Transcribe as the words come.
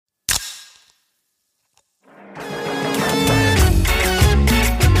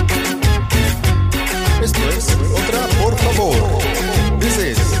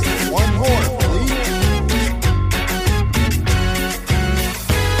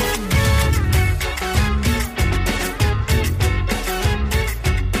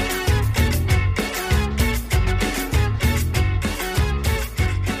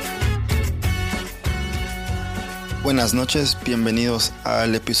buenas noches, bienvenidos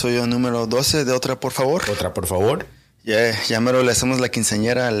al episodio número 12 de Otra por Favor. Otra por favor. Ya mero le hacemos la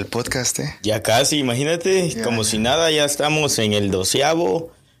quinceañera al podcast, Ya casi, imagínate, como si nada, ya estamos en el 12avo,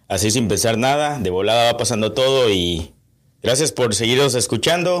 así sin pensar nada, de volada va pasando todo y gracias por seguirnos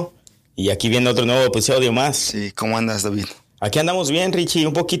escuchando y aquí viene otro nuevo episodio más. Sí, ¿cómo andas, David? Aquí andamos bien, Richie,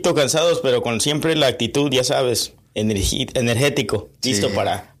 un poquito cansados, pero con siempre la actitud, ya sabes, energético, listo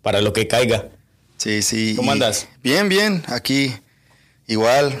para lo que caiga. Sí. ¿Cómo andas? Bien, aquí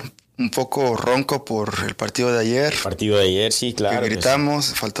igual, un poco ronco por el partido de ayer. Partido de ayer, sí, claro. Que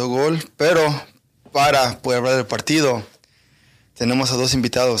gritamos, faltó gol, pero para poder hablar del partido, tenemos a dos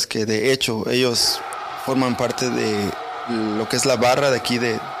invitados que de hecho ellos forman parte de lo que es la barra de aquí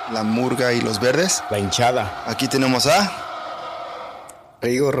de La Murga y Los Verdes. La hinchada. Aquí tenemos a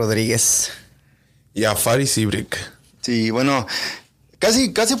Rigo Rodríguez y a Faris Ibrick. Sí, bueno,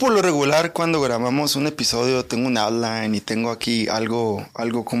 casi por lo regular cuando grabamos un episodio tengo un outline y tengo aquí algo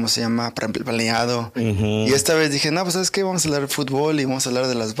 ¿cómo se llama? Planeado. Uh-huh. Y esta vez dije, no, pues ¿sabes qué? Vamos a hablar de fútbol y vamos a hablar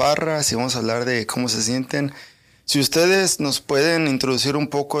de las barras y vamos a hablar de cómo se sienten. Si ustedes nos pueden introducir un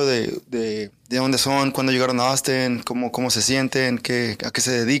poco de dónde son, cuándo llegaron a Austin, cómo se sienten, a qué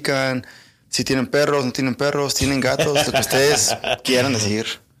se dedican, si tienen perros, no tienen perros, tienen gatos, lo que ustedes quieran decir.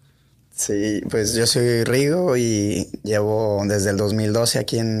 Sí, pues yo soy Rigo y llevo desde el 2012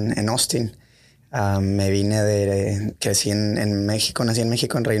 aquí en Austin. Me vine crecí en México, nací en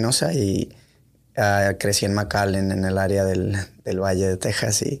México, en Reynosa, y crecí en McAllen, en el área del Valle de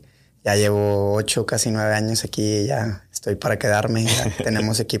Texas, y ya llevo 8, casi 9 años aquí y ya estoy para quedarme. Ya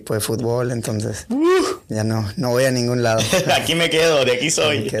tenemos equipo de fútbol, entonces ya no voy a ningún lado. Aquí me quedo, de aquí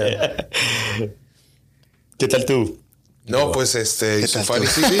soy. ¿Qué tal tú? No, pues soy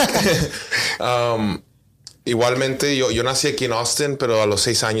Faris Ibrick. Igualmente, yo nací aquí en Austin, pero a los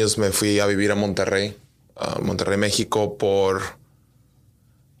 6 años me fui a vivir a Monterrey, México, por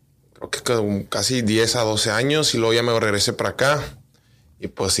creo que casi 10 a 12 años, y luego ya me regresé para acá. Y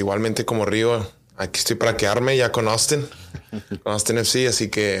pues igualmente como Río, aquí estoy para quedarme ya con Austin FC, así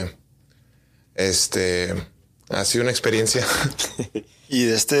que ha sido una experiencia. ¿Y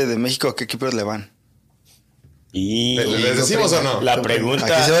de México a qué equipos le van? ¿Les decimos o no? La pregunta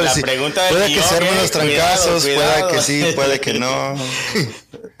puede que sean unos trancazos, cuidado. Puede que sí, puede que no.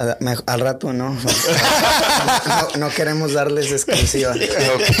 Al rato no queremos darles exclusiva.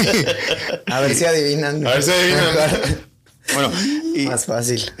 Okay. A ver si adivinan. Bueno, y más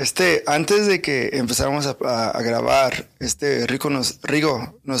fácil. Antes de que empezáramos a grabar, Rigo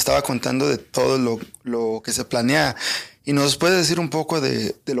nos estaba contando de todo lo que se planea. Y nos puedes decir un poco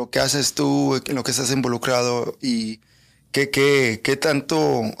de lo que haces tú, en lo que estás involucrado y qué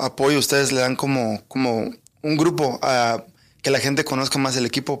tanto apoyo ustedes le dan como un grupo a que la gente conozca más el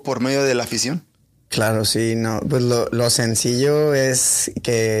equipo por medio de la afición. Claro, sí, no, pues lo sencillo es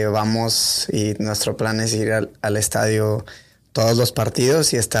que vamos y nuestro plan es ir al estadio todos los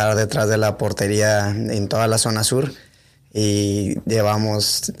partidos y estar detrás de la portería en toda la zona sur. Y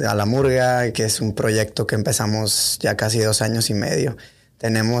llevamos a La Murga, que es un proyecto que empezamos ya casi 2 años y medio.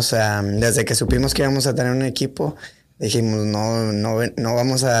 Tenemos, desde que supimos que íbamos a tener un equipo, dijimos no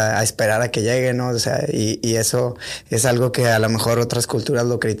vamos a esperar a que llegue, ¿no? O sea, y eso es algo que a lo mejor otras culturas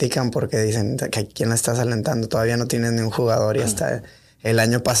lo critican porque dicen que ¿quién la estás alentando? Todavía no tienes ni un jugador, y hasta el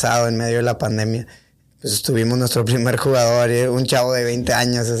año pasado, en medio de la pandemia, pues tuvimos nuestro primer jugador, un chavo de 20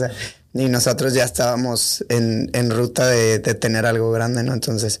 años, o sea, y nosotros ya estábamos en ruta de tener algo grande, ¿no?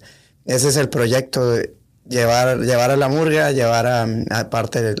 Entonces, ese es el proyecto, llevar a La Murga,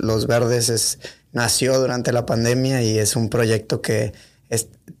 aparte de Los Verdes, nació durante la pandemia y es un proyecto que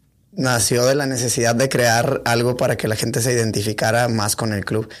nació de la necesidad de crear algo para que la gente se identificara más con el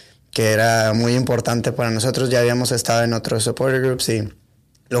club, que era muy importante para nosotros. Ya habíamos estado en otros supporter groups y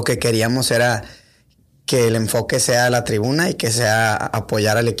lo que queríamos era que el enfoque sea la tribuna y que sea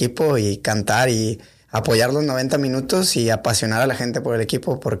apoyar al equipo y cantar y apoyar los 90 minutos y apasionar a la gente por el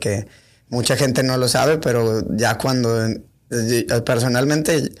equipo, porque mucha gente no lo sabe, pero ya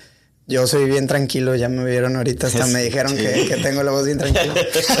personalmente yo soy bien tranquilo, ya me vieron ahorita, hasta me dijeron que tengo la voz bien tranquila,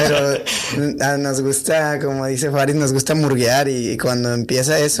 pero nos gusta, como dice Faris, nos gusta murguear, y cuando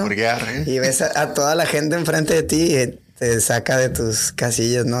empieza eso y ves a toda la gente enfrente de ti, te saca de tus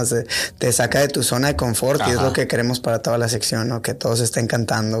casillas, ¿no? Te saca de tu zona de confort. Ajá. Y es lo que queremos para toda la sección, ¿no? Que todos estén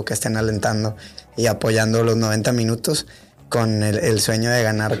cantando, que estén alentando y apoyando los 90 minutos con el sueño de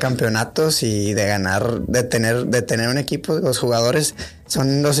ganar campeonatos y de tener un equipo. Los jugadores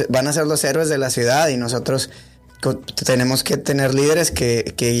van a ser los héroes de la ciudad, y nosotros tenemos que tener líderes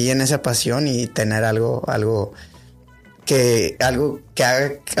que guíen esa pasión y tener algo que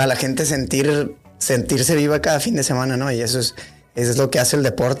haga a la gente sentir sentirse viva cada fin de semana, ¿no? Y eso es lo que hace el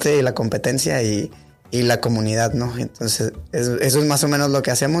deporte y la competencia y la comunidad, ¿no? Entonces, eso es más o menos lo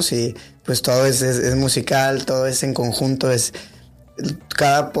que hacemos y pues todo es musical, todo es en conjunto,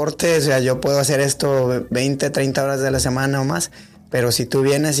 cada aporte, o sea, yo puedo hacer esto 20, 30 horas de la semana o más, pero si tú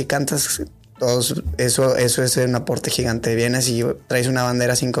vienes y cantas, eso es un aporte gigante. Vienes y traes una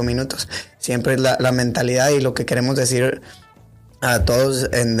bandera 5 minutos. Siempre es la mentalidad y lo que queremos decir a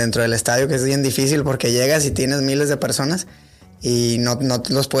todos dentro del estadio, que es bien difícil porque llegas y tienes miles de personas y no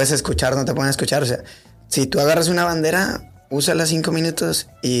los puedes escuchar, no te pueden escuchar. O sea, si tú agarras una bandera, úsala 5 minutos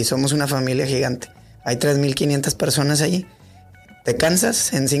y somos una familia gigante. Hay 3,500 personas allí. Te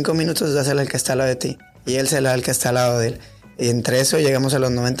cansas, en 5 minutos dásela al que está al lado de ti y él se la da al que está al lado de él. Y entre eso llegamos a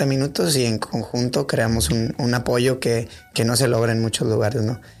los 90 minutos y en conjunto creamos un apoyo que no se logra en muchos lugares,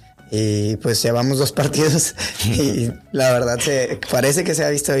 ¿no? Y pues llevamos 2 partidos y la verdad parece que se ha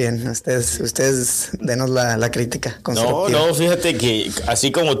visto bien. Ustedes denos la crítica constructiva. No, fíjate que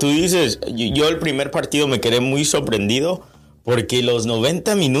así como tú dices, yo el primer partido me quedé muy sorprendido porque los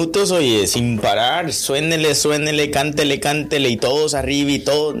 90 minutos, oye, sin parar, suénele, cántele y todos arriba y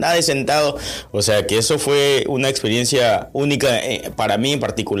todos, nadie sentado. O sea que eso fue una experiencia única para mí en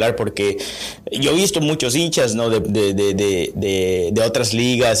particular porque yo he visto muchos hinchas, ¿no? De otras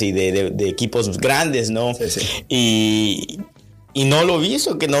ligas y de equipos grandes, ¿no? Sí. Y no lo he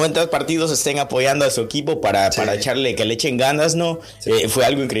visto, que 90 partidos estén apoyando a su equipo para echarle, que le echen ganas, ¿no? Sí. Fue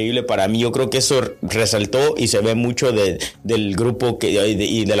algo increíble para mí. Yo creo que eso resaltó y se ve mucho del grupo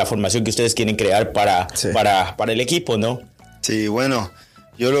y de la formación que ustedes quieren crear para el equipo, ¿no? Sí, bueno,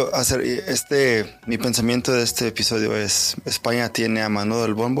 mi pensamiento de este episodio es: España tiene a Manolo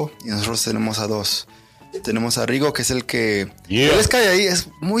del Bombo y nosotros tenemos a 2. Tenemos a Rigo, que es el que... Yeah. Él es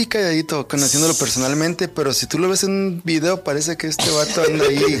muy calladito, conociéndolo personalmente, pero si tú lo ves en un video, parece que este vato anda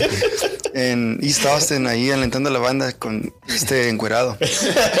ahí en East Austin, ahí alentando a la banda con encuerado.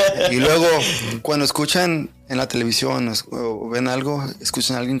 Y luego, cuando escuchan en la televisión o ven algo,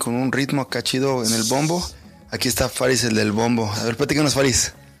 escuchan a alguien con un ritmo acá chido en el bombo. Aquí está Faris, el del bombo. A ver, platícanos,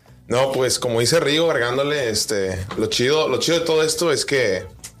 Faris. No, pues como dice Rigo, agregándole, lo chido de todo esto es que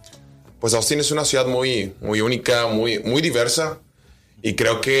pues Austin es una ciudad muy, muy única, muy, muy diversa. Y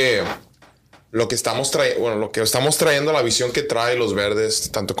creo que lo que estamos trayendo, la visión que trae los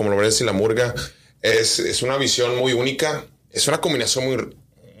Verdes, tanto como los Verdes y la Murga, es una visión muy única. Es una combinación muy,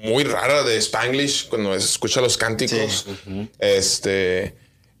 muy rara de Spanglish cuando se escucha los cánticos. Sí.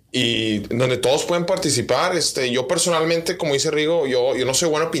 Y donde todos pueden participar. Yo personalmente, como dice Rigo, yo no soy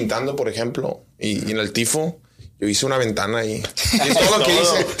bueno pintando, por ejemplo. Y en el tifo yo hice una ventana y es todo lo que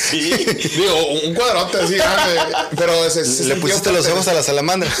hice. Sí. Digo, un cuadrote así grande, pero le pusiste los ojos a la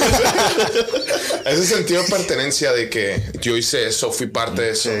salamandra. Ese sentido de pertenencia de que yo hice eso, fui parte de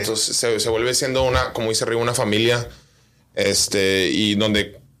eso. Sí. Entonces se vuelve siendo como dice Rigo, una familia. Y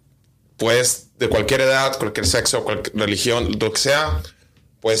donde puedes, de cualquier edad, cualquier sexo, cualquier religión, lo que sea,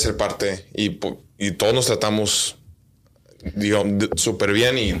 puedes ser parte. Y todos nos tratamos súper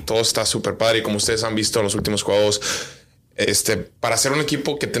bien y todo está súper padre. Y como ustedes han visto en los últimos juegos, para ser un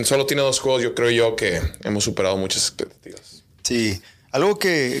equipo que solo tiene 2 juegos, yo creo que hemos superado muchas expectativas. Sí, algo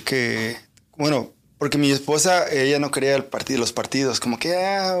que bueno, porque mi esposa, ella no quería los partidos, como que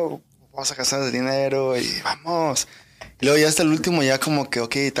vamos a gastar de dinero y vamos. Y luego ya hasta el último ya como que,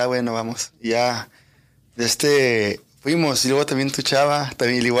 ok, está bueno, vamos. Y ya fuimos, y luego también tu chava,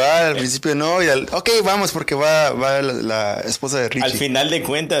 también igual, al principio no, ok, vamos, porque va la esposa de Richie. Al final de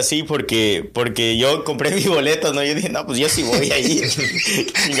cuentas, sí, porque yo compré mi boleto, ¿no? Yo dije, no, pues yo sí voy a ir.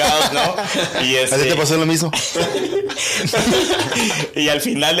 Chingados, ¿no? Y ¿A ti te pasó lo mismo? Y al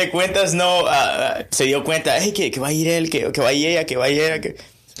final de cuentas, no, se dio cuenta, que va a ir él, que va a ir ella, que va a ir ella, que...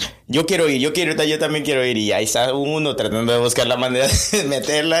 Yo quiero ir, yo también quiero ir. Y ahí está uno tratando de buscar la manera de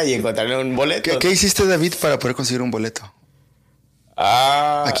meterla y encontrarle un boleto. ¿Qué hiciste, David, para poder conseguir un boleto?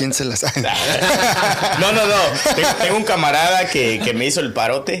 ¿A quién se las sabe? No. Tengo un camarada que me hizo el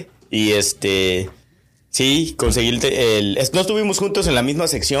parote. Y sí, conseguí no estuvimos juntos en la misma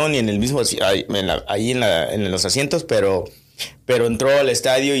sección y en el mismo... ahí en los asientos, pero entró al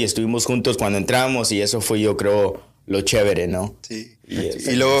estadio y estuvimos juntos cuando entramos. Y eso fue, yo creo, lo chévere, ¿no? Sí.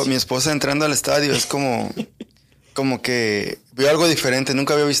 Y luego mi esposa entrando al estadio es como que vio algo diferente.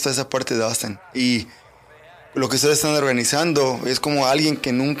 Nunca había visto esa parte de Austin. Y lo que ustedes están organizando es como alguien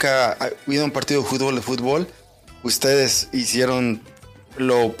que nunca ha ido a un partido de fútbol. Ustedes hicieron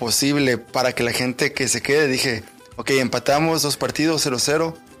lo posible para que la gente que se quede. Dije, ok, empatamos 2 partidos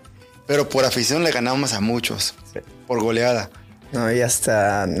 0-0, pero por afición le ganamos a muchos, por goleada. No, y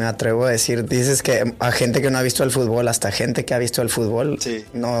hasta me atrevo a decir, dices que a gente que no ha visto el fútbol, hasta gente que ha visto el fútbol,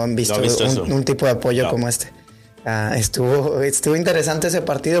 no han visto, un tipo de apoyo como este. Estuvo interesante ese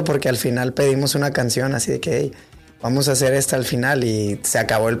partido porque al final pedimos una canción así de que hey, vamos a hacer esta al final y se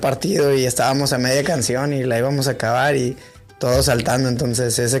acabó el partido y estábamos a media canción y la íbamos a acabar y todos saltando.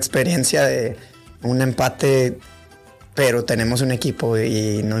 Entonces esa experiencia de un empate, pero tenemos un equipo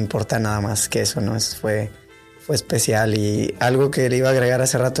y no importa nada más que eso, ¿no? Fue especial. Y algo que le iba a agregar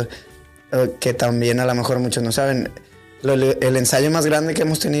hace rato, que también a lo mejor muchos no saben, el ensayo más grande que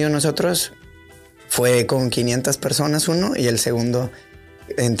hemos tenido nosotros fue con 500 personas uno y el segundo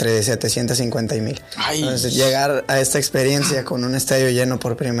entre 750 y 1000. Entonces llegar a esta experiencia con un estadio lleno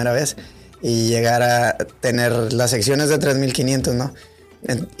por primera vez y llegar a tener las secciones de 3500, ¿no?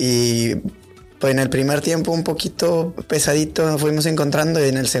 Y pues en el primer tiempo un poquito pesadito nos fuimos encontrando y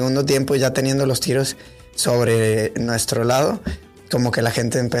en el segundo tiempo ya teniendo los tiros sobre nuestro lado, como que la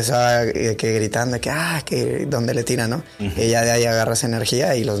gente empezaba gritando que donde le tira, ¿no? Y ya de ahí agarras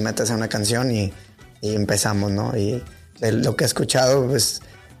energía y los metes a una canción y empezamos, ¿no? Y de lo que he escuchado, pues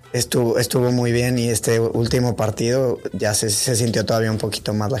estuvo muy bien y este último partido ya se sintió todavía un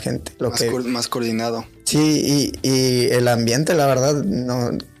poquito más la gente. Más coordinado. Sí, y el ambiente, la verdad,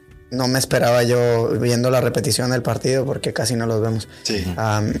 no me esperaba yo viendo la repetición del partido porque casi no los vemos. Sí.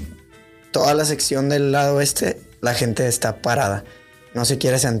 Toda la sección del lado este, la gente está parada. No se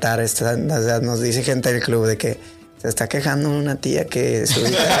quiere sentar. Nos dice gente del club de que se está quejando una tía que su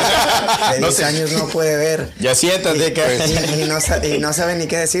hija de 10 años no puede ver. Ya siéntate. Y no sabe ni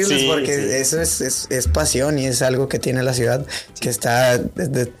qué decirles porque eso es pasión y es algo que tiene la ciudad que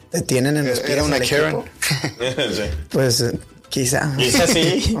tienen en los pies. Era una Karen. Pues quizá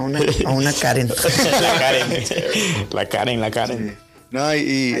sí. A una Karen. La Karen. Sí. No,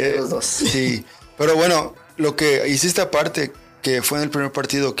 los dos. Sí. Pero bueno, lo que hiciste aparte, que fue en el primer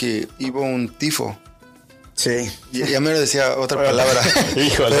partido que hubo un tifo. Sí. Ya me lo decía otra palabra.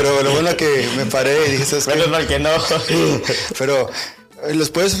 Híjole. Pero lo bueno que me paré y dije, ¿sabes qué? Menos mal que no. Pero, ¿les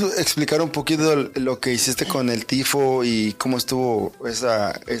puedes explicar un poquito lo que hiciste con el tifo y cómo estuvo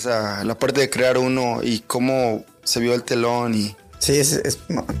la parte de crear uno y cómo se vio el telón? Sí,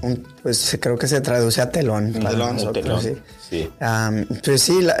 pues creo que se traduce a telón. Telón. Sí. Pues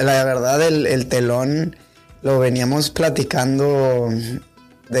sí, la verdad el telón lo veníamos platicando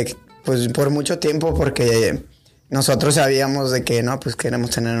pues por mucho tiempo porque nosotros sabíamos de que no, pues queremos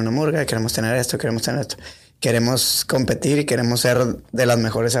tener una murga, queremos tener esto, queremos competir y queremos ser de las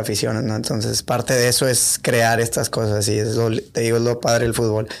mejores aficiones, ¿no? Entonces parte de eso es crear estas cosas y es lo padre del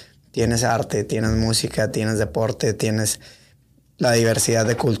fútbol. Tienes arte, tienes música, tienes deporte, tienes la diversidad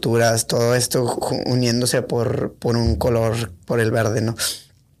de culturas, todo esto uniéndose por un color, por el verde, ¿no?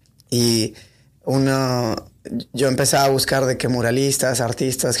 Y yo empecé a buscar de que muralistas,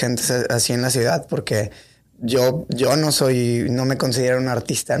 artistas, gente así en la ciudad, porque yo no me considero un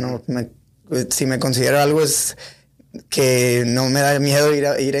artista, ¿no? Si me considero algo es que no me da miedo ir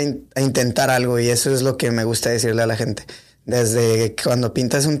a intentar algo y eso es lo que me gusta decirle a la gente. Desde cuando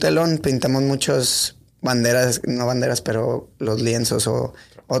pintas un telón, pintamos muchos no banderas, pero los lienzos o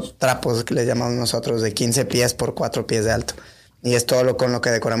trapos que le llamamos nosotros de 15 pies por 4 pies de alto. Y es todo con lo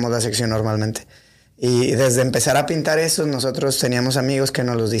que decoramos la sección normalmente. Y desde empezar a pintar esos, nosotros teníamos amigos que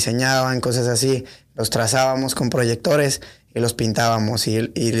nos los diseñaban, cosas así. Los trazábamos con proyectores y los pintábamos y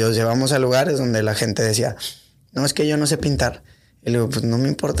los llevamos a lugares donde la gente decía, no, es que yo no sé pintar. Y le digo, pues no me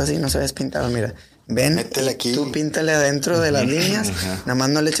importa si no sabes pintar, mira. Ven, métele aquí. Tú píntale adentro de las líneas, nada más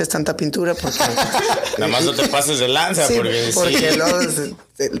no le eches tanta pintura porque... Nada más no te pases de lanza porque luego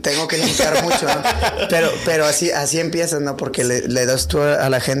tengo que limpiar mucho, ¿no? Pero así empiezas, ¿no? Porque le das tú a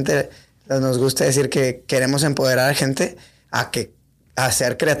la gente, nos gusta decir que queremos empoderar a la gente a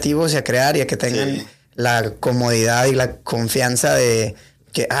ser creativos y a crear y a que tengan la comodidad y la confianza de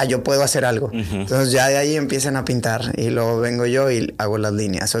que, yo puedo hacer algo. Entonces ya de ahí empiezan a pintar y luego vengo yo y hago las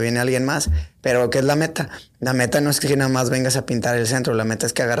líneas o viene alguien más. Pero ¿qué es la meta? La meta no es que nada más vengas a pintar el centro. La meta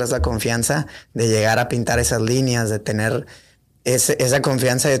es que agarres la confianza de llegar a pintar esas líneas, de tener esa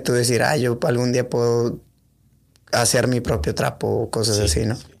confianza de tú decir, yo algún día puedo hacer mi propio trapo o cosas así,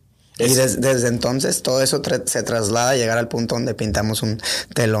 ¿no? Y desde entonces todo eso se traslada a llegar al punto donde pintamos un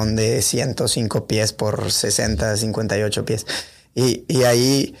telón de 105 pies por 60, 58 pies. Y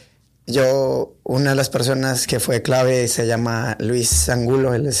ahí una de las personas que fue clave se llama Luis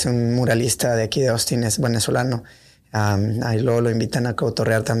Angulo, él es un muralista de aquí de Austin, es venezolano. Ahí luego lo invitan a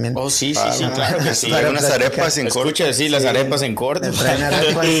cotorrear también. Oh, sí, claro que sí. Para unas arepas en corto. Escucha decir las arepas en corto. Traen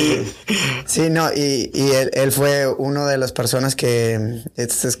arepas. Sí, no, y él fue una de las personas que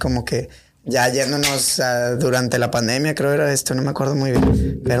es como que ya yéndonos durante la pandemia, creo era esto, no me acuerdo muy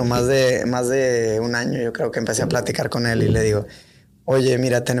bien, pero más de un año yo creo que empecé a platicar con él y le digo, oye,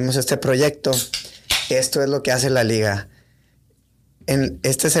 mira, tenemos este proyecto, esto es lo que hace la liga.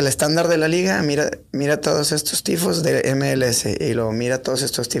 Este es el estándar de la liga, mira todos estos tifos de MLS y luego mira todos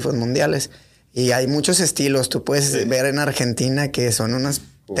estos tifos mundiales. Y hay muchos estilos, tú puedes ver en Argentina que son unos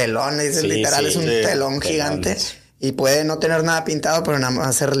telones, literal es un telón gigante. Y puede no tener nada pintado, pero nada más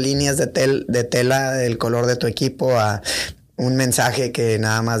hacer líneas de tela del color de tu equipo a un mensaje que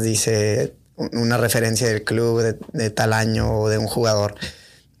nada más dice una referencia del club de tal año o de un jugador.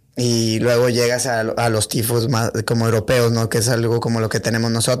 Y luego llegas a los tifos más como europeos, ¿no? Que es algo como lo que tenemos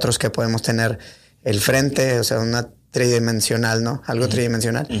nosotros, que podemos tener el frente, o sea, una tridimensional, ¿no? Algo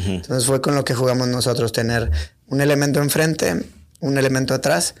tridimensional. Entonces fue con lo que jugamos nosotros, tener un elemento enfrente, un elemento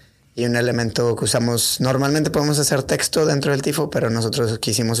atrás y un elemento que usamos. Normalmente podemos hacer texto dentro del tifo, pero nosotros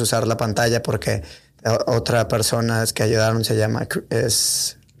quisimos usar la pantalla porque otra persona que ayudaron se llama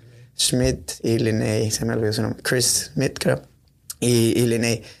Schmidt y Linney, se me olvidó su nombre, Chris Schmidt creo, y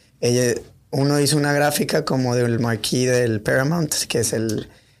Linney. Uno hizo una gráfica como del marquee del Paramount, que es el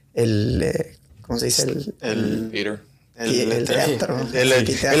 ¿cómo se dice? El teatro. El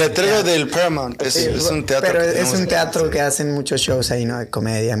letrero del Paramount. Es un teatro. Pero es un teatro que hacen muchos shows ahí, ¿no? De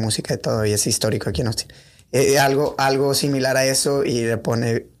comedia, música y todo. Y es histórico aquí en Austin. Algo similar a eso y le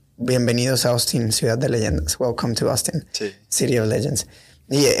pone bienvenidos a Austin, ciudad de leyendas. Welcome to Austin, City of Legends.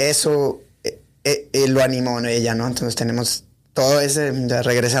 Y eso lo animó ella, ¿no? Entonces tenemos todo ese,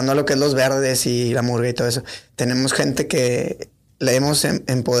 regresando a lo que es los verdes y la murga y todo eso. Tenemos gente que le hemos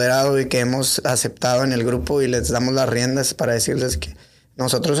empoderado y que hemos aceptado en el grupo y les damos las riendas para decirles que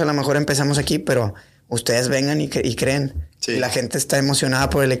nosotros a lo mejor empezamos aquí, pero ustedes vengan y creen. Sí. Y la gente está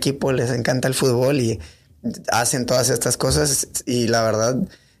emocionada por el equipo, les encanta el fútbol y hacen todas estas cosas. Y la verdad,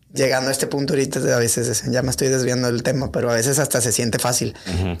 llegando a este punto ahorita, a veces ya me estoy desviando del tema, pero a veces hasta se siente fácil.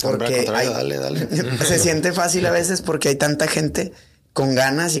 Porque dale. Se siente fácil a veces porque hay tanta gente con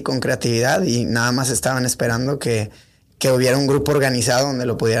ganas y con creatividad y nada más estaban esperando que hubiera un grupo organizado donde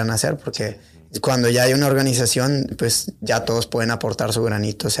lo pudieran hacer, porque cuando ya hay una organización, pues ya todos pueden aportar su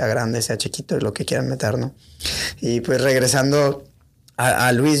granito, sea grande, sea chiquito, lo que quieran meter, ¿no? Y pues regresando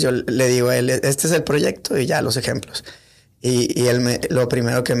a Luis, yo le digo a él, este es el proyecto y ya los ejemplos. Y él lo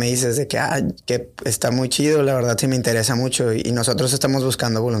primero que me dice es de que está muy chido, la verdad sí me interesa mucho y nosotros estamos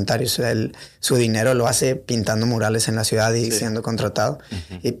buscando voluntarios. Su dinero lo hace pintando murales en la ciudad y siendo contratado.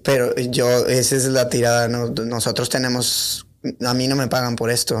 Pero esa es la tirada, ¿no? Nosotros tenemos, a mí no me pagan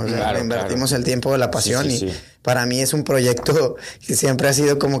por esto, o sea, invertimos el tiempo de la pasión y para mí es un proyecto que siempre ha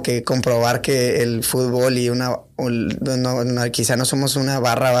sido como que comprobar que el fútbol y quizá no somos una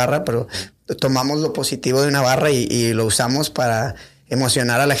barra, pero tomamos lo positivo de una barra y lo usamos para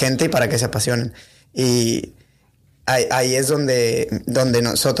emocionar a la gente y para que se apasionen. Y ahí es donde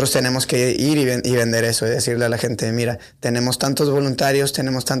nosotros tenemos que ir y vender eso, y decirle a la gente, mira, tenemos tantos voluntarios,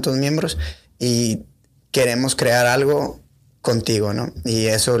 tenemos tantos miembros y queremos crear algo contigo, ¿no? Y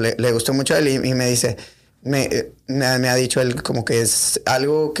eso le gustó mucho a él y me dice, me ha dicho él como que es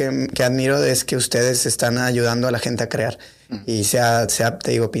algo que admiro, es que ustedes están ayudando a la gente a crear. Y sea,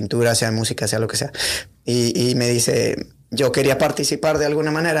 te digo, pintura, sea música, sea lo que sea. Y me dice, yo quería participar de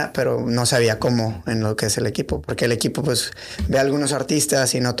alguna manera, pero no sabía cómo en lo que es el equipo. Porque el equipo, pues, ve a algunos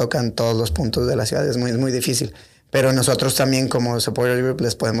artistas y no tocan todos los puntos de la ciudad. Es muy, muy difícil. Pero nosotros también, como Supporter Group,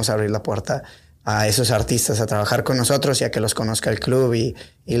 les podemos abrir la puerta a esos artistas a trabajar con nosotros y a que los conozca el club y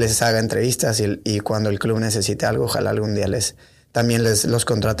les haga entrevistas. Y cuando el club necesite algo, ojalá algún día también los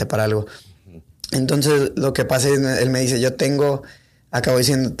contrate para algo. Entonces, lo que pasa es, él me dice, tengo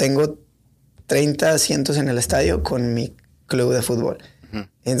 30 asientos en el estadio con mi club de fútbol.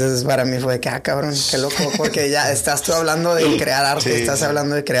 Entonces, para mí fue que, cabrón, qué loco, porque ya estás tú hablando de crear arte, estás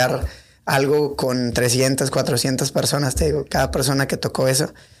hablando de crear algo con 300, 400 personas, te digo, cada persona que tocó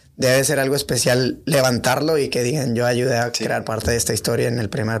eso, debe ser algo especial levantarlo y que digan, yo ayudé a crear parte de esta historia en el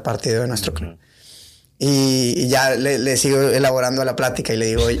primer partido de nuestro club. Y ya le sigo elaborando la plática y le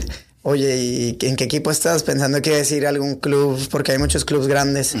digo, oye, ¿y en qué equipo estás? Pensando que decir algún club, porque hay muchos clubes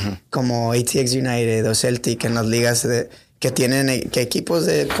grandes como ATX United o Celtic en las ligas que tienen equipos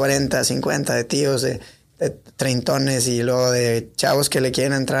de 40, 50, de tíos, de treintones y luego de chavos que le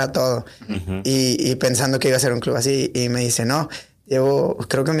quieren entrar a todo. Y pensando que iba a ser un club así. Y me dice, no,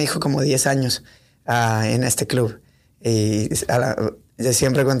 creo que me dijo como 10 años en este club. Y yo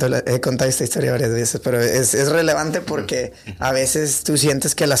siempre he contado esta historia varias veces, pero es relevante porque a veces tú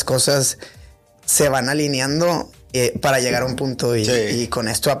sientes que las cosas se van alineando para llegar a un punto y con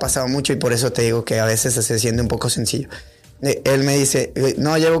esto ha pasado mucho y por eso te digo que a veces se siente un poco sencillo. Él me dice,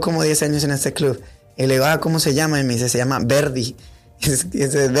 no, llevo como 10 años en este club. Y le digo, ¿cómo se llama? Y me dice, se llama Verdi.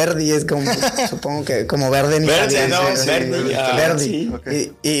 Verdi es como, supongo que como verde en italiano. Verdi. Sí,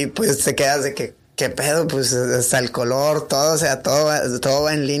 okay. Y pues te quedas de que, ¿qué pedo? Pues hasta el color, todo, o sea, todo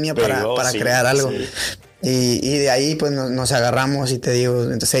va en línea para crear algo. Sí. Y de ahí pues nos agarramos y te digo,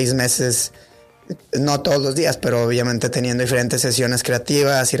 6 meses, no todos los días, pero obviamente teniendo diferentes sesiones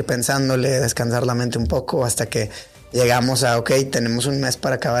creativas, ir pensándole, descansar la mente un poco hasta que llegamos a, ok, tenemos un mes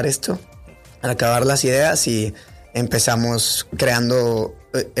para acabar esto, para acabar las ideas y empezamos creando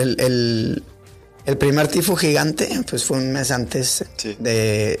el primer tifo gigante, pues fue un mes antes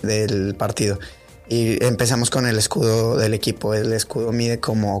del partido. Y empezamos con el escudo del equipo. El escudo mide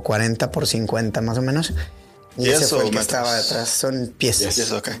como 40 por 50 más o menos. Y ese fue el que estaba detrás. Son pies.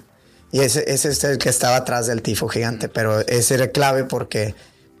 Okay. Y ese es el que estaba atrás del tifo gigante. Pero ese era clave porque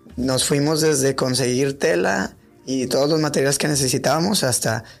nos fuimos desde conseguir tela y todos los materiales que necesitábamos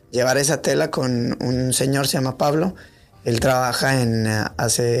hasta llevar esa tela con un señor, se llama Pablo. Él trabaja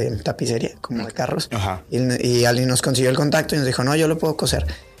hace tapicería, como de carros. Ajá. Y alguien nos consiguió el contacto y nos dijo, no, yo lo puedo coser.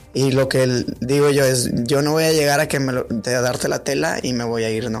 Y lo que digo yo es, yo no voy a llegar a darte la tela y me voy a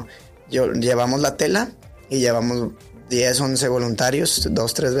ir, no. Llevamos la tela y llevamos 10, 11 voluntarios,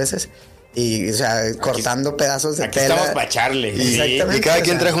 2, 3 veces. Y, o sea, cortando pedazos de tela. Estamos para echarle. Exactamente. Y cada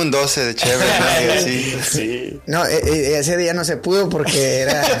quien trajo un 12 de chévere. Sí. No, ese día no se pudo porque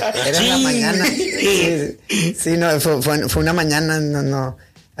era en la mañana. Sí, no, fue una mañana, no.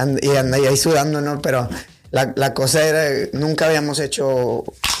 Y andé ahí sudando, ¿no? Pero la cosa era, nunca habíamos hecho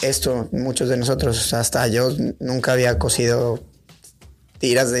esto, muchos de nosotros, hasta yo nunca había cosido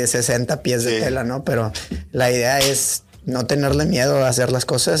tiras de 60 pies de tela, ¿no? Pero la idea es no tenerle miedo a hacer las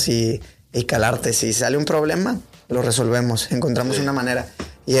cosas y calarte. Si sale un problema, lo resolvemos, encontramos una manera.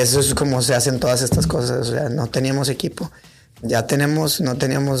 Y eso es como se hacen todas estas cosas. O sea, no teníamos equipo, no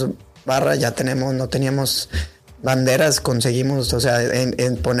teníamos barra, no teníamos banderas, conseguimos, o sea,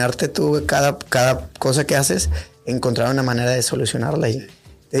 en ponerte tú cada cosa que haces, encontrar una manera de solucionarla.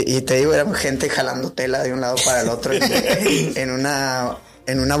 Y te digo, era gente jalando tela de un lado para el otro en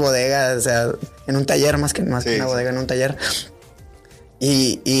una bodega, o sea, en un taller más que una bodega, en un taller.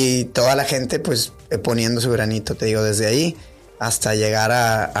 Y toda la gente pues poniendo su granito, te digo, desde ahí hasta llegar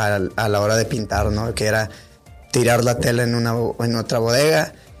a la hora de pintar, ¿no? Que era tirar la tela en otra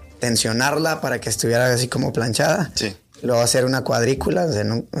bodega, tensionarla para que estuviera así como planchada. Sí. Luego hacer una cuadrícula,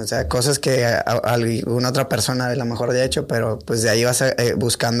 o sea, cosas que alguna otra persona a lo mejor haya hecho, pero pues de ahí vas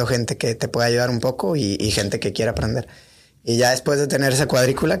buscando gente que te pueda ayudar un poco y gente que quiera aprender. Y ya después de tener esa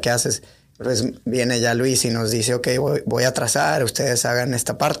cuadrícula, ¿qué haces? Pues viene ya Luis y nos dice, ok, voy a trazar, ustedes hagan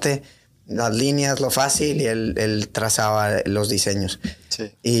esta parte, las líneas, lo fácil, y él trazaba los diseños.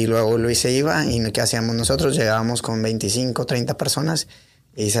 Sí. Y luego Luis se iba y ¿qué hacíamos nosotros? Llegábamos con 25, 30 personas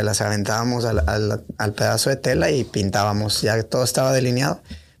y se las aventábamos al pedazo de tela y pintábamos. Ya todo estaba delineado.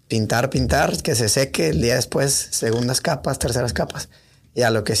 Pintar, que se seque. El día después, segundas capas, terceras capas. Y a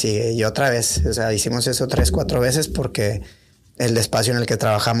lo que sigue. Y otra vez, o sea, hicimos eso 3, 4 veces porque el espacio en el que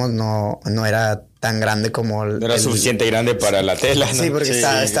trabajamos no era tan grande como... No era suficiente grande para la tela, ¿no? Sí, porque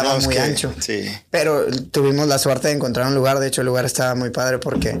estaba muy ancho. Sí. Pero tuvimos la suerte de encontrar un lugar. De hecho, el lugar estaba muy padre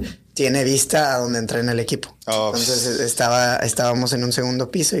porque tiene vista a donde entrena el equipo. Oh. Entonces estábamos en un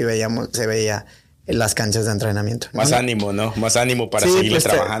segundo piso y se veía las canchas de entrenamiento. Más ánimo, ¿no? Más ánimo para seguir pues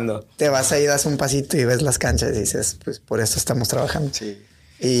trabajando. Te vas ahí, das un pasito y ves las canchas y dices, pues por esto estamos trabajando. Sí.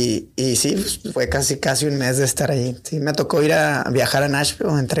 Y sí, pues, fue casi un mes de estar ahí. Sí, me tocó viajar a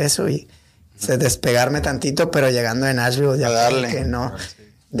Nashville entre eso y despegarme tantito, pero llegando a Nashville ya que no.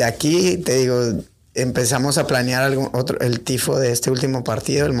 De aquí, te digo, empezamos a planear el tifo de este último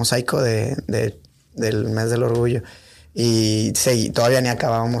partido, el mosaico del mes del orgullo. Y todavía ni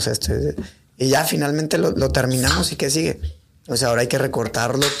acabábamos esto. Y ya finalmente lo terminamos. ¿Y qué sigue? O sea, ahora hay que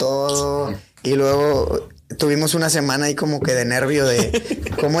recortarlo todo. Y luego tuvimos una semana ahí como que de nervio de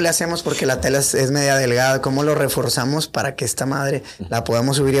cómo le hacemos porque la tela es media delgada. ¿Cómo lo reforzamos para que esta madre la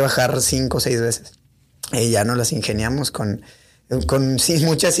podamos subir y bajar 5 o 6 veces? Y ya nos las ingeniamos con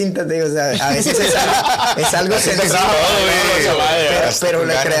muchas cintas, digo, o sea, a veces es algo sencillo, pero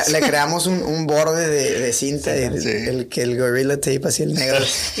le creamos un borde de cinta, el Gorilla Tape, así el negro,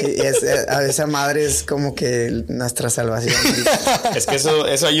 y a esa madre es como que nuestra salvación. Es que eso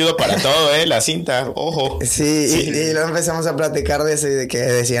ayuda para todo, la cinta, ojo. Sí. Y luego empezamos a platicar de eso, de que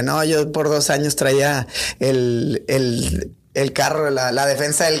decía, no, yo por 2 años traía el carro, la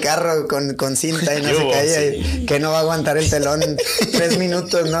defensa del carro con cinta y no se caía, y que no va a aguantar el telón en 3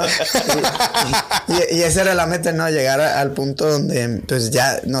 minutos, ¿no? Y esa era la meta, ¿no? Llegar al punto donde pues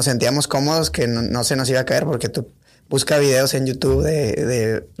ya nos sentíamos cómodos, que no se nos iba a caer, porque tú busca videos en YouTube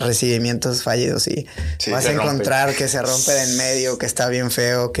de recibimientos fallidos y vas a encontrar que se rompe de en medio, que está bien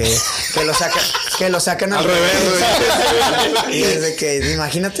feo, que lo sacan al revés. Y desde que,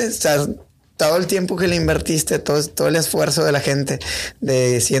 imagínate, o sea, todo el tiempo que le invertiste, todo el esfuerzo de la gente,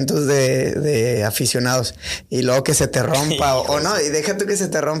 de cientos de aficionados, y luego que se te rompa, o no, y déjate que se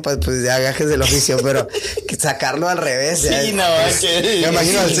te rompa, pues ya gajes del oficio, pero que sacarlo al revés. Sí, ya, no, es que... Me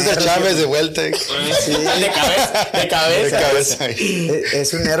imagino al César Chávez de vuelta. Sí, de cabeza.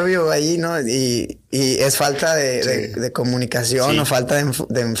 Es un nervio ahí, ¿no? Y es falta de comunicación, o falta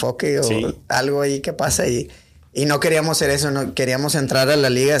de enfoque, o algo ahí que pasa y no queríamos hacer eso, no queríamos entrar a la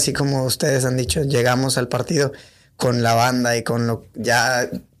liga así como ustedes han dicho. Llegamos al partido con la banda y con ya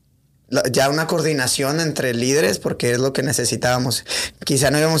una coordinación entre líderes, porque es lo que necesitábamos. Quizá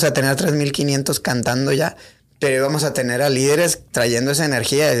no íbamos a tener 3,500 cantando ya, pero íbamos a tener a líderes trayendo esa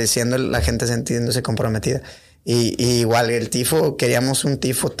energía y diciendo la gente sintiéndose comprometida. Y igual el tifo, queríamos un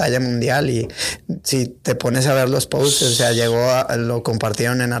tifo talla mundial, y si te pones a ver los posts, o sea, lo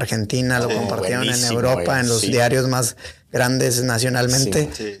compartieron en Argentina, lo compartieron en Europa, en los diarios más grandes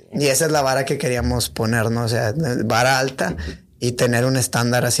nacionalmente, y esa es la vara que queríamos poner, ¿no? O sea, vara alta y tener un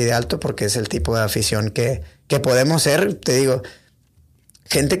estándar así de alto, porque es el tipo de afición que podemos ser. Te digo,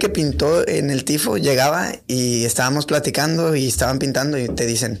 gente que pintó en el tifo llegaba y estábamos platicando y estaban pintando y te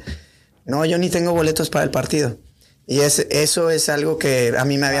dicen: no, yo ni tengo boletos para el partido. Y eso es algo que a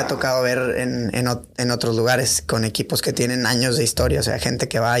mí me había tocado ver en otros lugares, con equipos que tienen años de historia. O sea, gente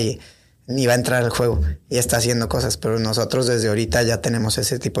que va y ni va a entrar al juego y está haciendo cosas. Pero nosotros desde ahorita ya tenemos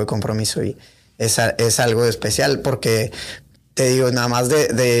ese tipo de compromiso, y es algo especial, porque te digo, nada más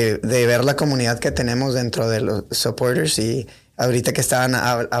de ver la comunidad que tenemos dentro de los supporters. Y ahorita que estaban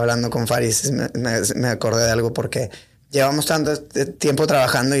hablando con Faris, me acordé de algo, porque llevamos tanto tiempo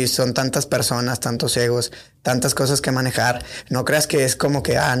trabajando y son tantas personas, tantos egos, tantas cosas que manejar. No creas que es como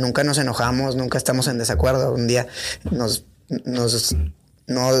que nunca nos enojamos, nunca estamos en desacuerdo. Un día no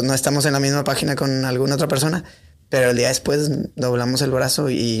estamos en la misma página con alguna otra persona, pero el día después doblamos el brazo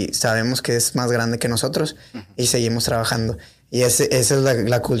y sabemos que es más grande que nosotros y seguimos trabajando. Y esa es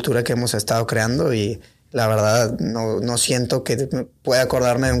la cultura que hemos estado creando, y la verdad, no siento que pueda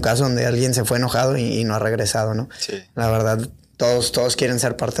acordarme de un caso donde alguien se fue enojado y no ha regresado, ¿no? Sí. La verdad, todos quieren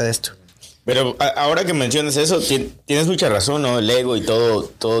ser parte de esto. Pero ahora que mencionas eso, tienes mucha razón, ¿no? El ego y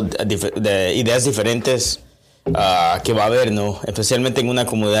todo de ideas diferentes que va a haber, ¿no? Especialmente en una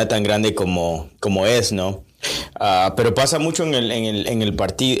comunidad tan grande como es, ¿no? Pero pasa mucho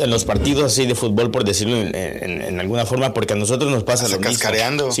en los partidos así de fútbol, por decirlo en alguna forma, porque a nosotros nos pasa lo mismo.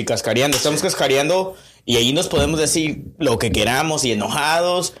 Cascareando. Sí, cascareando. Estamos cascareando y ahí nos podemos decir lo que queramos y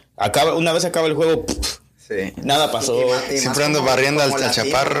enojados. Una vez acaba el juego, nada pasó. Siempre ando barriendo al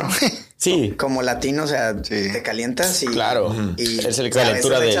chaparro. Sí. Como latino, o sea, te calientas y... Claro. Y es la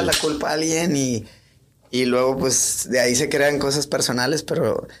calentura le echas la culpa a alguien y luego pues de ahí se crean cosas personales,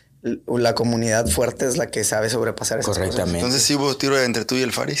 pero la comunidad fuerte es la que sabe sobrepasar esas cosas. Entonces sí hubo tiro entre tú y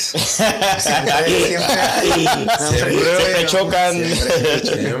el Faris. Siempre chocan.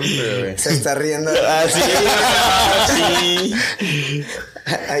 Siempre. Se está riendo. Sí.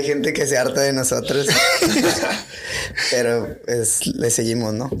 Hay gente que se harta de nosotros. Pero le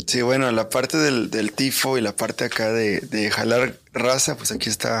seguimos, ¿no? Sí, bueno, la parte del tifo y la parte acá de jalar raza, pues aquí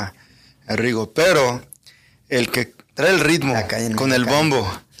está Rigo. Pero el que trae el ritmo con el bombo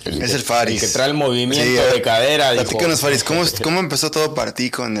es el Faris. El que trae el movimiento de cadera. Platícanos, Faris, ¿cómo empezó todo para ti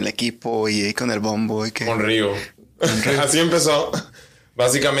con el equipo y con el bombo? Con Rigo. Así empezó.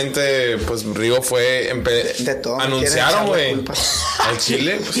 Básicamente, pues Rigo fue... anunciaron, güey. Al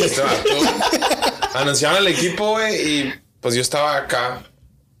Chile, pues estaba todo. Anunciaron el equipo, güey, y pues yo estaba acá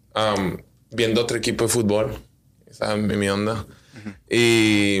viendo otro equipo de fútbol. Estaba en mi onda.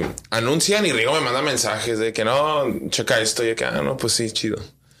 Y anuncian y Rigo me manda mensajes de que no, checa esto. Y yo que, no, pues sí, chido.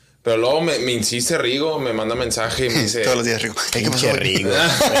 Pero luego me insiste Rigo, me manda mensaje y me dice... Todos los días Rigo. ¿Qué pasó, Rigo?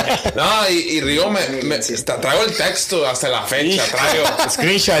 No, y Rigo traigo el texto hasta la fecha, traigo...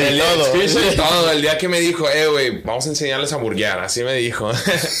 Screenshot y todo. Screenshot y todo. El día que me dijo, güey, vamos a enseñarles a hamburguear. Así me dijo.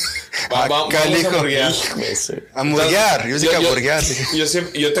 Vamos a hamburguear. Hamburguear. Yo sí que hamburguear.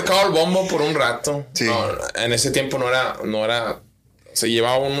 Yo tocaba el bombo por un rato. Sí. No, en ese tiempo no era... O sea,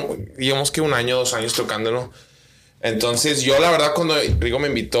 llevaba digamos que 1 año, 2 años tocándolo. Entonces yo la verdad cuando Rigo me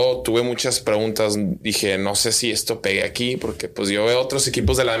invitó tuve muchas preguntas. Dije, no sé si esto pegue aquí, porque pues yo veo otros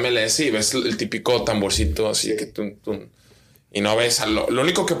equipos de la MLS y ves el típico tamborcito así que y no ves lo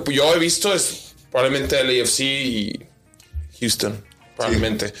único que yo he visto es probablemente el AFC y Houston,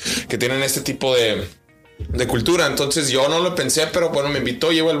 probablemente, que tienen este tipo de cultura. Entonces yo no lo pensé, pero bueno, me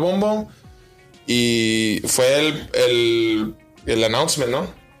invitó, llevo el bombo Y fue el announcement,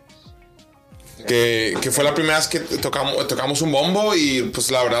 ¿no? Que fue la primera vez que tocamos un bombo y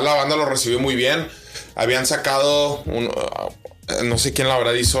pues la verdad la banda lo recibió muy bien. Habían sacado no sé quién la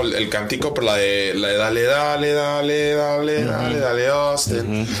verdad hizo el cántico, pero la de dale,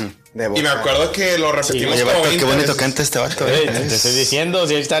 Austin. Y me acuerdo que lo repetimos como como 20 qué bonito veces. canta este vato. Te estoy diciendo,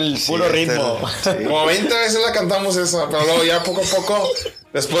 si ahí está el puro ritmo. Como 20 veces la cantamos esa, pero luego ya poco a poco,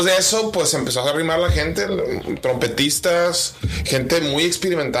 después de eso, pues empezó a arrimar la gente, trompetistas, gente muy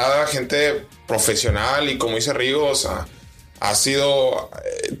experimentada, gente profesional y como dice Rigo, o sea, ha sido,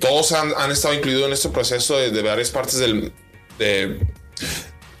 todos han estado incluidos en este proceso de varias partes de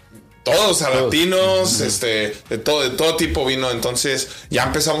todos, latinos, de todo tipo vino. Entonces ya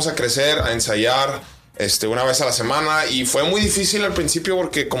empezamos a crecer, a ensayar una vez a la semana y fue muy difícil al principio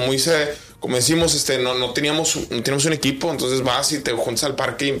porque como decimos, no teníamos un equipo, entonces vas y te juntas al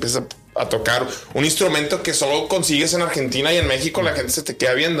parque y empiezas a tocar un instrumento que solo consigues en Argentina y en México la gente se te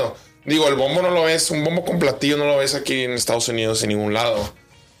queda viendo. Digo, el bombo no lo ves, un bombo con platillo no lo ves aquí en Estados Unidos en ningún lado.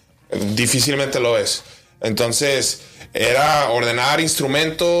 Difícilmente lo ves. Entonces era ordenar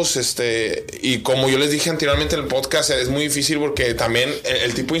instrumentos, y como yo les dije anteriormente en el podcast, es muy difícil porque también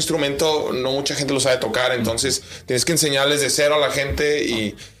el tipo de instrumento no mucha gente lo sabe tocar, entonces tienes que enseñarles de cero a la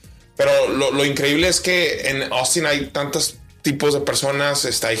gente. Pero lo increíble es que en Austin hay tantos tipos de personas,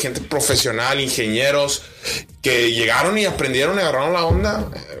 hay gente profesional, ingenieros, que llegaron y aprendieron y agarraron la onda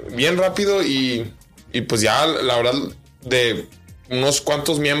bien rápido y pues ya la verdad de unos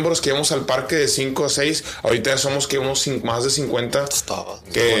cuantos miembros que íbamos al parque de 5 a 6, ahorita ya somos más de 50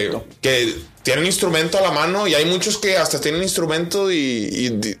 que tienen instrumento a la mano y hay muchos que hasta tienen instrumento y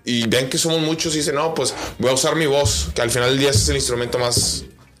ven que somos muchos y dicen, no, pues voy a usar mi voz, que al final del día ese es el instrumento más...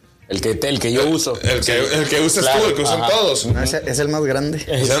 El que yo uso. El que usas tú, el que usan todos. No, es el más grande.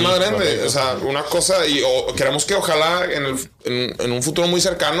 Es el más grande. Correcto. O sea, una cosa, queremos que ojalá en un futuro muy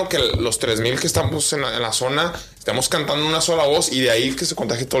cercano que los 3,000 que estamos en la zona estemos cantando una sola voz y de ahí que se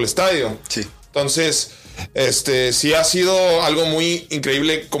contagie todo el estadio. Sí. Entonces, sí ha sido algo muy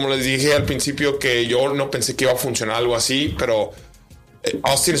increíble, como les dije al principio, que yo no pensé que iba a funcionar algo así, pero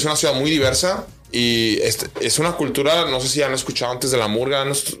Austin es una ciudad muy diversa. Y es una cultura, no sé si han escuchado antes de la murga,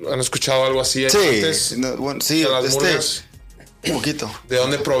 ¿han escuchado algo así antes? Sí, de las murgas? Un poquito. ¿De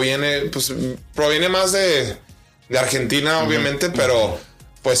dónde proviene? Pues proviene más de Argentina, obviamente, pero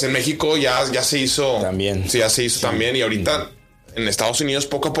pues en México ya se hizo. También. Sí, ya se hizo también. Y ahorita en Estados Unidos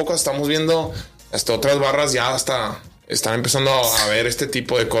poco a poco estamos viendo hasta otras barras ya hasta están empezando a ver este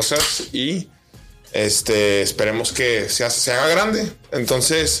tipo de cosas y esperemos que se haga grande.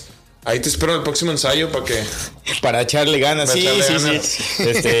 Entonces... ahí te espero en el próximo ensayo para echarle ganas. Sí.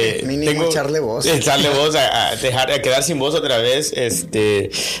 Mínimo echarle voz. Echarle voz a quedar sin voz otra vez.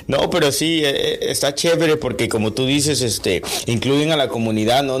 No, pero sí, está chévere porque como tú dices, incluyen a la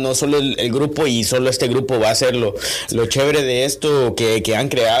comunidad, no solo el grupo y solo este grupo va a hacerlo. Lo chévere de esto que han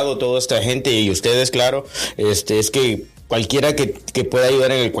creado toda esta gente y ustedes, claro, es que cualquiera que pueda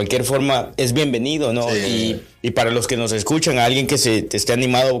ayudar en cualquier forma es bienvenido, ¿no? Sí. Y para los que nos escuchan, a alguien que se esté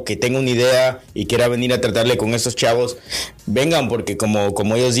animado, que tenga una idea y quiera venir a tratarle con estos chavos, vengan, porque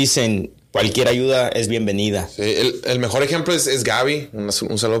como ellos dicen, cualquier ayuda es bienvenida. Sí, el mejor ejemplo es Gaby.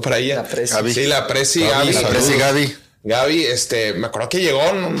 Un saludo para ella. La Presi. Gaby. Sí, la Presi. Gaby. La Presi Gaby. Gaby, me acuerdo que llegó,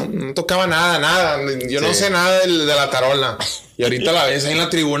 no tocaba nada. Yo no sé nada de la tarola. Y ahorita la ves ahí en la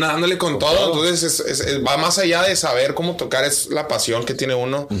tribuna dándole con todo. Entonces va más allá de saber cómo tocar, es la pasión que tiene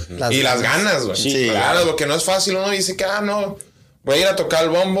uno y las ganas, güey. Sí, claro, lo que no es fácil. Uno dice que, no, voy a ir a tocar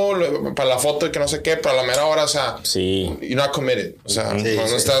el bombo para la foto y que no sé qué, para la mera hora, o sea, you're not committed. O sea,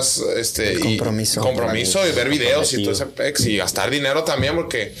 no estás, compromiso y ver videos y todo ese pex y gastar dinero también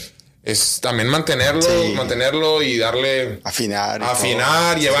porque... es también mantenerlo y darle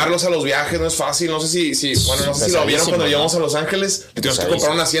afinar, llevarlos a los viajes no es fácil. No sé si lo vieron cuando llegamos a Los Ángeles, que tuvimos que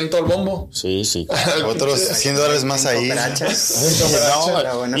comprar un asiento al bombo. Sí. Otros $100 más ahí.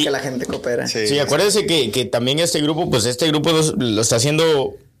 Pero bueno que la gente coopera. Sí, acuérdense que también este grupo lo está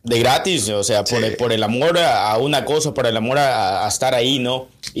haciendo de gratis, o sea, por el amor a una cosa, por el amor a estar ahí, ¿no?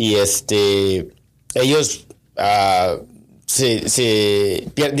 Y ellos se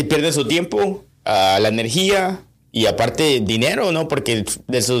pierden su tiempo, la energía y aparte dinero, ¿no? Porque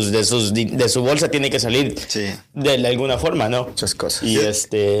de su bolsa tiene que salir de alguna forma, ¿no? Muchas cosas. Y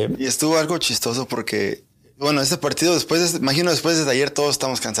estuvo algo chistoso porque, bueno, este partido después de ayer todos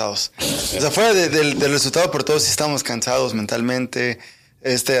estamos cansados. O sea, fuera del resultado, pero todos sí estamos cansados mentalmente.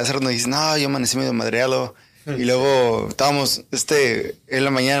 Hace rato nos dice, no, yo amanecí medio madreado. Y luego estábamos, en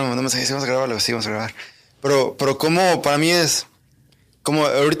la mañana me mandó mensaje, vamos a grabar, sí, vamos a grabar. Pero como para mí es como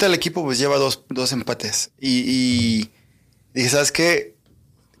ahorita el equipo pues lleva dos empates. Y dije, ¿sabes qué?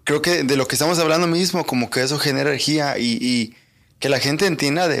 Creo que de lo que estamos hablando mismo, como que eso genera energía y que la gente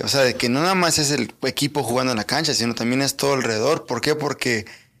entienda o sea, de que no nada más es el equipo jugando en la cancha, sino también es todo alrededor. ¿Por qué? Porque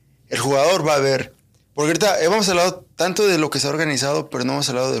el jugador va a ver. Porque ahorita hemos hablado tanto de lo que se ha organizado, pero no hemos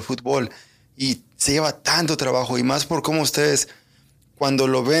hablado del fútbol. Y se lleva tanto trabajo, y más por cómo ustedes, cuando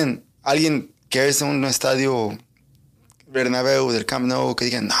lo ven, alguien que es en un estadio Bernabéu, del Camp Nou, que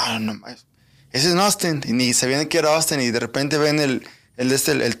digan, no, ese es Austin, y ni sabían que era Austin, y de repente ven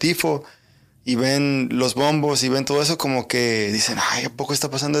el tifo, y ven los bombos, y ven todo eso, como que dicen, ay, ¿a poco está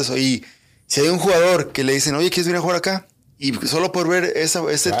pasando eso? Y si hay un jugador que le dicen, oye, ¿quieres venir a jugar acá? Y solo por ver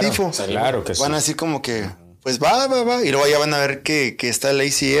ese tifo, claro que van a decir como que, pues va. Y luego ya van a ver que está el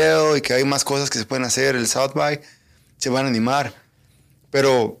ACL y que hay más cosas que se pueden hacer, el South by, se van a animar.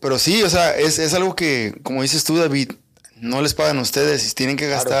 Pero sí, o sea, es algo que, como dices tú, David, no les pagan a ustedes y tienen que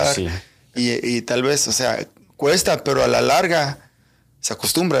gastar. Claro que sí. Y tal vez, o sea, cuesta, pero a la larga se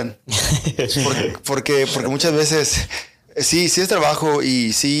acostumbran. porque muchas veces, sí es trabajo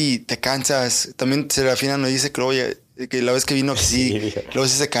y sí te cansas. También Serafina nos dice que la vez que vino, que sí, luego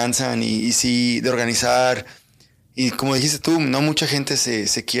sí se cansan y sí de organizar. Y como dijiste tú, no mucha gente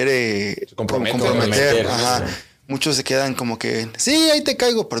se quiere comprometer. Ajá. Muchos se quedan como que, sí, ahí te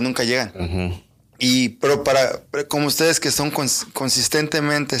caigo, pero nunca llegan. Uh-huh. Pero como ustedes que son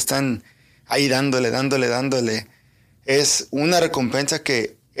consistentemente están ahí dándole, es una recompensa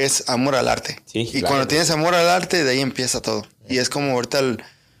que es amor al arte. Sí, y claro, cuando tienes amor al arte, de ahí empieza todo. Y es como ahorita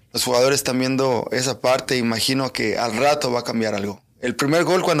los jugadores están viendo esa parte, imagino que al rato va a cambiar algo. El primer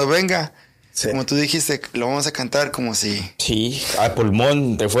gol cuando venga, sí, como tú dijiste, lo vamos a cantar como si... Sí, a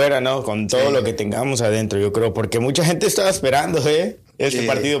pulmón de fuera, ¿no? Con todo lo que tengamos adentro, yo creo. Porque mucha gente estaba esperando, este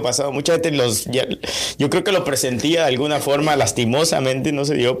partido pasado. Mucha gente yo creo que lo presentía de alguna forma, lastimosamente no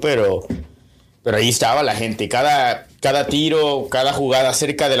se dio, pero ahí estaba la gente. Cada tiro, cada jugada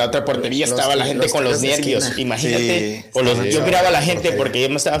cerca de la otra portería estaba la gente con los nervios. Imagínate. Sí, yo miraba a la gente porque yo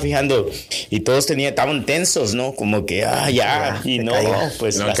me estaba fijando y todos estaban tensos, ¿no? Como que, y no,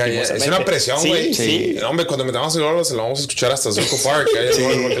 pues no, es una presión, güey. Sí. Hombre, cuando metamos el gol, se lo vamos a escuchar hasta Zuko Park.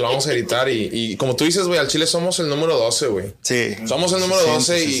 Porque lo vamos a gritar. Y como tú dices, güey, al Chile somos el número 12, güey. Sí. Somos el número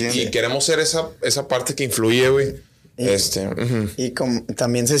 12 y queremos ser esa parte que influye, güey. Y como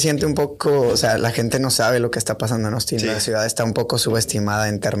también se siente un poco, o sea, la gente no sabe lo que está pasando en Austin. La ciudad está un poco subestimada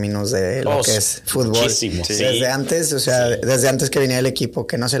en términos de lo que es fútbol. Desde antes, o sea, desde antes que venía el equipo,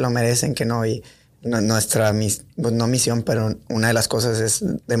 que no se lo merecen, que no. Y nuestra no misión, pero una de las cosas es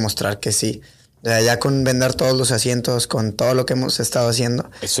demostrar que sí. O sea, ya con vender todos los asientos, con todo lo que hemos estado haciendo,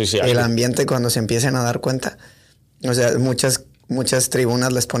 el ambiente cuando se empiecen a dar cuenta, o sea, muchas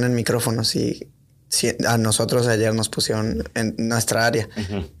tribunas les ponen micrófonos y a nosotros ayer nos pusieron en nuestra área.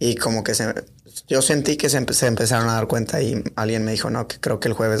 Uh-huh. Y como que yo sentí que se empezaron a dar cuenta y alguien me dijo, no, que creo que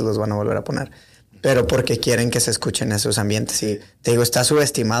el jueves los van a volver a poner. Pero porque quieren que se escuchen esos ambientes. Y te digo, está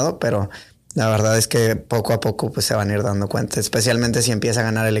subestimado, pero la verdad es que poco a poco pues se van a ir dando cuenta. Especialmente si empieza a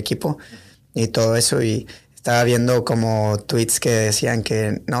ganar el equipo y todo eso. Y estaba viendo como tweets que decían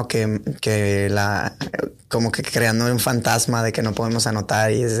que no, como que creando un fantasma de que no podemos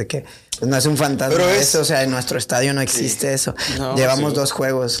anotar y es de que pues no es un fantasma. Pero eso, o sea, en nuestro estadio no existe eso. No, llevamos 2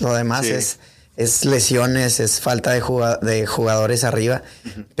 juegos, lo demás es lesiones, es falta de jugadores arriba,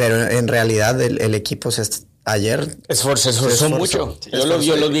 pero en realidad el equipo ayer se esforzó mucho. Yo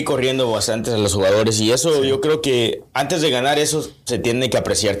los vi corriendo bastante a los jugadores y eso yo creo que antes de ganar eso se tiene que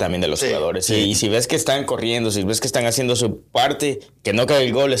apreciar también de los jugadores. Y si ves que están corriendo, si ves que están haciendo su parte, que no caiga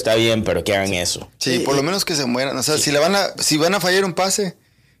el gol está bien, pero que hagan eso. Sí, por lo menos que se mueran. O sea, si van a fallar un pase,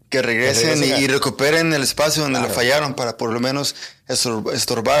 que regresen y recuperen el espacio donde lo fallaron para por lo menos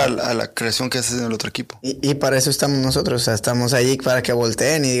estorbar a la creación que hace en el otro equipo. Y para eso estamos nosotros, o sea, estamos ahí para que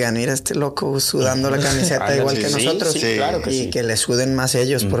volteen y digan, mira este loco sudando la camiseta igual que nosotros. Claro que que le suden más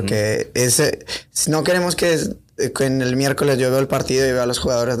ellos, porque no queremos que en el miércoles yo veo el partido y veo a los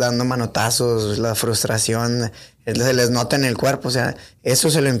jugadores dando manotazos, la frustración, se les nota en el cuerpo, o sea, eso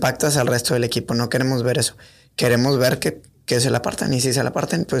se lo impactas al resto del equipo, no queremos ver eso, queremos ver que se la partan y si se la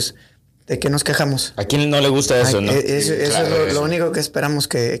parten, pues ¿de qué nos quejamos? ¿A quién no le gusta eso, no? Eso es lo único que esperamos,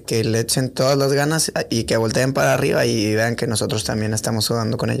 que le echen todas las ganas y que volteen para arriba y vean que nosotros también estamos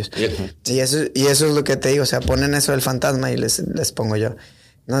sudando con ellos. Y eso es lo que te digo, o sea, ponen eso del fantasma y les pongo yo.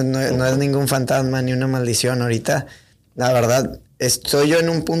 No es ningún fantasma ni una maldición ahorita. La verdad, estoy yo en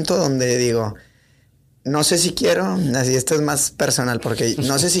un punto donde digo, no sé si quiero, así esto es más personal, porque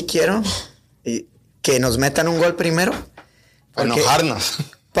no sé si quiero que nos metan un gol primero. Para enojarnos.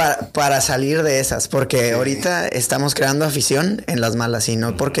 para salir de esas, porque ahorita estamos creando afición en las malas y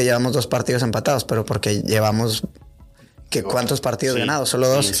no porque llevamos 2 partidos empatados, pero porque llevamos ¿cuántos partidos ganados? Solo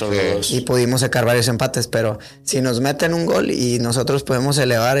 2. Sí, solo 2. Y pudimos sacar varios empates, pero si nos meten un gol y nosotros podemos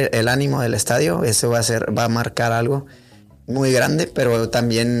elevar el ánimo del estadio, eso va a marcar algo muy grande, pero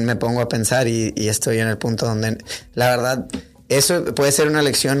también me pongo a pensar y estoy en el punto donde la verdad eso puede ser una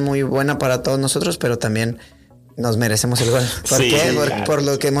lección muy buena para todos nosotros, pero también nos merecemos el gol. ¿Por qué? Por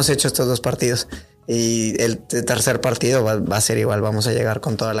lo que hemos hecho estos 2 partidos. Y el tercer partido va a ser igual. Vamos a llegar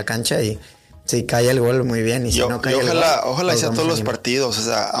con toda la cancha y si cae el gol, muy bien. Y si no cae ojalá sea todos los partidos. O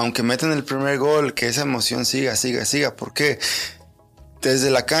sea, aunque meten el primer gol, que esa emoción siga. Porque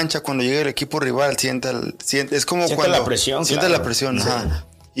desde la cancha, cuando llega el equipo rival, es como siente cuando... la presión. Siente la presión, ajá.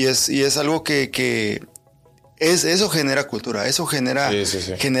 Y es algo que eso genera cultura. Eso genera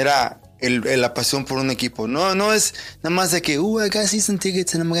la pasión por un equipo. No es nada más de que, I got season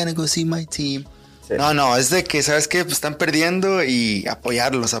tickets and I'm gonna go see my team. Sí. No, es de que, ¿sabes qué? Pues están perdiendo y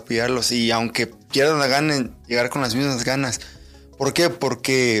apoyarlos. Y aunque pierdan la gana, llegar con las mismas ganas. ¿Por qué?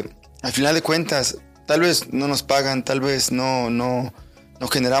 Porque al final de cuentas, tal vez no nos pagan, tal vez no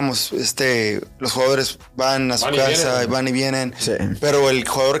generamos, los jugadores van a su casa, van y vienen. Sí. Pero el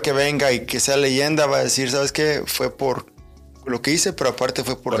jugador que venga y que sea leyenda va a decir, ¿sabes qué? Fue por lo que hice, pero aparte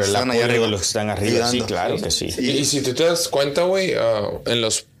fue por los que están allá arriba. Los que están arriba, sí, claro que sí. Y si tú te das cuenta, güey, en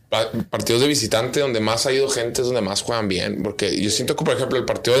los partidos de visitante donde más ha ido gente es donde más juegan bien, porque yo siento que, por ejemplo, el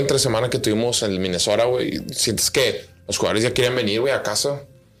partido de entre semana que tuvimos en el Minnesota, güey, sientes que los jugadores ya quieren venir, güey, a casa.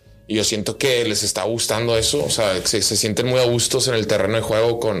 Y yo siento que les está gustando eso. O sea, se sienten muy a gustos en el terreno de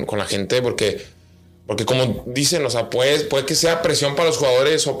juego con la gente. Porque como dicen, o sea, puede que sea presión para los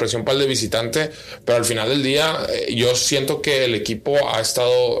jugadores o presión para el de visitante. Pero al final del día, yo siento que el equipo ha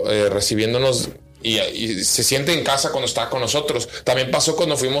estado recibiéndonos y se siente en casa cuando está con nosotros. También pasó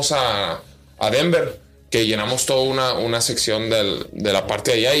cuando fuimos a Denver, que llenamos toda una sección de la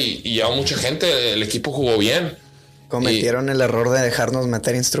parte de allá y llevaba mucha gente. El equipo jugó bien. Cometieron el error de dejarnos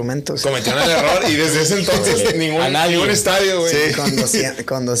meter instrumentos. Cometieron el error y desde ese entonces ningún estadio, güey. Sí,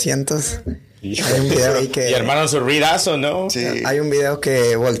 con 200. Hay un video ahí que... Y armaron su ruidazo, ¿no? Sí. Hay un video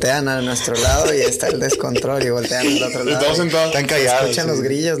que voltean a nuestro lado y está el descontrol y voltean al otro lado. Todos están callados. Escuchan los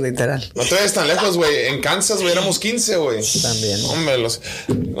grillos, literal. No te vayas tan lejos, güey. En Kansas, güey, éramos 15, güey. También. Hombre, los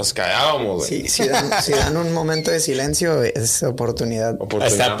callábamos, güey. Sí, si dan un momento de silencio, es oportunidad.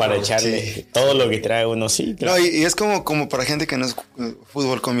 Está para echarle todo lo que trae uno, sí. Claro. No, y es como para gente que no es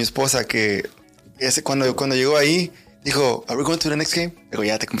fútbol, con mi esposa, que cuando llegó ahí... Dijo, ¿are we going to the next game? Digo,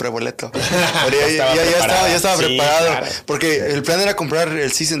 ya te compré boleto. ya estaba preparado. Claro. Porque el plan era comprar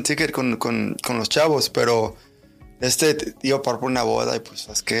el season ticket con los chavos, pero iba a parar por una boda y pues,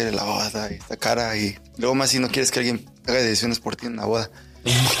 ¿sabes qué? La boda y esta cara. Y luego más si no quieres que alguien haga decisiones por ti en la boda.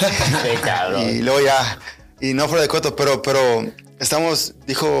 Y luego ya, y no fuera de coto, pero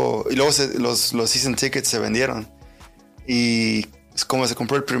dijo, y luego los season tickets se vendieron. Y... como se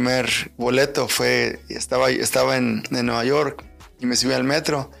compró el primer boleto, estaba en Nueva York y me subí al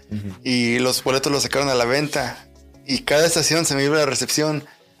metro y los boletos los sacaron a la venta y cada estación se me iba a la recepción.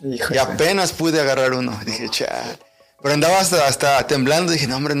 Híjole. Y apenas pude agarrar uno. Dije, chal. Pero andaba hasta temblando. Dije,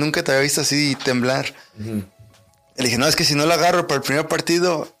 no, hombre, nunca te había visto así temblar. Le dije, no, es que si no lo agarro para el primer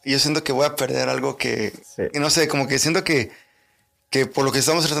partido, yo siento que voy a perder algo que no sé, como que siento que por lo que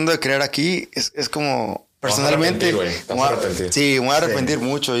estamos tratando de crear aquí es como... Personalmente, me voy a arrepentir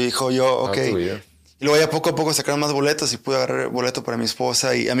mucho. Y dijo yo, ok. Y luego ya poco a poco sacaron más boletos y pude agarrar boleto para mi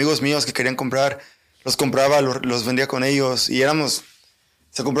esposa. Y amigos míos que querían comprar, los compraba, los vendía con ellos. Y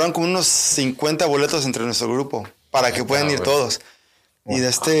se compraron como unos 50 boletos entre nuestro grupo para que puedan ir todos. Y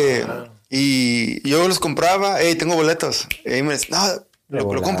y yo los compraba, tengo boletos. Y me decían,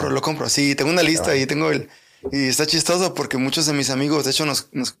 no, lo compro. Sí, tengo una lista y y está chistoso porque muchos de mis amigos, de hecho, nos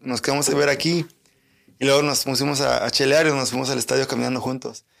quedamos a ver aquí. Y luego nos pusimos a chelear y nos fuimos al estadio caminando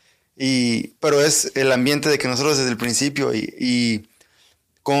juntos. Pero es el ambiente de que nosotros desde el principio y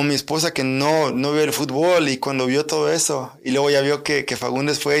como mi esposa que no vio el fútbol y cuando vio todo eso y luego ya vio que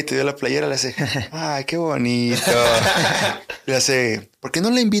Fagundes fue y te dio la playera, le hace, ¡ay, qué bonito! Le hace, ¿por qué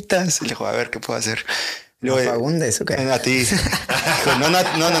no le invitas? Y le dijo, a ver, ¿qué puedo hacer? Luego, ¿a Fagundes o qué? A ti. Dijo, no.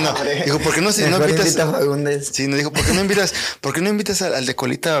 Dijo, ¿por qué no invitas a Fagundes? Sí, no, dijo, ¿por qué no invitas al de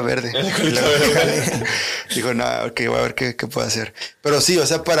colita verde? Dijo, no, ok, voy a ver qué puedo hacer. Pero sí, o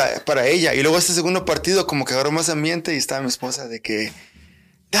sea, para ella. Y luego este segundo partido como que agarró más ambiente y estaba mi esposa de que,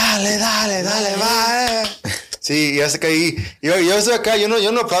 dale, va. Sí, ya sé que ahí. Yo estoy acá, yo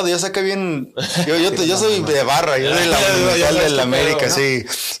no aplaudo, yo sé que bien. Yo soy de barra, yo soy la Monumental de la América, sí.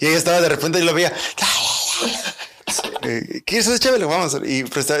 Y ella estaba de repente y lo veía. ¿quieres ser chévere? Vamos. Y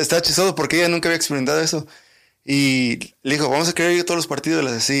pues, estaba chistoso porque ella nunca había experimentado eso. Y le dijo, vamos a querer ir a todos los partidos.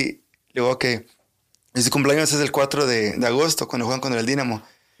 Le así. Le digo, ok. Y su cumpleaños es el 4 de agosto, cuando juegan contra el Dinamo.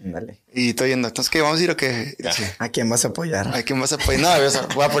 Dale. Y estoy yendo. Entonces, ¿qué? ¿Vamos a ir o qué? Sí. ¿A quién vas a apoyar? ¿A quién vas a apoyar? No,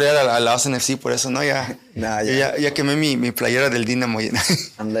 voy a apoyar a la Austin FC por eso, ¿no? Ya quemé mi playera del Dinamo.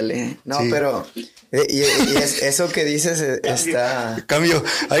 Ándale. No, sí. Pero... eso que dices está... Cambio.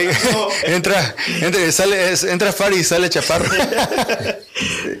 Ahí, entra Fari y sale Chaparro.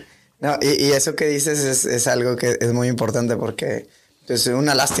 No, y eso que dices es algo que es muy importante porque es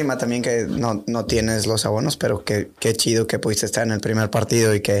una lástima también que no tienes los abonos, pero qué chido que pudiste estar en el primer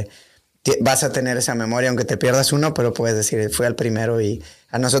partido y que vas a tener esa memoria, aunque te pierdas uno, pero puedes decir, fui al primero. Y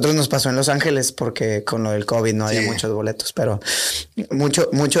a nosotros nos pasó en Los Ángeles porque con lo del COVID no había muchos boletos, pero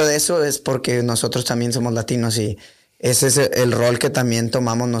mucho de eso es porque nosotros también somos latinos y ese es el rol que también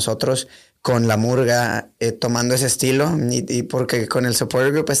tomamos nosotros con la murga, tomando ese estilo y porque con el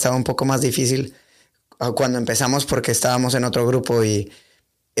support group estaba un poco más difícil cuando empezamos porque estábamos en otro grupo y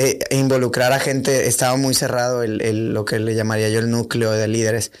involucrar a gente, estaba muy cerrado lo que le llamaría yo el núcleo de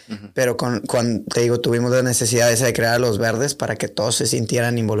líderes, pero cuando te digo, tuvimos la necesidad esa de crear a los verdes para que todos se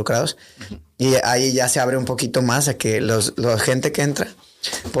sintieran involucrados y ahí ya se abre un poquito más a que la gente que entra,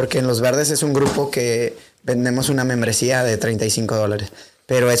 porque en los verdes es un grupo que vendemos una membresía de $35,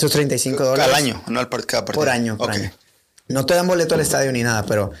 pero esos $35 al año, no cada partido. Por año. No te dan boleto al estadio ni nada,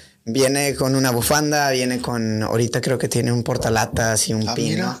 pero viene con una bufanda, viene con... Ahorita creo que tiene un portalatas y un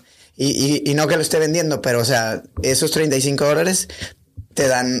pino. Y no que lo esté vendiendo, pero o sea, esos $35 te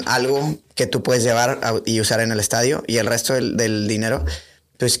dan algo que tú puedes llevar y usar en el estadio. Y el resto del dinero,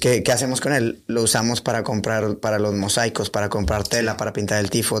 pues, ¿qué hacemos con él? Lo usamos para comprar, para los mosaicos, para comprar tela, para pintar el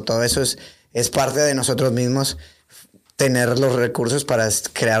tifo. Todo eso es parte de nosotros mismos, tener los recursos para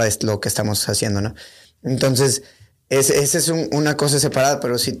crear lo que estamos haciendo, ¿no? Entonces... Esa es una cosa separada,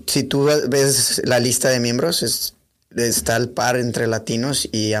 pero si tú ves la lista de miembros, está al par entre latinos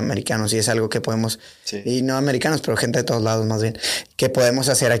y americanos, y es algo que podemos, y no americanos, pero gente de todos lados más bien, que podemos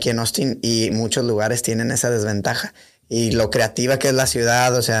hacer aquí en Austin, y muchos lugares tienen esa desventaja. Y lo creativa que es la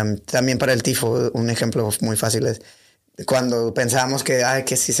ciudad, o sea, también para el tifo, un ejemplo muy fácil es cuando pensábamos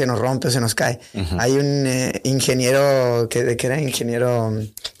que si se nos rompe o se nos cae. Hay un ingeniero que era ingeniero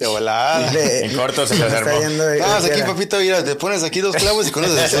de volada. En corto se desarmó. Aquí, papito, mira, te pones aquí 2 clavos y con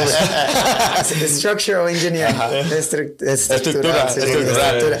eso se sube. Structural engineer. Estructura.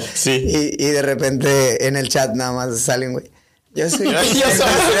 Sí. Y de repente en el chat nada más salen, güey. Yo soy. Aquí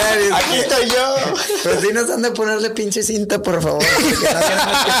estoy yo. Pero sí nos han de ponerle pinche cinta, por favor. Porque no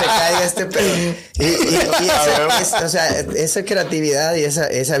queremos que se caiga este pedo. O sea, esa creatividad y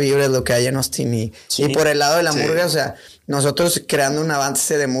esa vibra es lo que hay en Austin. Y por el lado de la murga, o sea, nosotros creando un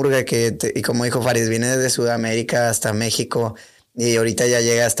avance de murga y como dijo Faris, viene desde Sudamérica hasta México y ahorita ya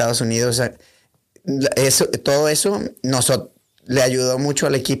llega a Estados Unidos. O sea, todo eso le ayudó mucho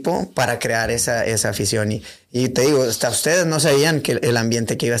al equipo para crear esa afición. Y te digo, hasta ustedes no sabían que el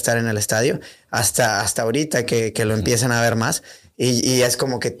ambiente que iba a estar en el estadio hasta ahorita que lo empiezan a ver más. Y es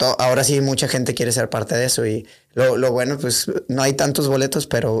como que ahora sí mucha gente quiere ser parte de eso. Y lo bueno, pues no hay tantos boletos,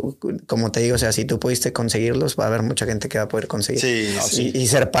 pero como te digo, o sea, si tú pudiste conseguirlos, va a haber mucha gente que va a poder conseguir. Y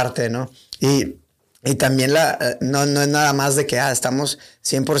ser parte, ¿no? Y también no es nada más de que estamos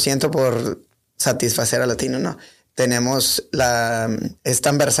 100% por satisfacer al latino, no. Es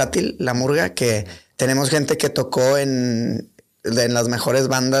tan versátil la murga que tenemos gente que tocó en las mejores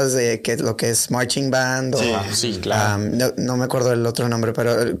bandas de lo que es marching band claro. No me acuerdo el otro nombre,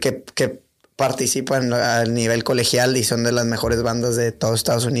 pero que participan al nivel colegial y son de las mejores bandas de todos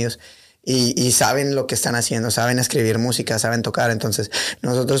Estados Unidos y saben lo que están haciendo, saben escribir música, saben tocar. Entonces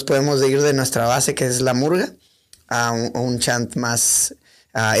nosotros podemos ir de nuestra base, que es la murga, a un chant más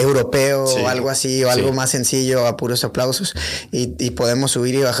europeo o algo así, o algo más sencillo, a puros aplausos, y podemos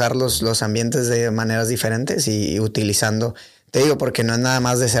subir y bajar los ambientes de maneras diferentes y utilizando, te digo, porque no es nada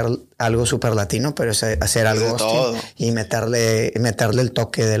más de ser algo súper latino, pero es hacer algo Austin y meterle el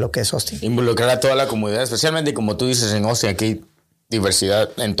toque de lo que es Austin. Involucrar a toda la comunidad, especialmente como tú dices en Austin, aquí hay diversidad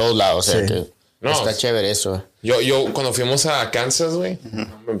en todos lados, o sea que está chévere eso. Yo cuando fuimos a Kansas, güey,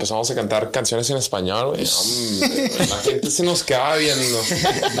 empezamos a cantar canciones en español, güey. La gente se nos quedaba viendo.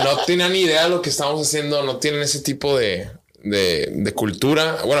 No tenían ni idea de lo que estábamos haciendo, no tienen ese tipo de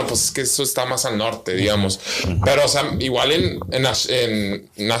cultura. Bueno, pues es que eso está más al norte, digamos. Pero, o sea, igual en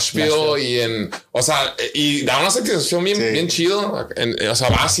Nashville y da una satisfacción bien chido. O sea,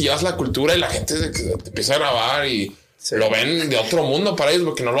 vas y llevas la cultura y la gente te empieza a grabar y lo ven de otro mundo para ellos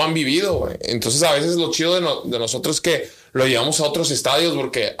porque no lo han vivido, güey. Entonces a veces lo chido de nosotros es que lo llevamos a otros estadios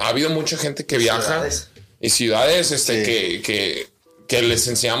porque ha habido mucha gente que viaja y ciudades que les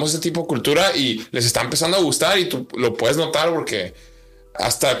enseñamos ese tipo de cultura y les está empezando a gustar y tú lo puedes notar porque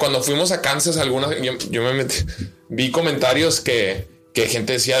hasta cuando fuimos a Kansas yo me metí, vi comentarios que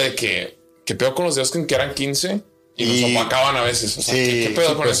gente decía de que peor con los de Austin que eran 15 y nos opacaban a veces. O sea, ¿qué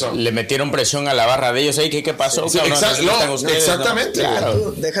pedo con eso? Le metieron presión a la barra de ellos. ¿Qué pasó? Sí, exactamente. ¿No?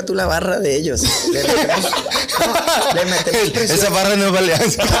 Claro. Deja tú la barra de ellos. Le metemos presión. Esa barra no vale.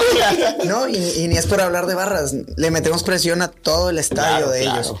 No, y ni es por hablar de barras. Le metemos presión a todo el estadio de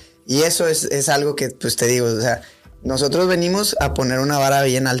ellos. Y eso es algo que, pues te digo, o sea, nosotros venimos a poner una vara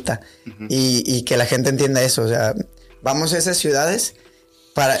bien alta y que la gente entienda eso. O sea, vamos a esas ciudades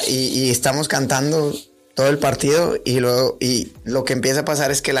y estamos cantando todo el partido y lo que empieza a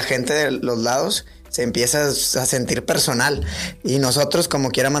pasar es que la gente de los lados se empieza a sentir personal y nosotros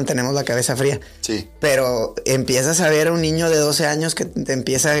como quiera mantenemos la cabeza fría. Sí. Pero empiezas a ver a un niño de 12 años que te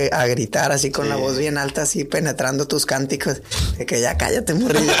empieza a gritar así con la voz bien alta, así penetrando tus cánticos, de que ya cállate,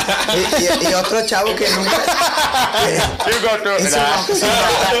 morrillo. y otro chavo que nunca...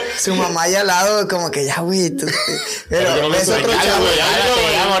 su mamá allá al lado como que ya, güey. Pero ves otro chavo...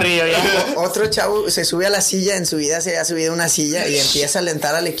 Otro chavo se sube a la silla, en su vida se ha subido a una silla y empieza a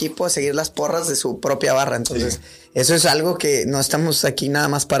alentar al equipo a seguir las porras de su propia barra. Entonces, eso es algo que no estamos aquí nada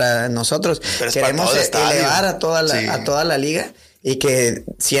más para nosotros. Queremos elevar a toda la liga y que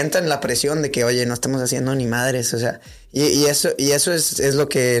sientan la presión de que, oye, no estamos haciendo ni madres. O sea, y eso es lo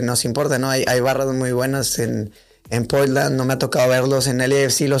que nos importa, ¿no? Hay barras muy buenas en Portland. No me ha tocado verlos. En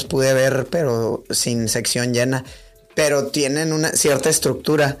LAFC los pude ver, pero sin sección llena. Pero tienen una cierta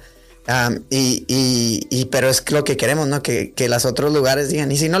estructura. Pero es lo que queremos, ¿no? Que los otros lugares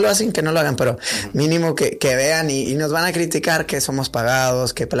digan, y si no lo hacen, que no lo hagan, pero mínimo que vean y nos van a criticar que somos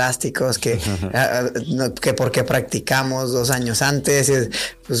pagados, que plásticos, que porque practicamos 2 años antes.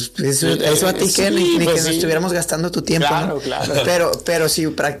 Pues eso a ti que ni que nos estuviéramos gastando tu tiempo, claro, ¿no? Claro. Pero si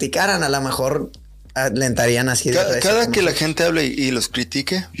practicaran, a lo mejor alentarían así. Cada que la gente hable y los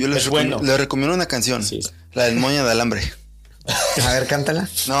critique, yo les recomiendo una canción, la del Moña de Alambre. A ver, cántala.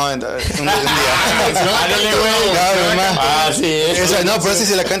 No, un día. No, pero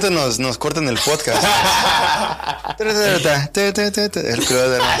si la cantan nos cortan el podcast. No,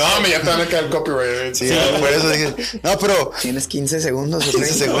 ya te van a caer el copyright. Sí, por eso dije. No, pero tienes 15 segundos.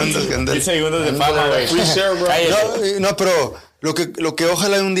 15 segundos. 15 segundos de fama, güey. No, pero lo que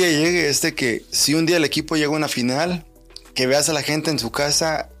ojalá un día llegue es de que si un día el equipo llega a una final, que veas a la gente en su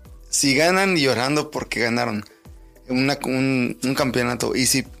casa, si ganan llorando porque ganaron un campeonato, y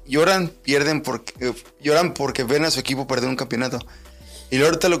si pierden lloran porque ven a su equipo perder un campeonato. Y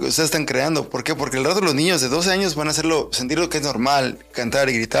ahorita lo que ustedes están creando, ¿por qué? Porque el rato los niños de 12 años van a sentir lo que es normal, cantar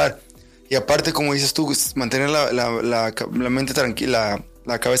y gritar. Y aparte, como dices tú, mantener la mente tranquila,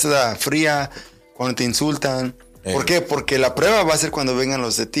 la cabeza fría cuando te insultan. ¿Por qué? Porque la prueba va a ser cuando vengan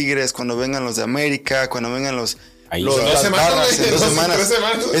los de Tigres, cuando vengan los de América, cuando vengan las 2 semanas. En 2 semanas.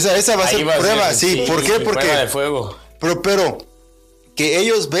 Esa va a ser prueba, sí. ¿Por qué? Porque prueba de fuego. Pero que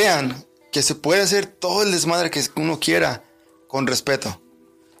ellos vean que se puede hacer todo el desmadre que uno quiera con respeto.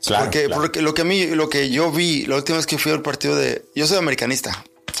 Claro, porque lo que yo vi la última vez que fui al partido yo soy americanista.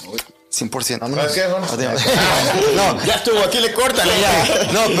 100%. ¿Sabes qué? No, ya estuvo, aquí le cortan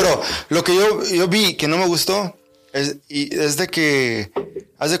ya. No, pero lo que yo vi que no me gustó es de que,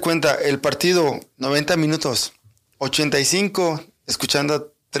 haz de cuenta, el partido 90 minutos, 85 escuchando a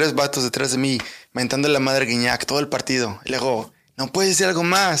 3 vatos detrás de mí mentando la madre Guiñac todo el partido. Y luego, no puedes decir algo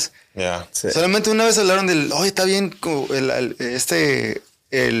más. Sí. Solamente una vez hablaron del, oye, está bien cómo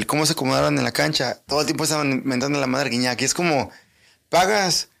se acomodaron en la cancha. Todo el tiempo estaban mentando la madre Guiñac. Y es como,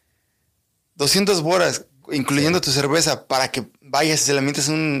 pagas 200 bolas, incluyendo tu cerveza, para que vayas y se la mientes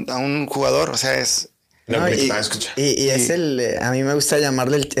a un jugador. O sea, es... No, y es a mí me gusta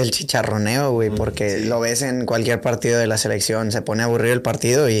llamarle el chicharroneo, güey, porque lo ves en cualquier partido de la selección, se pone aburrido el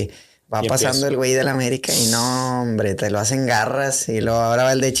partido y va pasando el güey del América y no, hombre, te lo hacen garras y luego ahora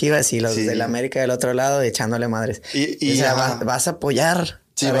va el de Chivas y los del América del otro lado echándole madres. O sea, vas a apoyar.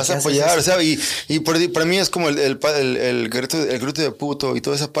 Sí, vas a apoyar, o sea, y para mí es como el grito de puto y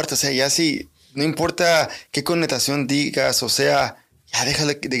toda esa parte, o sea, ya sí, no importa qué connotación digas, o sea, ya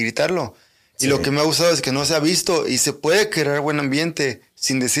déjale de gritarlo. Y lo que me ha gustado es que no se ha visto y se puede crear buen ambiente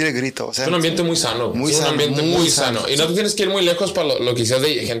sin decir el grito. O sea, es un ambiente muy sano. Un ambiente muy sano. Y no te tienes que ir muy lejos para lo que hiciste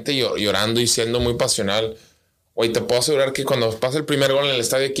de gente llorando y siendo muy pasional. Güey, te puedo asegurar que cuando pase el primer gol en el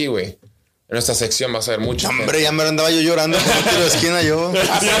estadio aquí, güey, en nuestra sección vas a ver mucho. Hombre, ya me andaba yo llorando con un tiro de esquina yo.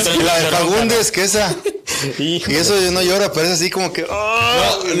 Y la de Fagundes, que esa. Y eso no llora, pero es así como que...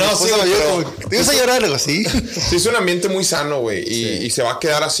 no, sí, te vas a llorar algo así. Sí, es un ambiente muy sano, güey. Y se va a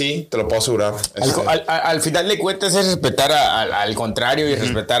quedar así, te lo puedo asegurar. Al final de cuentas es respetar al contrario y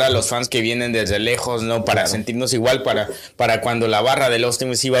respetar a los fans que vienen desde lejos, ¿no? Para sentirnos igual, para cuando la barra del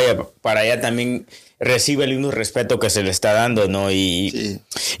Austin sí vaya para allá también recibe el mismo respeto que se le está dando, ¿no? Y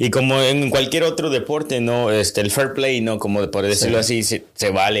como en cualquier otro deporte, ¿no? El fair play, ¿no? Como por decirlo así, se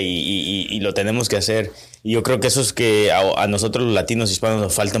vale y lo tenemos que hacer. Y yo creo que eso es que a nosotros los latinos hispanos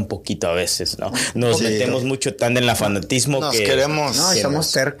nos falta un poquito a veces, ¿no? Nos metemos mucho tan en la fanatismo nos que... queremos... No, y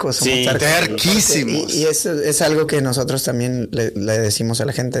somos tercos. Terquísimos. Y eso es algo que nosotros también le decimos a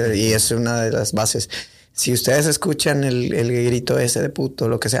la gente y es una de las bases. Si ustedes escuchan el grito ese de puto,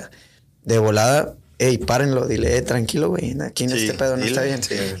 lo que sea, de volada... Ey, párenlo, dile, tranquilo, güey, aquí en este pedo no está bien.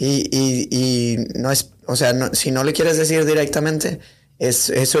 Sí. Y no es, o sea, si no le quieres decir directamente,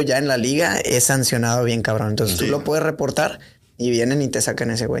 eso ya en la liga es sancionado bien cabrón. Entonces tú lo puedes reportar y vienen y te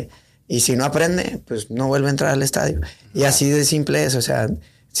sacan ese güey. Y si no aprende, pues no vuelve a entrar al estadio. Y así de simple es, o sea...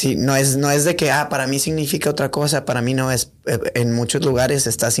 Sí, no es de que, para mí significa otra cosa, para mí no es, en muchos lugares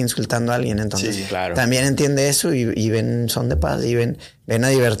estás insultando a alguien, entonces también entiende eso y ven son de paz y ven a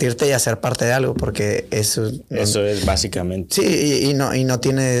divertirte y a ser parte de algo, porque eso es básicamente. Sí, y no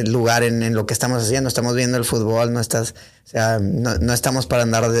tiene lugar en lo que estamos haciendo, estamos viendo el fútbol, no estamos para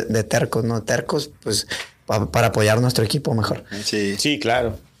andar de tercos, no tercos, pues para apoyar nuestro equipo mejor. Sí,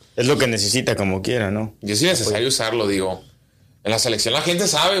 claro, es lo que necesita como quiera, ¿no? Y es necesario usarlo, digo. En la selección la gente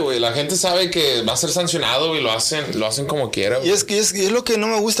sabe, güey. La gente sabe que va a ser sancionado y lo hacen como quiera. Y es lo que no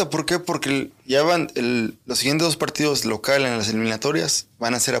me gusta. ¿Por qué? Porque ya los siguientes 2 partidos locales en las eliminatorias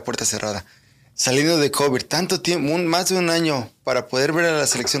van a ser a puerta cerrada. Saliendo de COVID, tanto tiempo, más de un año para poder ver a la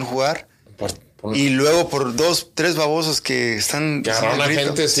selección jugar. Y luego por 2, 3 babosos que están... Que agarraron a la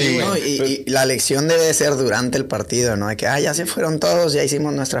gente, sí, güey. No, y la lección debe ser durante el partido, ¿no? De que, ya se fueron todos, ya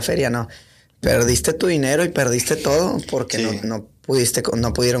hicimos nuestra feria, no. Perdiste tu dinero y perdiste todo porque no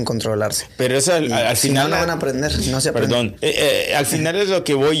pudieron controlarse. Pero eso al final no van a aprender, no se aprenden. Perdón, al final es lo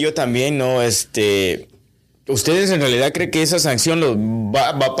que voy yo también, ¿no? ¿Ustedes en realidad creen que esa sanción va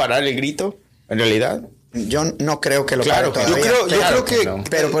a parar el grito? ¿En realidad? Yo no creo que lo pare todavía. Yo creo que no.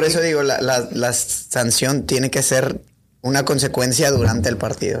 Pero por eso digo, la sanción tiene que ser una consecuencia durante el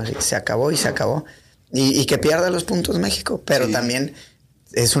partido. Se acabó y se acabó. Y que pierda los puntos México, pero también...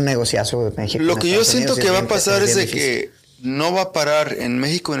 Es un negociazo de México. Lo que yo siento que va a pasar es de que no va a parar en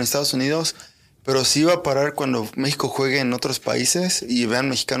México, en Estados Unidos, pero sí va a parar cuando México juegue en otros países y vean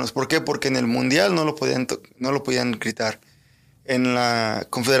mexicanos. ¿Por qué? Porque en el Mundial no lo podían gritar. En las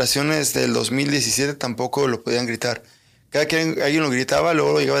confederaciones del 2017 tampoco lo podían gritar. Cada que alguien lo gritaba,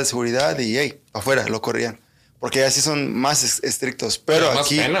 luego llegaba de seguridad y afuera, lo corrían. Porque así son más estrictos. Pero da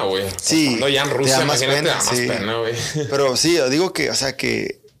aquí... más pena, güey. Sí. Cuando ya en Rusia, da más pena, güey. Pero sí, digo que, o sea,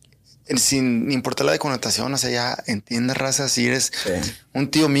 que sin importar la connotación, o sea, ya entiendes, raza, si eres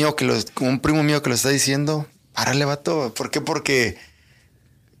un tío mío, un primo mío que lo está diciendo, párale, vato. ¿Por qué? Porque...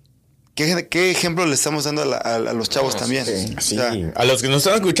 ¿Qué ejemplo le estamos dando a los chavos también? Sí. O sea, a los que nos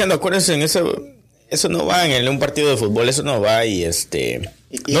están escuchando, acuérdense, eso no va en un partido de fútbol, eso no va y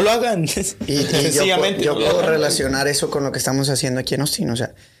no lo hagan. Y yo puedo relacionar eso con lo que estamos haciendo aquí en Austin. O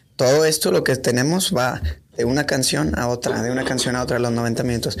sea, todo esto, lo que tenemos va de una canción a otra, a los 90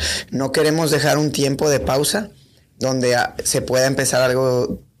 minutos. No queremos dejar un tiempo de pausa donde se pueda empezar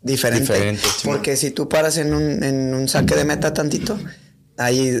algo diferente. Porque si tú paras en un saque de meta tantito,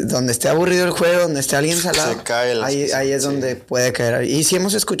 ahí donde esté aburrido el juego, donde esté alguien salado, ahí es donde puede caer. Y sí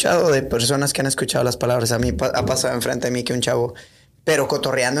hemos escuchado de personas que han escuchado las palabras. A mí ha pasado enfrente de mí que un chavo, pero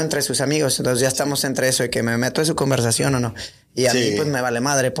cotorreando entre sus amigos. Entonces ya estamos entre eso de que me meto en su conversación o no. Y a mí pues me vale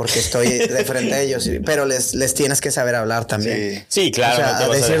madre porque estoy de frente a ellos. Pero les tienes que saber hablar también. Sí, claro. O sea,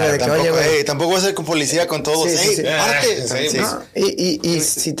 no decirle de que, oye, güey, tampoco va a ser con policía con todos. Y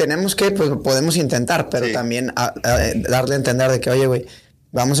si tenemos que, pues podemos intentar, pero también darle a entender de que, oye, güey,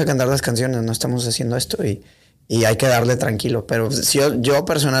 vamos a cantar las canciones, no estamos haciendo esto y hay que darle tranquilo. Pero si yo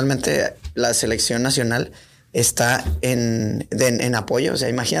personalmente, la selección nacional está en apoyo. O sea,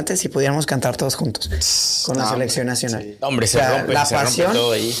 imagínate si pudiéramos cantar todos juntos con la selección nacional. Sí. Hombre, se rompe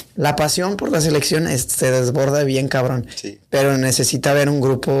todo ahí. La pasión por la selección se desborda bien cabrón. Sí. Pero necesita haber un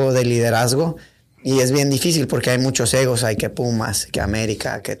grupo de liderazgo. Y es bien difícil porque hay muchos egos. Hay que Pumas, que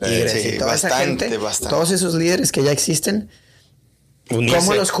América, que Tigres y toda esa gente. Todos esos líderes que ya existen. Unirse.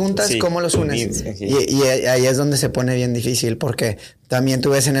 ¿Cómo los juntas? ¿Cómo los unes? Y ahí es donde se pone bien difícil porque también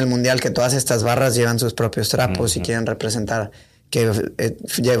tú ves en el Mundial que todas estas barras llevan sus propios trapos y quieren representar, que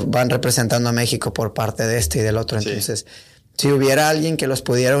van representando a México por parte de este y del otro. Entonces, si hubiera alguien que los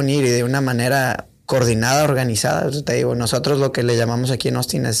pudiera unir y de una manera coordinada, organizada. Te digo, nosotros lo que le llamamos aquí en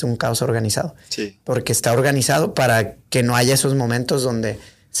Austin es un caos organizado. Sí. Porque está organizado para que no haya esos momentos donde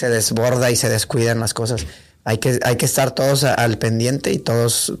se desborda y se descuidan las cosas. Hay que estar todos al pendiente y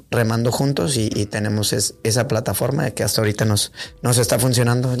todos remando juntos y tenemos esa plataforma que hasta ahorita nos está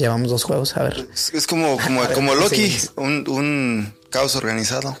funcionando. Llevamos 2 juegos, a ver. Es como Loki, un caos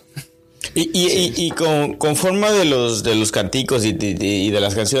organizado. Y con forma de los canticos y de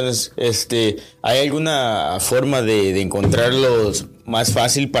las canciones, ¿hay alguna forma de encontrarlos más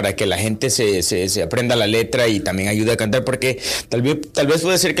fácil para que la gente se aprenda la letra y también ayude a cantar? Porque tal vez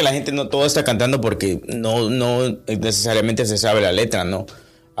puede ser que la gente no todo está cantando porque no necesariamente se sabe la letra, ¿no?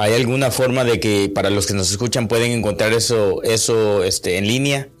 ¿Hay alguna forma de que para los que nos escuchan pueden encontrar eso en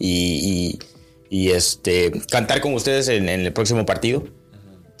línea y cantar con ustedes en el próximo partido?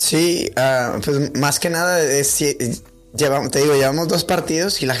 Sí, pues más que nada llevamos 2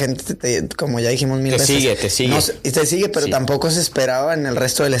 partidos y la gente, como ya dijimos 1000 veces. Te sigue. Te sigue, pero sí. Tampoco se esperaba en el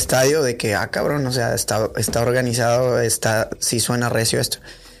resto del estadio de que, cabrón, o sea, está organizado, sí suena recio esto.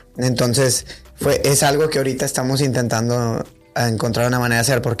 Entonces, es algo que ahorita estamos intentando a encontrar una manera de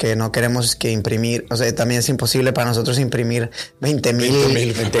hacer porque no queremos que imprimir, o sea, también es imposible para nosotros imprimir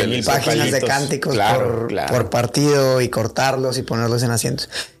 20,000 páginas de cánticos por partido y cortarlos y ponerlos en asientos.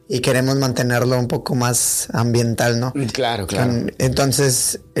 Y queremos mantenerlo un poco más ambiental, ¿no? Claro.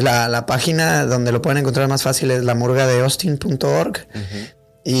 Entonces, la página donde lo pueden encontrar más fácil es lamurgadeaustin.org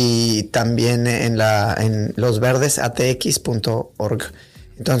y también en losverdesatx.org.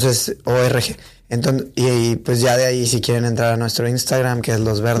 Entonces, ORG. Entonces, y pues ya de ahí si quieren entrar a nuestro Instagram, que es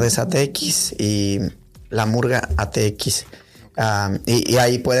losverdesatx y lamurgaatx. Y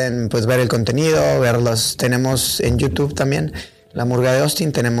ahí pueden pues ver el contenido, verlos. Tenemos en YouTube también La Murga de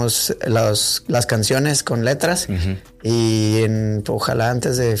Austin, tenemos las canciones con letras y ojalá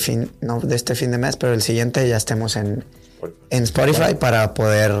antes de este fin de mes, pero el siguiente ya estemos en Spotify para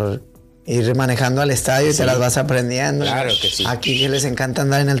poder ir manejando al estadio y te las vas aprendiendo. Claro que sí. Aquí que les encanta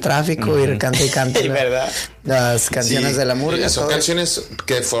andar en el tráfico, ir cante y cante. ¿Verdad? Las canciones de la murga. Son canciones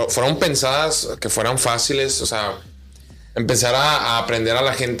que fueron pensadas, que fueran fáciles, o sea, empezar a aprender a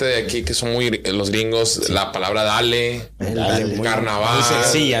la gente de aquí que son muy los gringos, la palabra dale, carnaval, muy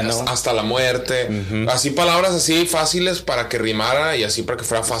sencilla, ¿no? Hasta la muerte, así palabras así fáciles para que rimara y así para que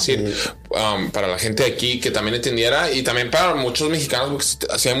fuera fácil para la gente de aquí que también entendiera y también para muchos mexicanos, porque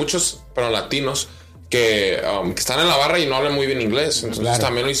así hay muchos, pero latinos que están en la barra y no hablan muy bien inglés, entonces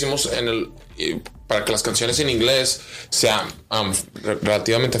también lo hicimos para que las canciones en inglés sean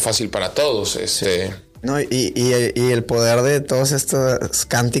relativamente fácil para todos, No, y el poder de todos estos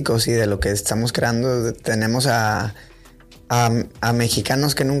cánticos y de lo que estamos creando, tenemos a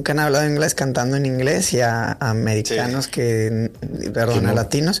mexicanos que nunca han hablado inglés cantando en inglés y a americanos a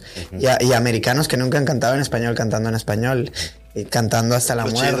latinos y a americanos que nunca han cantado en español cantando en español y cantando hasta la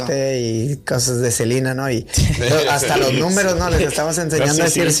muerte y cosas de Selena, ¿no? Y hasta los números, ¿no? Les estamos enseñando a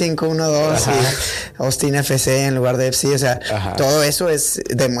decir 5, 1, 2 y Austin FC en lugar de FC, o sea, todo eso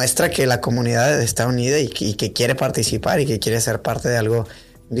demuestra que la comunidad está unida y que quiere participar y que quiere ser parte de algo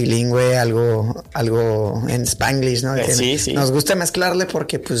bilingüe, algo en Spanglish, ¿no? Nos gusta mezclarle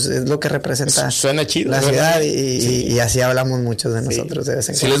porque pues es lo que representa suena chido, la ciudad y así hablamos muchos de nosotros de vez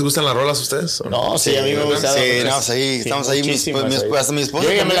en cuando. ¿Sí les gustan las rolas a ustedes? No, sí, a mí me gusta. Sí, estamos ahí, hasta mi esposa.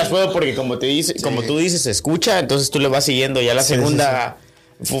 Yo ya me las puedo porque como tú dices, escucha, entonces tú le vas siguiendo ya la segunda.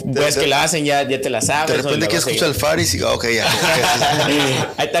 Ves que la hacen, ya te la sabes. De repente que escucha el Faris y ok, ya.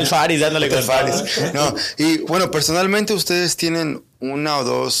 Ahí está el Faris dándole con el Faris. No, y bueno, personalmente ustedes tienen 1 o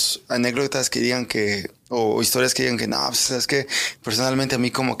 2 anécdotas que digan o historias que digan que no, pues es que personalmente a mí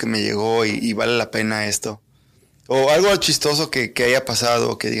como que me llegó y vale la pena esto. O algo chistoso que haya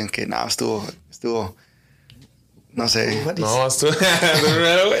pasado, que digan que no, estuvo no sé. No, estuvo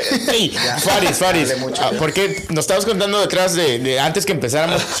Faris. Porque nos estabas contando detrás de antes que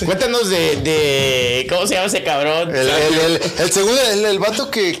empezáramos. Cuéntanos de ¿cómo se llama ese cabrón? El segundo, el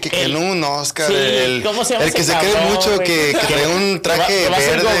vato que ganó un Oscar. Sí, ¿cómo se llama el que ese se cree cabrón, mucho, que trae un traje que va a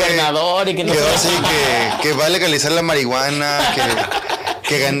ser verde. gobernador y que no que va a legalizar la marihuana,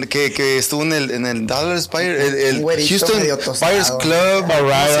 que estuvo en el Dallas el Houston Fires Club.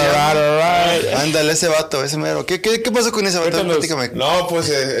 Alright. Ándale, ese vato, ese mero. ¿Qué pasó con ese vato? Platícame. No,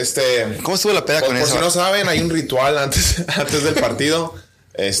 pues ¿cómo estuvo la peda con eso? Por si no saben, hay un ritual antes del partido.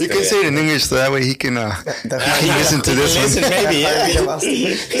 You can say it in English so that way he can listen to this one. Maybe, yeah.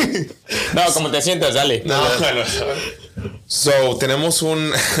 No, como te sientas, dale. No. So, tenemos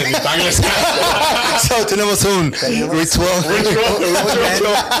un... tenemos un ritual.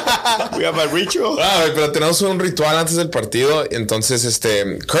 We have a ritual. Pero tenemos un ritual antes del partido. Entonces,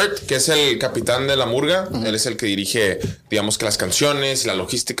 Kurt, que es el capitán de la murga, él es el que dirige, digamos que las canciones, la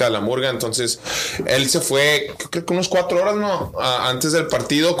logística de la murga. Entonces, él se fue, creo que unos 4 horas, ¿no? Antes del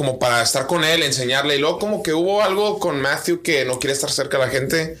partido, como para estar con él, enseñarle. Y luego como que hubo algo con Matthew que no quiere estar cerca de la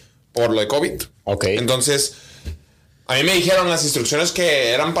gente por lo de COVID. Ok. Entonces... A mí me dijeron las instrucciones que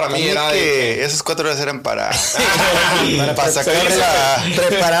eran para mí era que esas 4 horas eran para sacar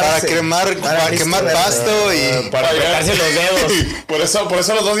para quemar pasto y para pegarse los dedos. Por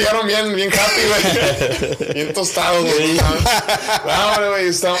eso los dos llegaron bien happy, güey. Bien tostados, güey. No, hombre, güey.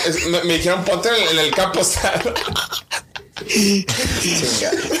 Me dijeron ponte en el campo.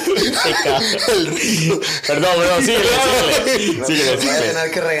 Perdón, síguele. Voy a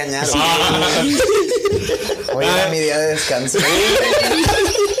tener que regañar. Hoy era mi día de descanso.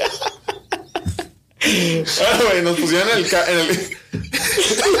 Nos pusieron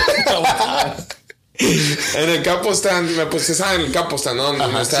en el campo stand, me puse en el campo stand, ¿no?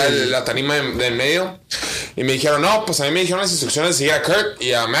 Donde está la tarima del medio. Y me dijeron, no, pues a mí me dijeron las instrucciones de seguir a Kurt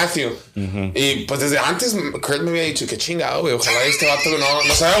y a Matthew. Y pues desde antes Kurt me había dicho, qué chingado, güey. Ojalá este vato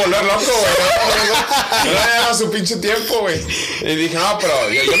no se vaya a volver loco, güey. No le haya su pinche tiempo, güey. Y dije, no, pero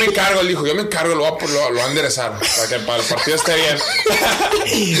yo me encargo, él dijo, lo voy a enderezar para que para el partido esté bien.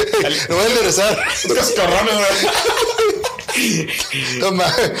 Lo voy a enderezar. Estos corrones, güey. Toma,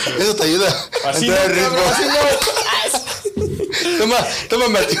 eso te ayuda. Así a entrar en ritmo. Toma,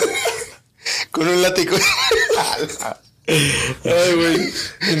 Matthew. Con un látigo. Ay, güey.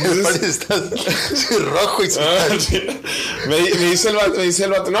 Entonces estás rojo y me dice el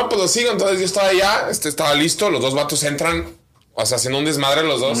vato, no, pues lo sigo. Entonces yo estaba allá, estaba listo. Los dos vatos entran, o sea, haciendo un desmadre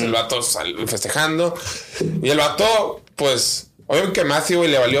los dos. El vato festejando. Y el vato, pues, obviamente que Matthew, güey,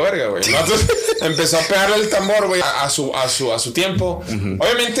 le valió verga, güey. El vato empezó a pegarle el tambor, güey, a su tiempo.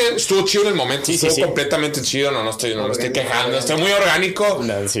 Obviamente estuvo chido en el momento. Estuvo completamente chido. No me estoy quejando. Estoy muy orgánico.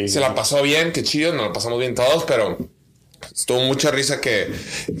 Se la pasó bien, qué chido. Nos la pasamos bien todos, pero estuvo mucha risa que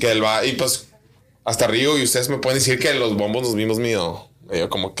él va. Y pues, hasta Río y ustedes me pueden decir que los bombos nos vimos medio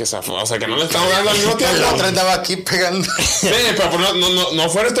como que o sea, que no le estamos dando al mismo tiempo. El otro andaba aquí pegando. Sí, pero no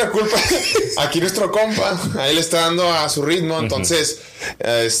fue nuestra culpa. Aquí nuestro compa, ahí le está dando a su ritmo. Entonces,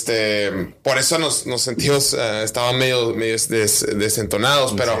 por eso nos sentimos, estaban medio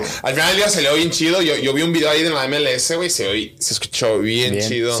desentonados. Pero al final del día salió bien chido. Yo vi un video ahí de la MLS, güey. Se escuchó bien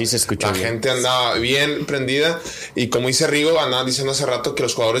chido. Sí, se escuchó la bien. gente andaba bien prendida. Y como dice Rigo, andaba diciendo hace rato que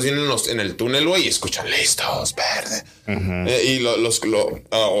los jugadores vienen en el túnel, güey, y escuchan listos, verde. Y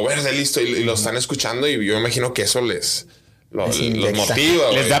o verde, listo. Y lo están escuchando. Y yo me imagino que eso los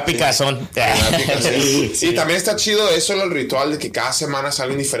motiva. Les da picazón. Sí. Y también está chido eso, el ritual de que cada semana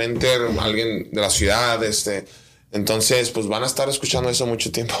sale un diferente, alguien de la ciudad. Entonces, pues van a estar escuchando eso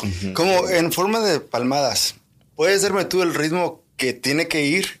mucho tiempo. Como en forma de palmadas. ¿Puedes darme tú el ritmo que tiene que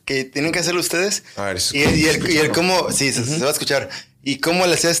ir, que tienen que hacer ustedes? A ver, y el cómo, sí, se va a escuchar. ¿Y cómo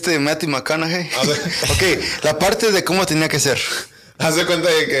le hacía Matthew McConaughey? Ok, la parte de cómo tenía que ser. Haz de cuenta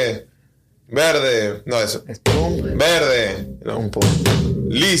de que verde, no eso. Pum. Verde, no. Pum.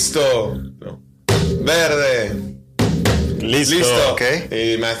 Listo, no. Verde, listo. Ok.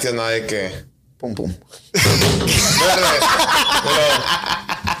 Y Matthew no de que Pum. verde,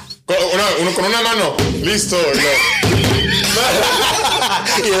 uno con una mano, listo.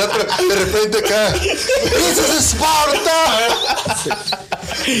 Y el otro, de repente acá, ¡eso es Esparta!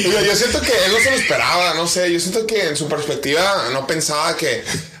 Yo siento que él no se lo esperaba, no sé. Yo siento que en su perspectiva no pensaba que,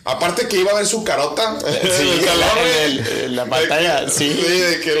 aparte que iba a ver su carota en la pantalla, sí.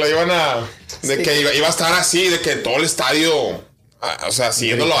 De que lo iban a. Que iba a estar así, de que todo el estadio, o sea,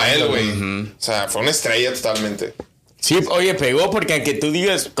 siguiéndolo a él, güey. O sea, fue una estrella totalmente. Sí, oye, pegó porque aunque tú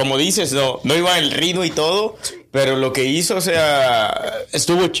digas, como dices, no iba el ritmo y todo, pero lo que hizo, o sea,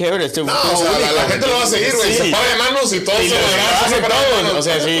 estuvo chévere. O sea, la gente lo va a seguir, güey. Se para de manos y todo se lo o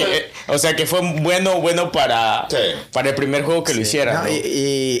sea, sí. O sea, que fue bueno para el primer juego que lo hiciera. No,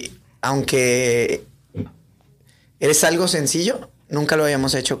 y aunque es algo sencillo, nunca lo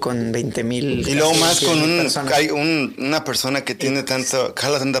habíamos hecho con 20,000. Y luego más con personas. una persona que tiene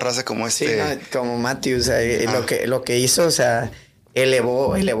jala tanta raza como Sí, no, como Matthew, o sea, lo que hizo, o sea,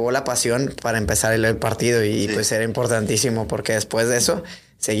 elevó la pasión para empezar el partido y pues era importantísimo porque después de eso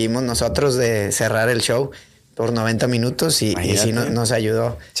seguimos nosotros de cerrar el show por 90 minutos y sí nos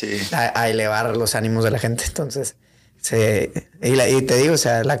ayudó a elevar los ánimos de la gente. Entonces Y te digo, o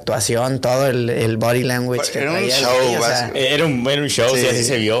sea, la actuación, todo el body language. Era un show, o sea, era un show, sí, así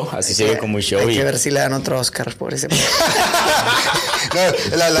se vio. Así se vio como un show. Hay que ver si le dan otro Oscar por ese. No,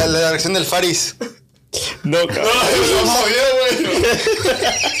 la reacción del Faris. No, cabrón. No, güey.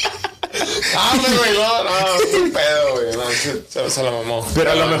 Güey, no, un pedo, güey. No, se la mamó.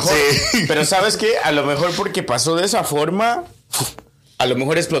 Pero a lo mejor, sí. pero ¿sabes qué? A lo mejor porque pasó de esa forma, a lo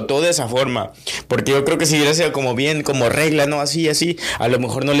mejor explotó de esa forma. Porque yo creo que si hubiera sido como bien, como regla, ¿no? Así, a lo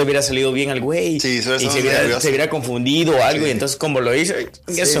mejor no le hubiera salido bien al güey. Sí, y se hubiera confundido o algo. Sí. Y entonces, como lo hizo,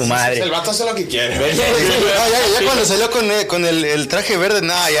 es su madre. Sí, el vato hace lo que quiere. No, ya cuando salió con el traje verde,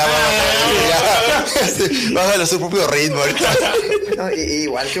 no, ya bájale a su propio ritmo. No,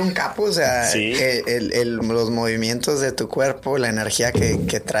 igual que un capo, o sea, sí. Los movimientos de tu cuerpo, la energía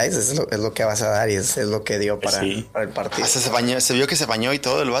que traes es lo que vas a dar y es lo que dio para el partido. Hasta se vio que se bañó y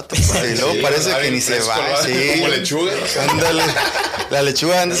todo el vato. Y luego parece que ni se va. Sí. Como lechuga. Ándale. La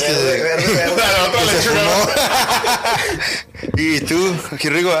lechuga antes que La otra lechuga. Y tú,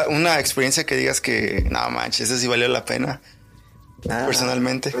 Rigo, una experiencia que digas que no manches, esa sí valió la pena.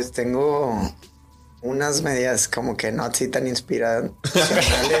 Personalmente. Pues tengo unas medidas como que no así tan inspiradas.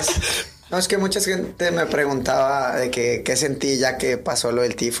 No, es que mucha gente me preguntaba de qué sentí ya que pasó lo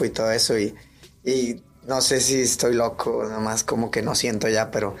del tifo y todo eso y no sé si estoy loco, nada más como que no siento ya,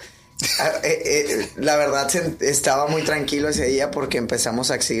 pero la verdad estaba muy tranquilo ese día porque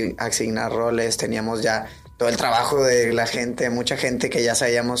empezamos a asignar roles, teníamos ya todo el trabajo de la gente, mucha gente que ya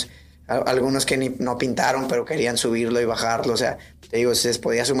sabíamos, algunos que no pintaron pero querían subirlo y bajarlo, o sea, te digo, se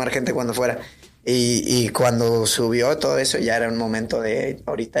podía sumar gente cuando fuera. Y cuando subió todo eso ya era un momento de,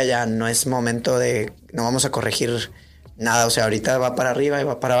 ahorita ya no es momento de, no vamos a corregir nada, o sea, ahorita va para arriba y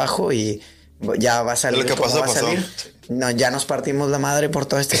va para abajo y ya va a salir. Lo que pasó, va a salir. No, ya nos partimos la madre por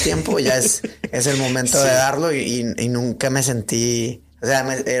todo este tiempo, ya es el momento de darlo y nunca me sentí, o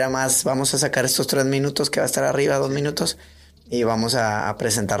sea, era más, vamos a sacar estos 3 minutos que va a estar arriba, 2 minutos y vamos a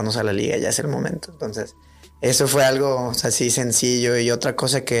presentarnos a la liga, ya es el momento. Entonces, eso fue algo, o sea, así sencillo. Y otra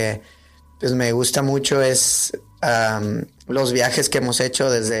cosa que pues me gusta mucho es los viajes que hemos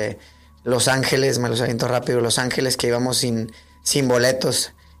hecho desde Los Ángeles, me los aviento rápido, Los Ángeles, que íbamos sin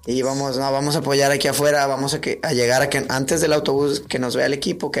boletos. Y íbamos, no, vamos a apoyar aquí afuera, vamos a llegar antes del autobús, que nos vea el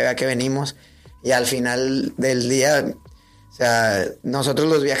equipo, que vea que venimos. Y al final del día, o sea, nosotros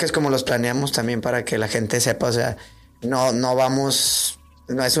los viajes como los planeamos también para que la gente sepa, o sea, no vamos,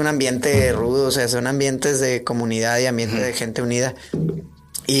 no es un ambiente rudo, o sea, son ambientes de comunidad y ambiente de gente unida.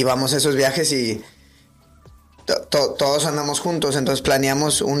 Y vamos a esos viajes y todos andamos juntos, entonces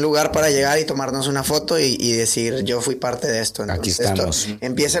planeamos un lugar para llegar y tomarnos una foto y decir, yo fui parte de esto. Entonces, aquí estamos.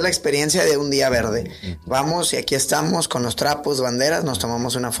 Empieza la experiencia de un día verde. Vamos y aquí estamos con los trapos, banderas, nos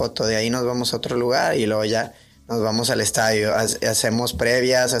tomamos una foto, de ahí nos vamos a otro lugar y luego ya nos vamos al estadio. Hacemos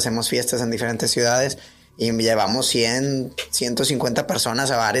previas, hacemos fiestas en diferentes ciudades y llevamos 150 personas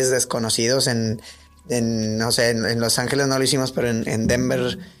a bares desconocidos no sé, en Los Ángeles no lo hicimos, pero en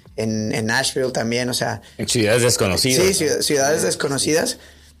Denver, en Nashville también, o sea... En ciudades desconocidas. Sí, ciudades desconocidas.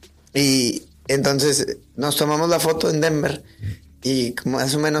 Y entonces nos tomamos la foto en Denver y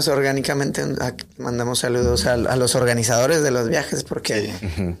más o menos orgánicamente mandamos saludos a los organizadores de los viajes porque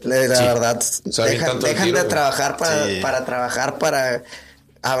la verdad dejan de trabajar para trabajar, para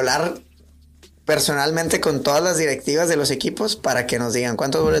hablar personalmente con todas las directivas de los equipos para que nos digan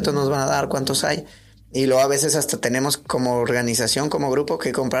cuántos boletos nos van a dar, cuántos hay. Y luego a veces hasta tenemos como organización, como grupo,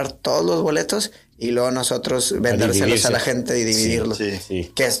 que comprar todos los boletos y luego nosotros vendérselos a la gente y dividirlos.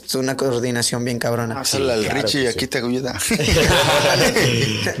 Sí. Que es una coordinación bien cabrona. Hazle al Richie y aquí te ayuda.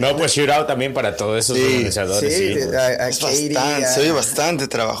 No, pues shout out también para todos esos organizadores. Sí, a Katie, se oye bastante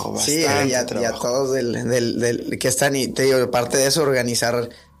trabajo. Y a todos del que están. Y te digo, parte de eso, organizar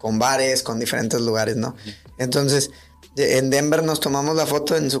con bares, con diferentes lugares, ¿no? Entonces... En Denver nos tomamos la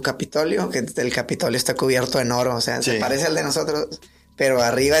foto en su Capitolio, que el Capitolio está cubierto en oro, o sea, se parece al de nosotros, pero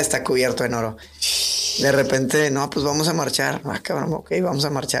arriba está cubierto en oro. De repente, no, pues vamos a marchar. Cabrón, ok, vamos a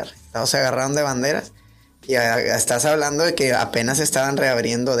marchar. Todos se agarraron de banderas y estás hablando de que apenas estaban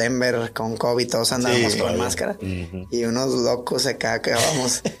reabriendo Denver con COVID, todos andábamos con máscara. Y unos locos acá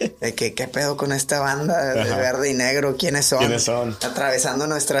acabamos de que qué pedo con esta banda de verde y negro, ¿quiénes son? Atravesando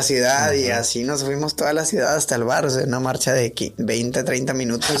nuestra ciudad y así nos fuimos toda la ciudad hasta el bar, o sea, una marcha de 20, 30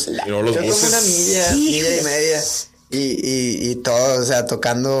 minutos. Yo como una milla y media. Y todo, o sea,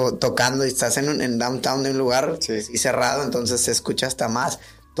 tocando y estás en downtown de un lugar y cerrado, entonces se escucha hasta más,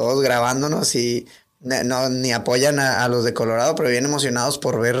 todos grabándonos y no ni apoyan a los de Colorado, pero bien emocionados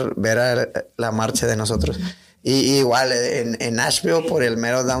por ver a la marcha de nosotros. Y igual en Nashville, por el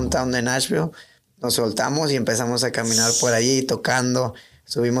mero downtown de Nashville, nos soltamos y empezamos a caminar por allí tocando.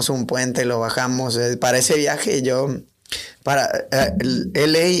 Subimos un puente, lo bajamos. Para ese viaje para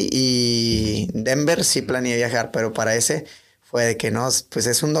LA y Denver sí planeé viajar, pero para ese fue de que no, pues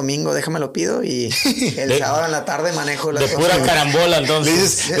es un domingo, déjame lo pido y el sábado en la tarde manejo las de pura carambola,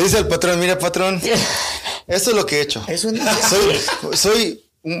 entonces. Le dices al patrón, mira patrón, esto es lo que he hecho. Soy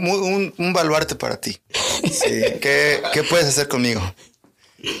un baluarte para ti. Sí. ¿Qué puedes hacer conmigo?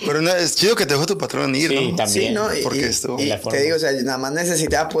 Pero no, es chido que te dejó tu patrón ir, sí, ¿no? También. Sí, ¿no? Porque esto... Y te digo, o sea, nada más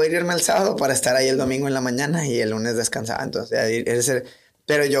necesitaba poder irme el sábado para estar ahí el domingo en la mañana y el lunes descansaba. Entonces,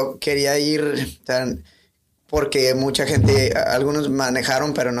 pero yo quería ir, o sea, porque mucha gente, algunos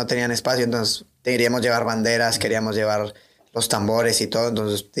manejaron, pero no tenían espacio. Entonces, queríamos llevar banderas, queríamos llevar los tambores y todo.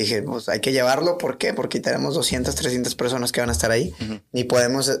 Entonces dije, pues hay que llevarlo. ¿Por qué? Porque tenemos 200, 300 personas que van a estar ahí. Y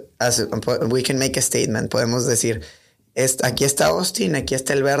podemos we can make a statement. Podemos decir... aquí está Austin, aquí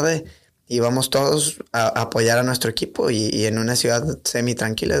está el verde y vamos todos a apoyar a nuestro equipo y en una ciudad semi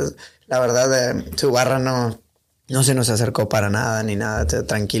tranquila. La verdad, su barra no se nos acercó para nada ni nada,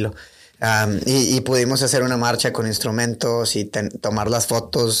 tranquilo. Y pudimos hacer una marcha con instrumentos y tomar las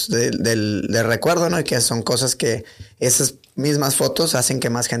fotos de recuerdo, ¿no? Y que son cosas que esas mismas fotos hacen que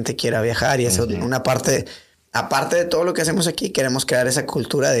más gente quiera viajar y eso una parte... Aparte de todo lo que hacemos aquí, queremos crear esa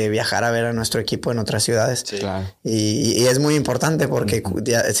cultura de viajar a ver a nuestro equipo en otras ciudades. Sí, claro. Y es muy importante porque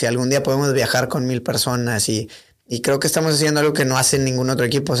si algún día podemos viajar con 1,000 personas y creo que estamos haciendo algo que no hace ningún otro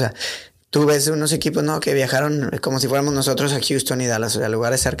equipo. O sea, tú ves unos equipos, ¿no? Que viajaron como si fuéramos nosotros a Houston y Dallas, o sea,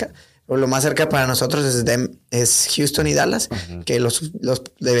 lugares cerca. Lo más cerca para nosotros es Houston y Dallas, que los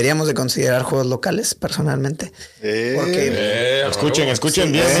deberíamos de considerar juegos locales, personalmente. Porque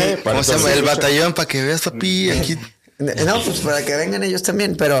escuchen bien. ¿Cómo se llama? El batallón, para que veas, papi. Aquí. No, pues para que vengan ellos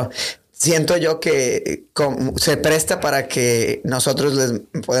también, pero siento yo que se presta para que nosotros les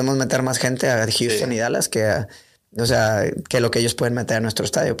podemos meter más gente a Houston y Dallas que lo que ellos pueden meter a nuestro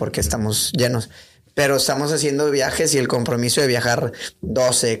estadio, porque estamos llenos. Pero estamos haciendo viajes y el compromiso de viajar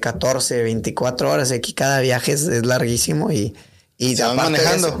 12, 14, 24 horas. Aquí cada viaje es larguísimo y se van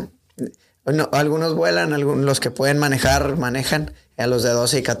manejando. No, algunos vuelan, los que pueden manejan. A los de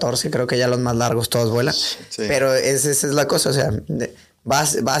 12 y 14, creo que ya los más largos todos vuelan. Sí. Pero esa es la cosa, o sea,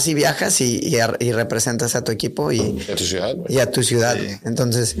 vas y viajas y representas a tu equipo y a tu ciudad. Y a tu ciudad. Sí.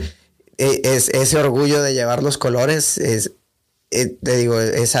 Entonces, ese orgullo de llevar los colores te digo,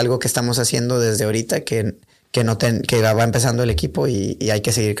 es algo que estamos haciendo desde ahorita que va empezando el equipo y hay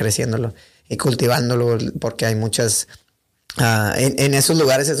que seguir creciéndolo y cultivándolo porque hay muchas... en esos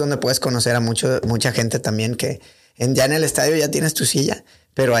lugares es donde puedes conocer a mucha gente también que ya en el estadio ya tienes tu silla,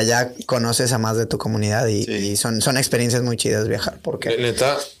 pero allá conoces a más de tu comunidad y son experiencias muy chidas viajar. Porque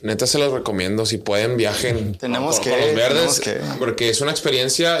neta se los recomiendo. Si pueden, viajen con los verdes, porque es una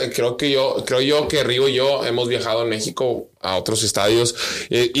experiencia. Creo yo que Rigo y yo hemos viajado en México a otros estadios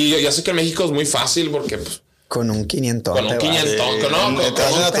y ya sé que en México es muy fácil porque pues, con un 500. Con un 500.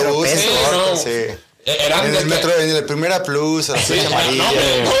 Eran en el metro, en el Primera Plus, a la fecha amarilla.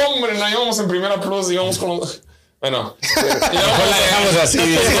 Hombre, no íbamos en Primera Plus, íbamos con los... Bueno, mejor la dejamos así.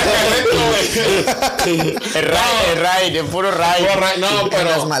 El puro ray. No, pero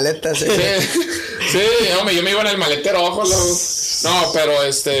las maletas. Sí, hombre, yo me iba en el maletero abajo. No, pero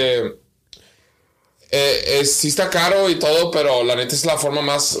sí está caro y todo, pero la neta es la forma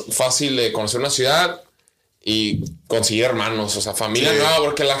más fácil de conocer una ciudad y conseguir hermanos, o sea, familia nueva,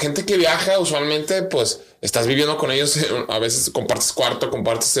 porque la gente que viaja usualmente, pues, estás viviendo con ellos, a veces compartes cuarto,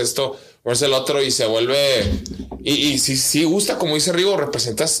 compartes esto, versus el otro y se vuelve... Y si gusta, como dice Rigo,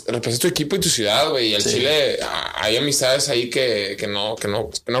 representas tu equipo y tu ciudad, güey. Y el Chile, hay amistades ahí que no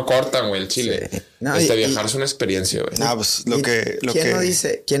cortan, güey, el Chile. Sí. No, viajar es una experiencia, güey. No, pues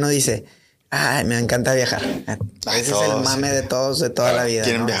 ¿Quién no dice? Ay, me encanta viajar. Ese es el mame de todos, de toda la vida.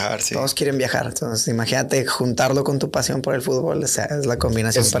 Quieren viajar, sí. Todos quieren viajar. Entonces, imagínate juntarlo con tu pasión por el fútbol. O sea, es la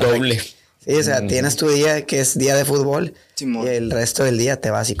combinación perfecta. Doble. Sí, o sea, tienes tu día que es día de fútbol y el resto del día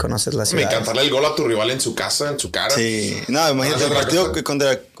te vas y conoces la ciudad. Me encantarle el gol a tu rival en su casa, en su cara. Sí. No, imagínate el partido que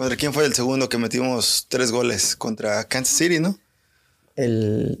contra quién fue el segundo que metimos 3 goles contra Kansas City, ¿no?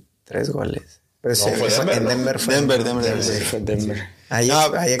 3 goles. Pero no, fue en Denver fue. Denver. Ahí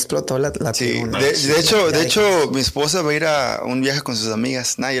explotó la tribuna. De hecho, mi esposa va a ir a un viaje con sus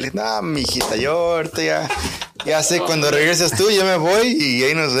amigas. Yo le dije, mijita, yo ahorita ya sé, cuando regresas tú, yo me voy y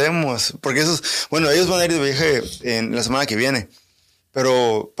ahí nos vemos. Porque ellos van a ir de viaje en la semana que viene.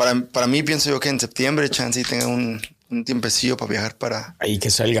 Pero para mí pienso yo que en septiembre, chance tenga un tiempecillo para viajar para... Ahí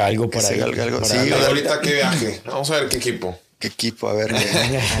que salga algo para ir. Sí, ahorita qué viaje. Vamos a ver qué equipo. qué equipo, a ver.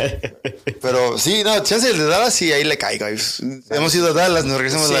 Pero sí, no, chance de Dallas sí, ahí le caigo. Hemos ido a Dallas, nos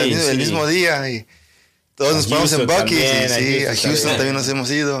regresamos el mismo día y todos nos ponemos en Buc-ee's. Sí, a Houston también nos hemos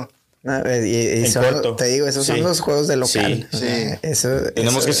ido. Te digo, esos son los juegos de local.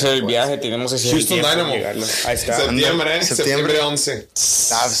 Tenemos que hacer el viaje, tenemos que hacer Houston el Dynamo. Ahí está. Septiembre 11.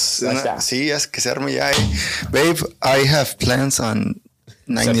 Sí, es que se arme ya. Babe, I have plans on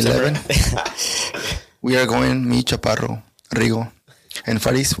 9/11. We are going, me, Chaparro, Rigo, and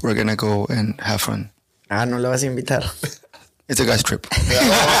Faris, we're gonna go and have fun. No lo vas a invitar. It's a guy's trip.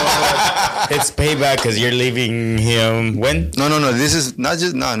 It's payback because you're leaving him when? No. This is not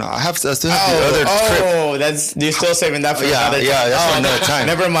just no. I still have the other trip. Oh, you're still saving that for another time. Yeah, that's for another time.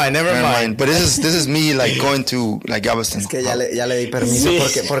 Never mind. But this is me like going to like Galveston. Es que ya le di permiso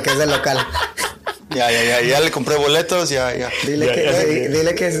porque es de local. Ya le compré boletos, ya.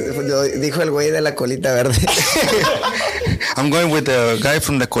 Dile que dijo el güey de la colita verde. I'm going with the guy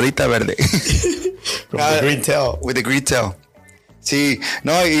from the colita verde. From the green tail. With the green tail. Sí,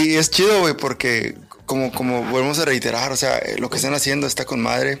 no, y es chido, güey, porque como volvemos a reiterar, o sea, lo que están haciendo está con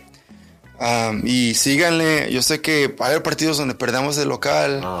madre. Y síganle, yo sé que va a haber partidos donde perdamos de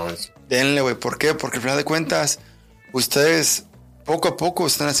local. Denle, güey, ¿por qué? Porque al final de cuentas, ustedes poco a poco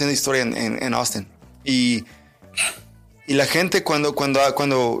están haciendo historia en Austin. Y la gente cuando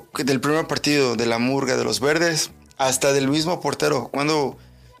del primer partido de la murga de los verdes, hasta del mismo portero,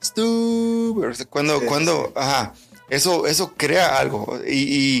 ajá. Eso crea algo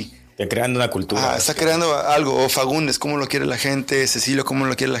y está creando una cultura. Está creando algo. O Fagundes, cómo lo quiere la gente. Cecilio, cómo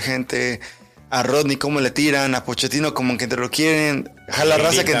lo quiere la gente. A Rodney, cómo le tiran. A Pochettino, como que entre lo quieren. A la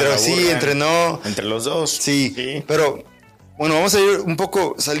raza que entre sí, entre no. Entre los dos. Sí. Pero bueno, vamos a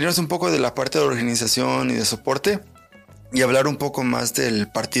salirnos un poco de la parte de organización y de soporte y hablar un poco más del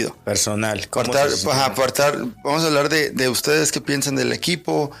partido. Personal. Vamos a hablar de ustedes, qué piensan del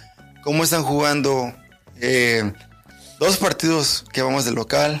equipo, cómo están jugando. 2 partidos que vamos de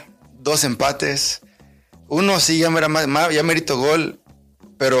local, 2 empates. Uno sí ya merito gol,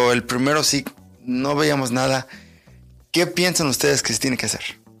 pero el primero sí no veíamos nada. ¿Qué piensan ustedes que se tiene que hacer?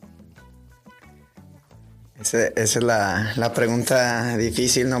 Esa es la pregunta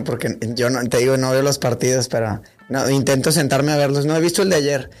difícil, ¿no? Porque yo no veo los partidos, pero intento sentarme a verlos. No he visto el de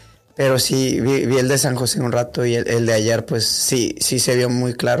ayer, pero sí vi el de San José un rato y el de ayer, pues sí se vio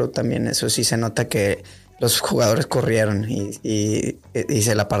muy claro también. Eso sí se nota que los jugadores corrieron y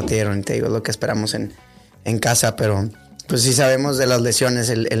se la partieron. Te digo, lo que esperamos en casa, pero pues sí sabemos de las lesiones.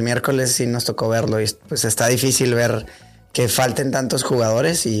 El miércoles sí nos tocó verlo y pues está difícil ver que falten tantos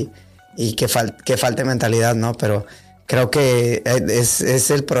jugadores y que falte mentalidad, ¿no? Pero creo que es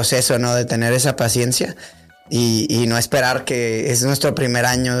el proceso, ¿no? De tener esa paciencia y no esperar que es nuestro primer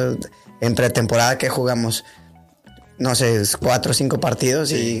año en pretemporada que jugamos, no sé, 4 o 5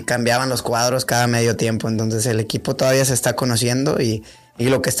 partidos y cambiaban los cuadros cada medio tiempo. Entonces el equipo todavía se está conociendo y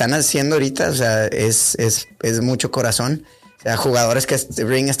lo que están haciendo ahorita, o sea, es mucho corazón. O sea, jugadores que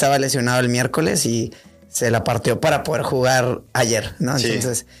Ring estaba lesionado el miércoles y se la partió para poder jugar ayer, ¿no?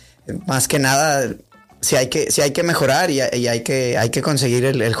 Entonces, más que nada, sí hay que mejorar y hay que conseguir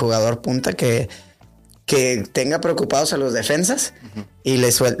el jugador punta que tenga preocupados a los defensas y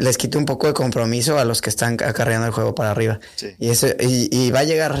les quite un poco de compromiso a los que están acarreando el juego para arriba. Sí. Y va a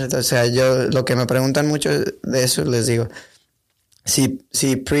llegar. O sea, yo lo que me preguntan mucho de eso, les digo,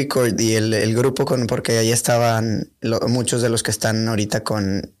 si Precourt y el grupo, porque ahí estaban muchos de los que están ahorita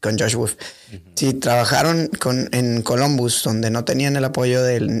con Josh Wolf, si trabajaron en Columbus, donde no tenían el apoyo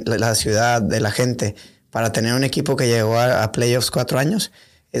de la ciudad, de la gente, para tener un equipo que llegó a playoffs 4 años,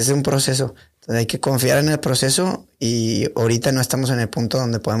 es un proceso. Entonces hay que confiar en el proceso y ahorita no estamos en el punto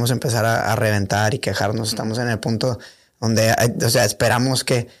donde podemos empezar a reventar y quejarnos. Estamos en el punto donde, o sea, esperamos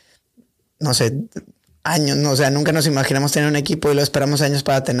que, no sé, años, no, o sea, nunca nos imaginamos tener un equipo y lo esperamos años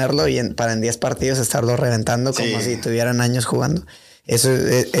para tenerlo y para en 10 partidos estarlo reventando como si tuvieran años jugando.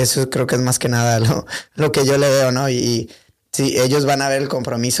 Eso creo que es más que nada lo que yo le veo, ¿no? Y sí, ellos van a ver el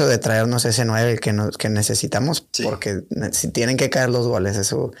compromiso de traernos ese 9 que necesitamos, porque si tienen que caer los goles,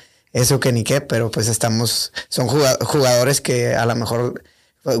 eso que ni qué, pero pues son jugadores que a lo mejor,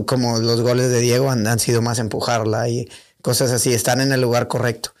 como los goles de Diego, han sido más empujarla y cosas así, están en el lugar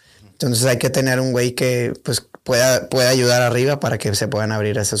correcto. Entonces hay que tener un güey que pues pueda ayudar arriba para que se puedan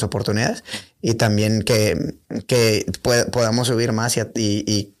abrir esas oportunidades y también que podamos subir más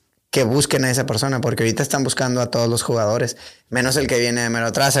y que busquen a esa persona, porque ahorita están buscando a todos los jugadores, menos el que viene de mero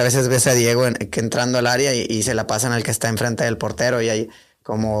atrás. A veces ves a Diego que entrando al área y se la pasan al que está enfrente del portero y hay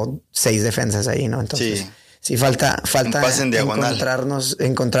como 6 defensas ahí, ¿no? Entonces sí falta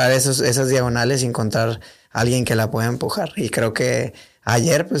encontrar esas diagonales y encontrar alguien que la pueda empujar. Y creo que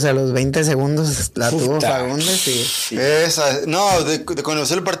ayer, pues a los 20 segundos la tuvo Fagundes y... De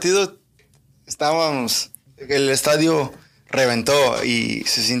conocer el partido, el estadio reventó y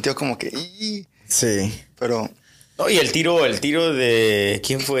se sintió como que... Sí. Pero... No, y el tiro de...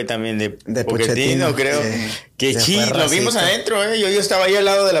 ¿Quién fue también? De Pochettino, creo. Que sí, lo vimos adentro, Yo estaba ahí al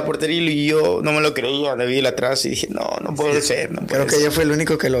lado de la portería y yo no me lo creía. Le vi el atrás y dije, no puede ser. Creo que yo fui el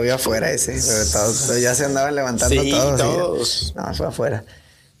único que lo vio afuera ese. Todos, ya se andaban levantando todos. No, fue afuera.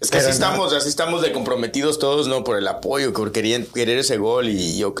 Es que así estamos de comprometidos todos, ¿no? Por el apoyo, por querer ese gol.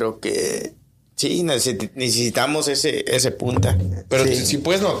 Y yo creo que... Sí, necesitamos ese punta. Pero sí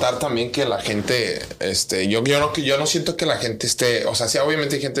puedes notar también que la gente, yo no siento que la gente esté, o sea, sí,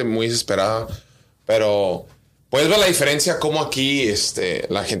 obviamente hay gente muy desesperada, pero puedes ver la diferencia como aquí,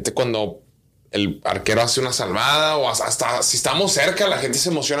 la gente cuando el arquero hace una salvada o hasta si estamos cerca, la gente se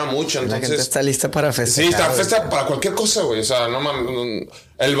emociona mucho. Entonces, la gente está lista para festejar. Sí, está festa para cualquier cosa, güey. O sea,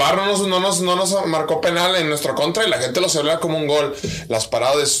 el VAR no nos marcó penal en nuestra contra y la gente lo celebra como un gol. Las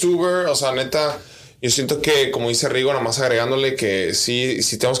paradas de Stuber, o sea, neta, yo siento que, como dice Rigo, nada más agregándole que sí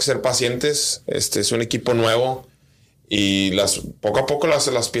tenemos que ser pacientes. Es un equipo nuevo y poco a poco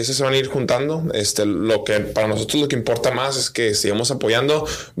las piezas se van a ir juntando. Lo que para nosotros lo que importa más es que sigamos apoyando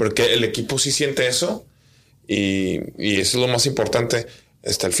porque el equipo sí siente eso y eso es lo más importante.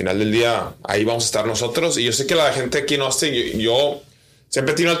 Al final del día ahí vamos a estar nosotros y yo sé que la gente aquí no yo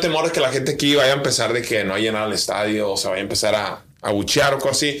siempre tengo el temor de que la gente aquí vaya a empezar de que no haya nada al estadio o se vaya a empezar a buchear o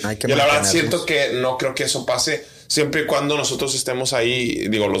cosas así. Yo la verdad siento que no creo que eso pase siempre y cuando nosotros estemos ahí,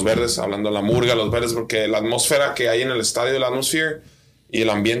 digo, los verdes, hablando de la murga, los verdes, porque la atmósfera que hay en el estadio, la atmósfera y el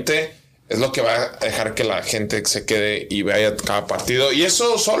ambiente es lo que va a dejar que la gente se quede y vaya cada partido. Y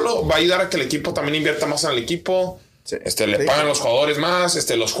eso solo va a ayudar a que el equipo también invierta más en el equipo. Sí. Le pagan los jugadores más,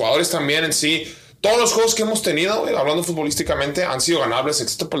 los jugadores también en sí. Todos los juegos que hemos tenido, hablando futbolísticamente, han sido ganables,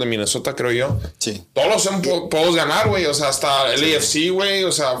 excepto por el de Minnesota, creo yo. Sí. Todos podemos ganar, güey. O sea, hasta el AFC, güey.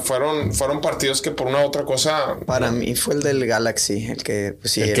 O sea, fueron partidos que por una u otra cosa... Para mí fue el del Galaxy, el que,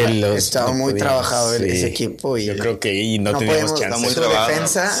 pues sí, estaba muy trabajado ese equipo. Y yo creo que no teníamos chance. Su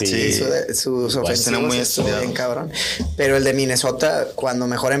defensa y sus ofensivos estuvo bien cabrón. Pero el de Minnesota, cuando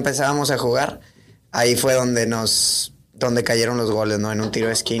mejor empezábamos a jugar, ahí fue donde cayeron los goles, ¿no? En un tiro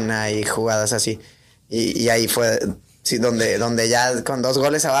de esquina y jugadas así. Y ahí fue donde ya con 2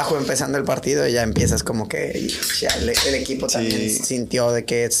 goles abajo empezando el partido ya empiezas como que ya el equipo también sintió de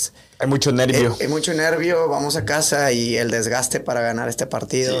que hay mucho nervio. Hay mucho nervio, vamos a casa y el desgaste para ganar este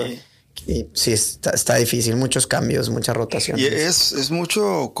partido. Sí. Y sí, está difícil, muchos cambios, muchas rotaciones. Y es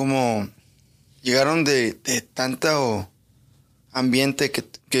mucho como llegaron de tanto ambiente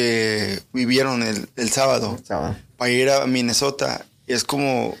que vivieron el sábado. Para ir a Minnesota es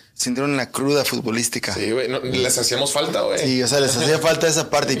como sintieron la cruda futbolística. Sí, güey, les hacíamos falta, güey. Sí, o sea, les hacía falta esa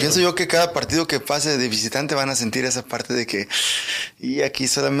parte. Y pienso yo que cada partido que pase de visitante van a sentir esa parte de que... Y aquí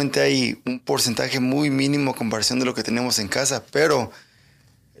solamente hay un porcentaje muy mínimo a comparación de lo que tenemos en casa. Pero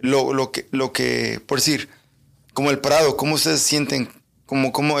lo que por decir, como el parado, ¿cómo ustedes sienten?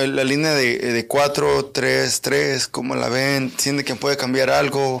 Como la línea de 4-3-3, ¿cómo la ven? ¿Sienten que puede cambiar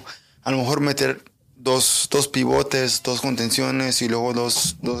algo? A lo mejor meter... Dos pivotes, 2 contenciones y luego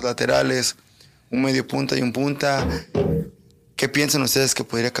dos laterales, un medio punta y un punta. ¿Qué piensan ustedes que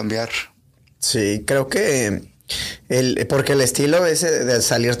podría cambiar? Sí, creo que porque el estilo ese de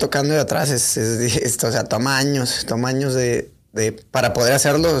salir tocando de atrás o sea, toma años para poder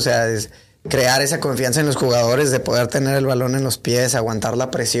hacerlo, o sea, es crear esa confianza en los jugadores de poder tener el balón en los pies, aguantar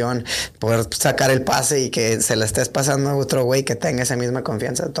la presión, poder sacar el pase y que se la estés pasando a otro güey que tenga esa misma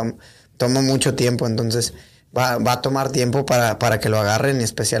confianza. Toma mucho tiempo, entonces va a tomar tiempo para que lo agarren,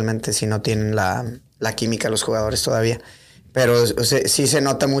 especialmente si no tienen la química los jugadores todavía. Pero sí se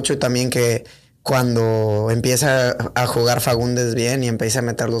nota mucho también que cuando empieza a jugar Fagundes bien y empieza a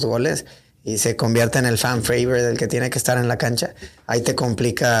meter los goles y se convierte en el fan favorite del que tiene que estar en la cancha, ahí te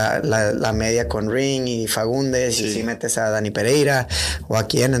complica la media con Ring y Fagundes, y si metes a Dani Pereira o a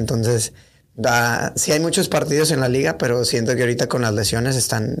quién, entonces... Sí hay muchos partidos en la liga, pero siento que ahorita con las lesiones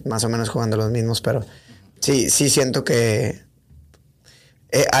están más o menos jugando los mismos, pero sí siento que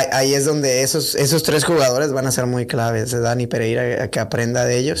ahí es donde esos 3 jugadores van a ser muy claves. Dani Pereira, que aprenda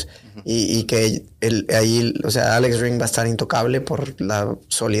de ellos, y que ahí, o sea, Alex Ring va a estar intocable por la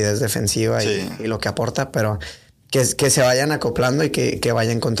solidez defensiva y lo que aporta, pero que se vayan acoplando y que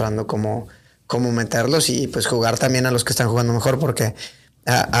vayan encontrando cómo meterlos y pues jugar también a los que están jugando mejor, porque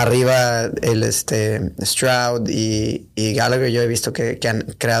arriba el Stroud y Gallagher yo he visto que han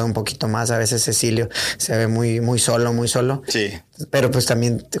creado un poquito más. A veces Cecilio se ve muy solo, pero pues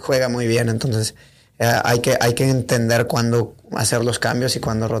también juega muy bien, entonces hay que entender cuándo hacer los cambios y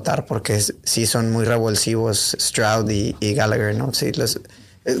cuándo rotar, porque sí son muy revulsivos Stroud y Gallagher, ¿no? Sí,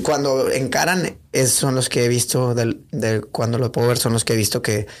 cuando encaran son los que he visto, cuando lo puedo ver, son los que he visto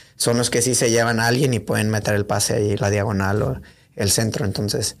que son los que sí se llevan a alguien y pueden meter el pase ahí, la diagonal o el centro.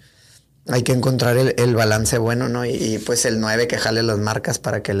 Entonces hay que encontrar el balance bueno, ¿no? Y pues el 9 que jale las marcas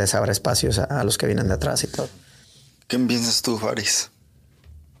para que les abra espacios a los que vienen de atrás y todo. ¿Qué piensas tú, Faris?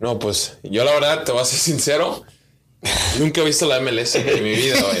 No, pues yo la verdad te voy a ser sincero. Nunca he visto la MLS en mi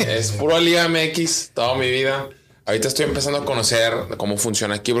vida, güey. Es puro Liga MX toda mi vida. Ahorita estoy empezando a conocer cómo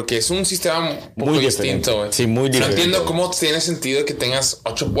funciona aquí porque es un sistema un poco distinto, güey. Sí, muy diferente. No entiendo cómo tiene sentido que tengas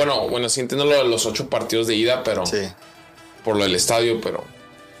 8. Bueno, sí entiendo lo de los 8 partidos de ida, pero Sí. por lo del estadio, pero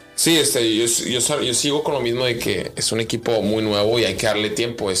sí, yo sigo con lo mismo de que es un equipo muy nuevo y hay que darle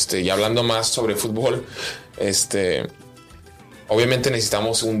tiempo. Y hablando más sobre fútbol, obviamente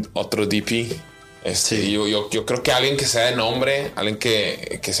necesitamos otro DP. Sí. Yo creo que alguien que sea de nombre, alguien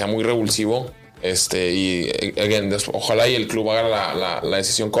que sea muy revulsivo. Again, ojalá y el club haga la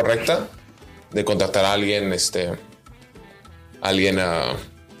decisión correcta de contratar a alguien, pues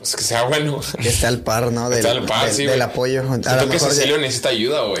que sea bueno. Que esté al par, ¿no? Sí, del apoyo. Siento que Cecilio necesita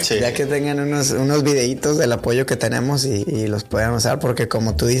ayuda, güey. Sí. Ya que tengan unos videitos del apoyo que tenemos y los puedan usar, porque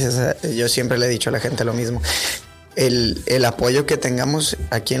como tú dices, yo siempre le he dicho a la gente lo mismo. El apoyo que tengamos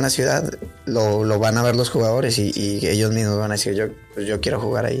aquí en la ciudad lo van a ver los jugadores y ellos mismos van a decir, yo quiero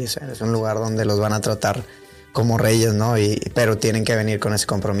jugar ahí. O sea, es un lugar donde los van a tratar como reyes, ¿no? Pero tienen que venir con ese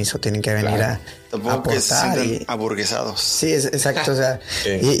compromiso, tienen que venir a Tampoco que se aportar. sientan aburguesados. Sí, exacto. O sea,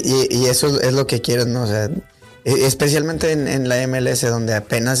 Sí. y eso es lo que quieren, ¿no? O sea, especialmente en la MLS, donde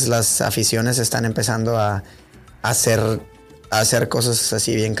apenas las aficiones están empezando a hacer cosas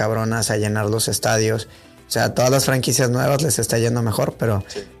así bien cabronas, a llenar los estadios. O sea, todas las franquicias nuevas les está yendo mejor, pero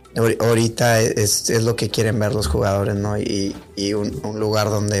ahorita es lo que quieren ver los jugadores, ¿no? Y un lugar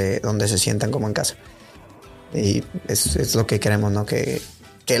donde se sientan como en casa. Y es lo que queremos, ¿no? Que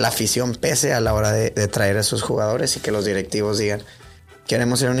la afición pese a la hora de traer a esos jugadores y que los directivos digan,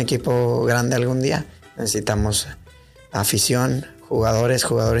 queremos ser un equipo grande algún día, necesitamos afición,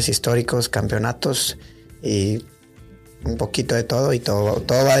 jugadores históricos, campeonatos y un poquito de todo, y todo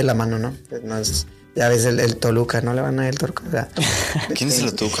va de la mano, ¿no? Ya ves el Toluca, no le van a ir el Toluca. O sea, ¿Quién es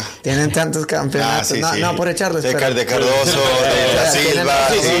el Toluca? tienen tantos campeonatos. Sí, sí. No, por echarles. De Cardoso, de La Silva,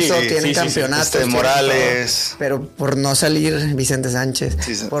 tienen campeonatos. Morales. Pero por no salir Vicente Sánchez,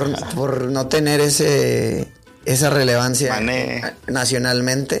 Sí. por no tener esa relevancia Mané.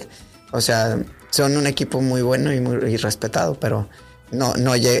 nacionalmente. O sea, son un equipo muy bueno y respetado, pero no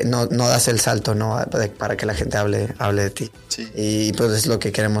das el salto, ¿no? Para que la gente hable de ti. Sí. Y pues es lo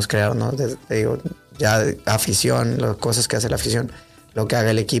que queremos crear, ¿no? Te digo, ya afición, las cosas que hace la afición, lo que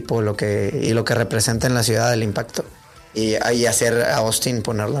haga el equipo, lo que representa en la ciudad, el impacto. Y hacer a Austin,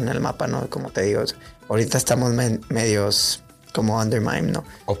 ponerlo en el mapa, ¿no? Como te digo, ahorita estamos medios como undermine, ¿no?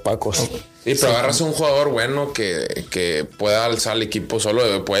 Opacos. Sí, pero agarras un jugador bueno que pueda alzar al equipo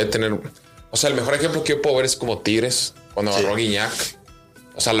solo, puede tener... O sea, el mejor ejemplo que yo puedo ver es como Tigres, cuando agarró a Guiñac.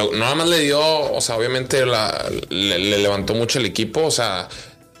 O sea, nada más le dio... O sea, obviamente le levantó mucho el equipo. O sea,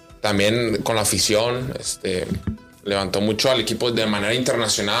 también con la afición, levantó mucho al equipo de manera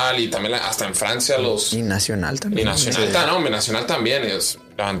internacional y también hasta en Francia Y nacional también. Y nacional también.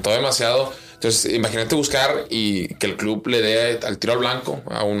 Levantó demasiado. Entonces, imagínate buscar y que el club le dé al tiro al blanco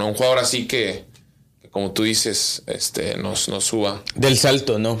a un jugador así que como tú dices, nos suba. Del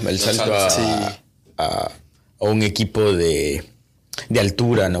salto, ¿no? El salto a un equipo de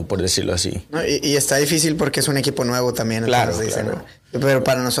altura, ¿no? Por decirlo así. No, y está difícil porque es un equipo nuevo también. Claro, Dicen, claro. ¿no? Pero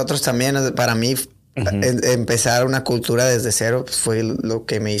para nosotros también, para mí, empezar una cultura desde cero pues, fue lo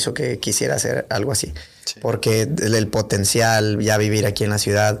que me hizo que quisiera hacer algo así. Sí. Porque el potencial, ya vivir aquí en la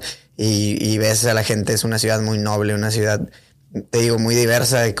ciudad y ves a la gente, es una ciudad muy noble, una ciudad, te digo, muy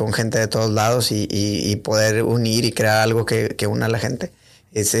diversa y con gente de todos lados y poder unir y crear algo que una a la gente.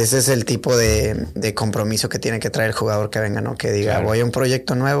 Ese es el tipo de compromiso que tiene que traer el jugador que venga, ¿no? Que diga, voy a un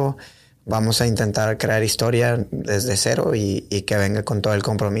proyecto nuevo, vamos a intentar crear historia desde cero y que venga con todo el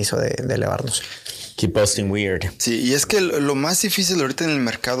compromiso de elevarnos. Keep Austin weird. Sí, y es que lo más difícil ahorita en el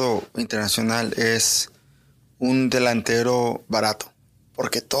mercado internacional es un delantero barato.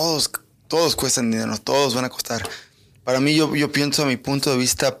 Porque todos cuestan dinero, todos van a costar. Para mí, yo pienso a mi punto de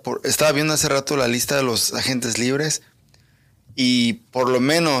vista, estaba viendo hace rato la lista de los agentes libres y por lo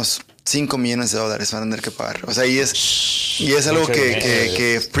menos $5 millones van a tener que pagar. O sea, y es algo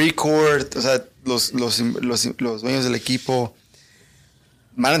que Precourt, o sea, los dueños del equipo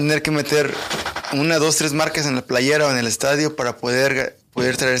van a tener que meter 1, 2, 3 marcas en la playera o en el estadio para poder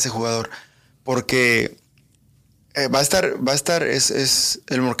traer ese jugador. porque va a estar,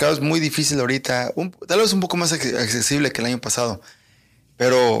 el mercado es muy difícil ahorita, tal vez un poco más accesible que el año pasado,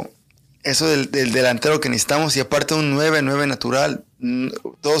 pero eso del delantero que necesitamos, y aparte un 9 natural,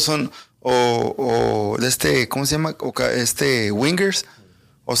 todos son o de ¿cómo se llama? Wingers,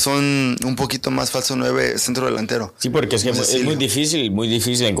 o son un poquito más falso 9 centro delantero. Sí, porque es que es muy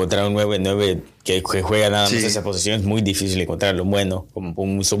difícil encontrar un 9 que juega nada más esa posición. Es muy difícil encontrarlo bueno, como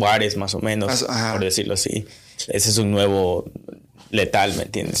un Suárez más o menos, por decirlo así. Ese es un nuevo letal, ¿me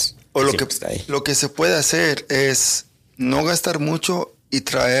entiendes? O lo que se puede hacer es no gastar mucho y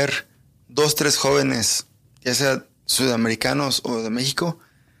traer 2, 3 jóvenes, ya sea sudamericanos o de México,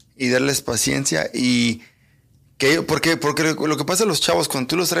 y darles paciencia y porque lo que pasa a los chavos, cuando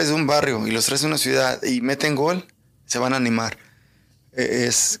tú los traes de un barrio y los traes de una ciudad y meten gol, se van a animar.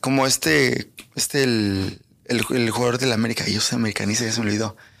 Es como el jugador de la América, yo soy americanista, ya se me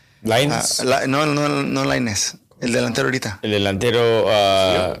olvidó. ¿Lainez? No Lainez, el delantero ahorita. El delantero...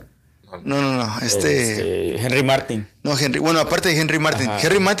 No. Henry Martin. No, bueno, aparte de Henry Martin. Ajá.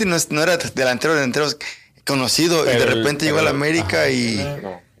 Henry Martin no era delantero conocido, y de repente llegó a la América y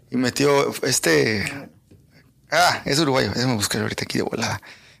metió es uruguayo. Déjame buscar ahorita aquí de volada.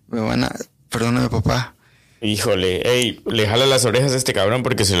 Perdóname, papá. Híjole, le jala las orejas a este cabrón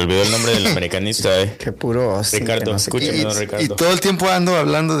porque se le olvidó el nombre del americanista, Qué puro hostia, Ricardo, escúchame, Ricardo. Y todo el tiempo ando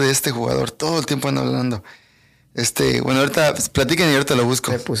hablando de este jugador, hablando. Bueno, ahorita platiquen y ahorita lo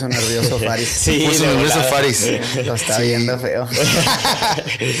busco. Se puso nervioso Faris. Sí, puso nervioso Faris. Lo está viendo feo.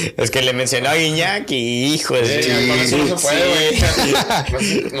 Es que le mencionó a Guiñac y hijo de... Sí, no se puede,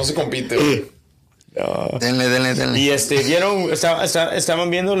 güey. No se compite, güey. No. Denle. Y ¿vieron? ¿Estaban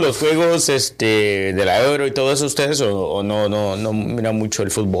viendo los juegos de la Euro y todo eso ustedes o no miran mucho el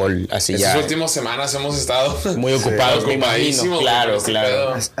fútbol así? Estas últimas semanas hemos estado muy ocupados, me imagino. Claro.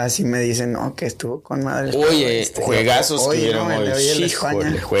 Así me dicen, que estuvo con madre. Oye, juegazos que vieron hoy.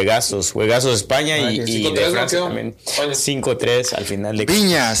 Híjole, juegazos España y de Francia también. 5-3 al final de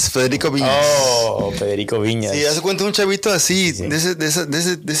Federico Viñas. Federico Viñas. Sí, hace cuenta un chavito así, de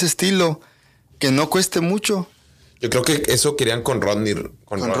ese estilo, que no cueste mucho. Yo creo que eso querían con Rodney.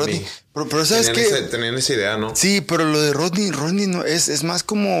 Pero ¿sabes qué? Tenían esa idea, ¿no? Sí, pero lo de Rodney no es más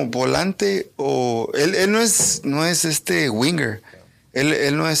como volante, o él no es winger.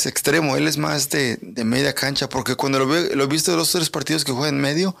 Él no es extremo, él es más de media cancha, porque cuando lo he visto 2 o 3 partidos que juega en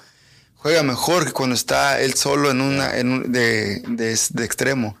medio, juega mejor que cuando está él solo de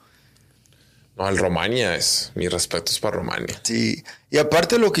extremo. No, el Romania mis respetos para Romania. Sí, y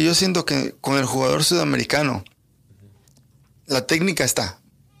aparte lo que yo siento que con el jugador sudamericano, la técnica está,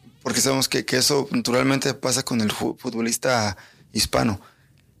 porque sabemos que eso naturalmente pasa con el futbolista hispano,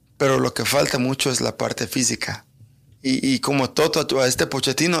 pero lo que falta mucho es la parte física. Y como Toto, a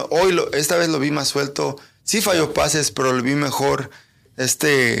Pochettino, esta vez lo vi más suelto, sí falló pases, pero lo vi mejor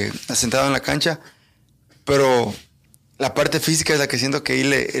asentado en la cancha, pero... La parte física es la que siento que ahí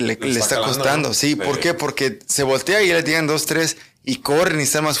le está costando. ¿No? Sí, ¿por qué? Porque se voltea y ya le tiran 2, 3 y corren y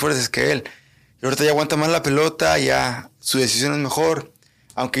están más fuertes que él. Y ahorita ya aguanta más la pelota, ya su decisión es mejor.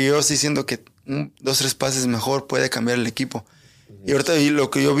 Aunque yo sí siento que 2, 3 pases mejor puede cambiar el equipo. Y ahorita lo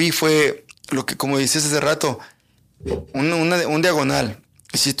que yo vi fue lo que, como dices hace rato, un diagonal.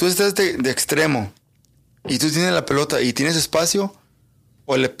 Si tú estás de extremo y tú tienes la pelota y tienes espacio,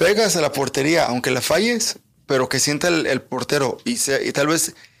 o le pegas a la portería, aunque la falles, pero que sienta el portero y tal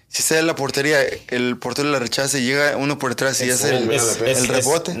vez si sea la portería, el portero la rechaza y llega uno por detrás y hace el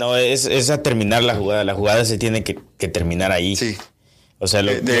rebote. Es a terminar la jugada. La jugada se tiene que terminar ahí. Sí. O sea,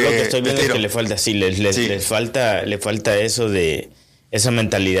 lo que estoy viendo es que le falta así, le falta eso de esa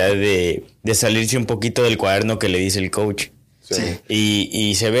mentalidad de salirse un poquito del cuaderno que le dice el coach. Sí.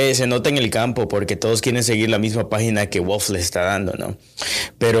 Y se nota en el campo porque todos quieren seguir la misma página que Wolf les está dando, ¿no?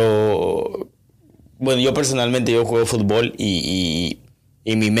 Pero bueno, yo personalmente juego fútbol y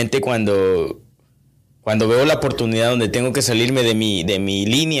mi mente cuando veo la oportunidad donde tengo que salirme de mi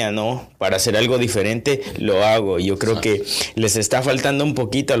línea, ¿no? Para hacer algo diferente, lo hago. Yo creo que les está faltando un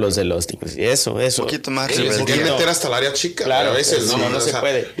poquito a los de los ticos. Eso. Un poquito más. Se quieren meter hasta el área chica. Claro, a veces, no se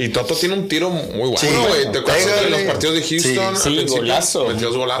puede. Y Toto tiene un tiro muy bueno, güey. ¿Te acuerdas de los partidos de Houston? Sí,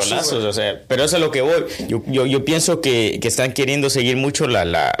 golazos. O sea, pero eso es a lo que voy. Yo pienso que están queriendo seguir mucho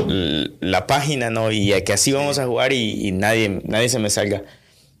la página, ¿no? Y que así vamos a jugar y nadie se me salga.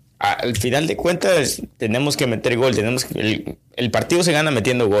 Al final de cuentas tenemos que meter gol, el partido se gana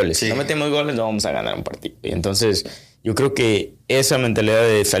metiendo goles. Si no metemos goles no vamos a ganar un partido. Y entonces yo creo que esa mentalidad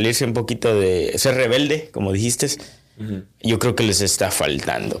de salirse un poquito, de ser rebelde, como dijiste, yo creo que les está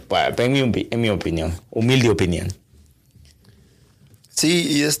faltando, en mi opinión, humilde opinión.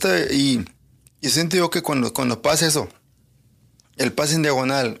 Sí, y Y siento yo que cuando pasa eso, el pase en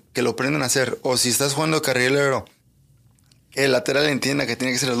diagonal, que lo aprendan a hacer, o si estás jugando carrilero, que el lateral entienda que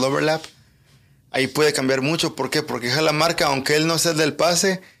tiene que ser el overlap, ahí puede cambiar mucho. ¿Por qué? Porque la marca, aunque él no sea el del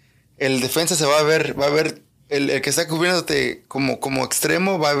pase, el defensa se va a ver, el que está cubriéndote como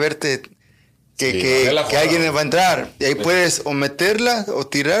extremo, va a verte que alguien va a entrar. Y ahí puedes o meterla, o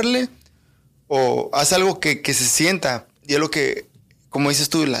tirarle, o haz algo que se sienta. Y es lo que, como dices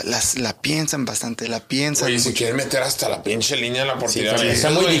tú, la piensan bastante, la piensan. Oye, si quieren meter hasta la pinche línea de la portería. Sí,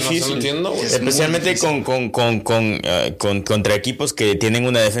 está muy difícil. No entiendo, especialmente contra equipos que tienen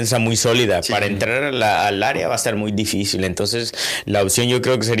una defensa muy sólida. Sí. Para entrar al área va a estar muy difícil. Entonces, la opción yo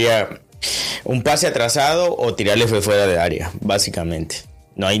creo que sería un pase atrasado o tirarle fuera de área, básicamente.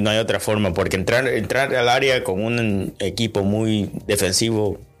 No hay otra forma, porque entrar al área con un equipo muy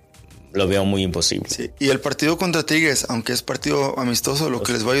defensivo lo veo muy imposible. Sí. Y el partido contra Tigres, aunque es partido amistoso, lo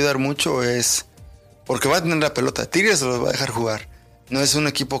que les va a ayudar mucho es porque va a tener la pelota. Tigres los va a dejar jugar. No es un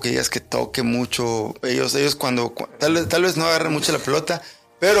equipo que digas que toque mucho. Ellos cuando tal vez no agarran mucho la pelota,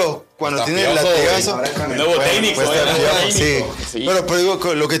 pero cuando tienen el latigazo, nuevo técnico, sí. Pero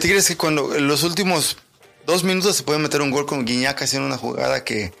digo, lo que Tigres es que cuando en los últimos 2 minutos se puede meter un gol con Guiñac haciendo una jugada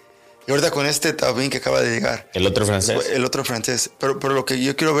que... Y ahorita con Taubín que acaba de llegar. El otro francés. Pero lo que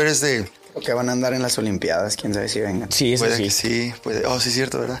yo quiero ver es de... Lo que van a andar en las Olimpiadas, quién sabe si vengan. Sí, eso puede sí. Que sí, puede. Oh, sí es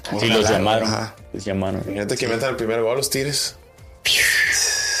cierto, ¿verdad? Sí, los llamaron. Ajá. Los llamaron. Fíjate que metan el primer gol los Tigres.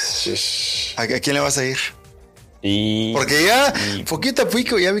 ¿A quién le vas a ir? Porque poquito a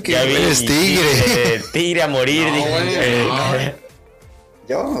poco ya vi que eres Tigre. Tigre a morir.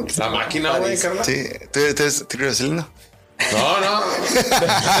 Yo. La máquina, güey, Carla. Sí, ¿tú eres Tigre brasileño? No.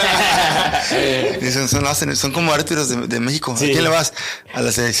 Son como árbitros de México. Sí. ¿A quién le vas? A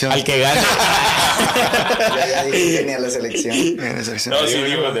la selección. Al que gane. ya dije que ni a la selección. No, sí,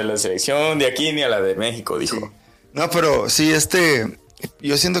 digo de la selección de aquí ni a la de México, dijo. Sí. No, pero sí,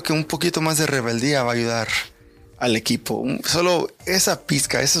 yo siento que un poquito más de rebeldía va a ayudar al equipo. Solo esa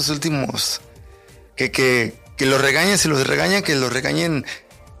pizca, esos últimos que los regañen, si los regañan, que los regañen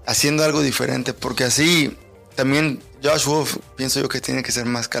haciendo algo diferente, porque así también Josh Wolf pienso yo que tiene que ser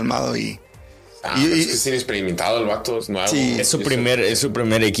más calmado y es que es inexperimentado el vato, es nuevo. Sí, es su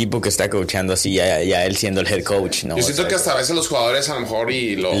primer equipo que está coachando así, ya él siendo el head coach, ¿no? Yo siento que hasta a veces los jugadores a lo mejor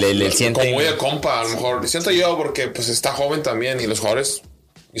le sienten como muy de compa, a lo mejor siento yo porque pues está joven también y los jugadores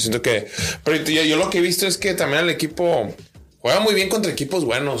yo siento que, pero yo lo que he visto es que también el equipo juega muy bien contra equipos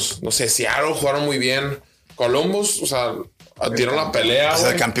buenos, no sé, Seattle jugaron muy bien, Columbus, o sea, dieron la pelea,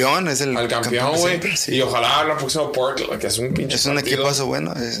 güey. El campeón es el campeón, güey. Sí. Y ojalá la próxima Portland, que es un pinche es un equipazo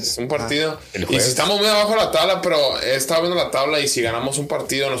bueno. Es un partido. Y si estamos muy abajo de la tabla, pero he estado viendo la tabla y si ganamos un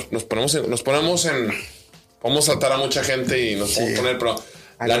partido nos ponemos en... Vamos a saltar a mucha gente y nos podemos poner, pero...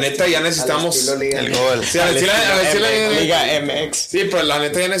 La neta ya necesitamos... El gol. Sí, Liga MX. Sí, pero la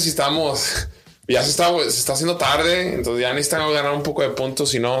neta ya necesitamos... Ya se está haciendo tarde, entonces ya necesitan ganar un poco de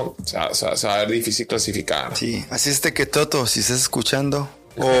puntos, si no, se va a ver difícil clasificar. Sí, así es que Toto, si estás escuchando,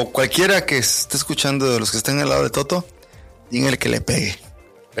 o cualquiera que esté escuchando de los que estén al lado de Toto, díganle que le pegue.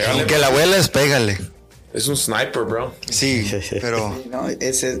 Pégale, que la abuela es pégale. Es un sniper, bro. Sí, pero... No,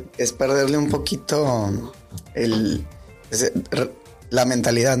 es perderle un poquito la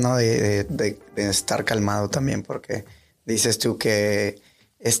mentalidad, ¿no? De estar calmado también, porque dices tú que...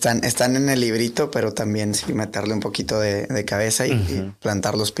 Están en el librito, pero también sí meterle un poquito de cabeza y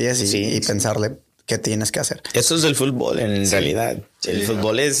plantar los pies y pensarle qué tienes que hacer. Eso es el fútbol en realidad. El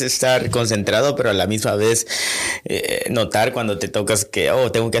fútbol es estar concentrado, pero a la misma vez notar cuando te tocas que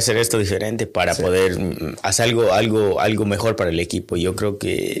tengo que hacer esto diferente para poder hacer algo mejor para el equipo. Yo creo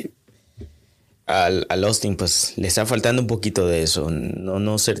que al Austin pues le está faltando un poquito de eso.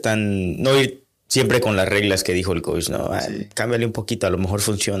 No ir siempre con las reglas que dijo el coach, ¿no? Cámbiale un poquito, a lo mejor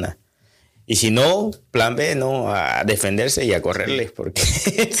funciona. Y si no, plan B, ¿no? A defenderse y a correrle, porque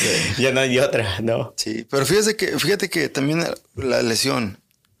ya no hay otra, ¿no? Sí, pero fíjate que también la lesión,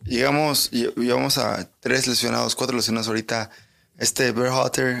 llegamos a 3 lesionados, 4 lesionados ahorita.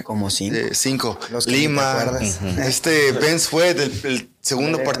 Berhalter. Como 5. 5. Lima. Benz fue el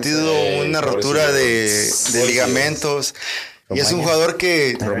segundo partido, una rotura de ligamentos. Y es un jugador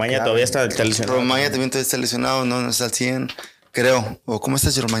que... Romaña todavía está lesionado. Romaña también está lesionado, no está al 100, creo. ¿O cómo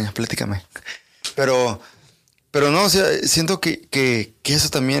estás, Romaña? Platícame. Pero no, o sea, siento que eso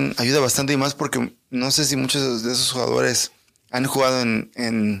también ayuda bastante y más porque no sé si muchos de esos jugadores han jugado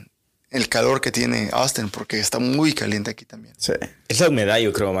en el calor que tiene Austin, porque está muy caliente aquí también. Sí. Es la humedad,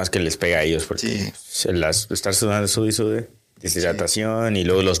 yo creo, más que les pega a ellos, porque estar sudando sude, deshidratación y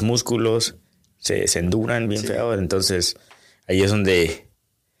luego los músculos se enduran bien feo, entonces... Ahí es donde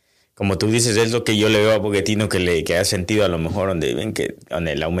como tú dices, es lo que yo le veo a Pochettino que ha sentido a lo mejor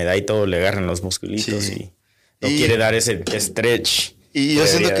donde la humedad y todo le agarran los musculitos y no quiere dar ese stretch. Y yo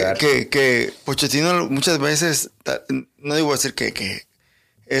siento que Pochettino muchas veces, no digo decir que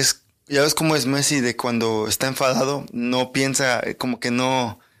es, ya ves cómo es Messi de cuando está enfadado, no piensa, como que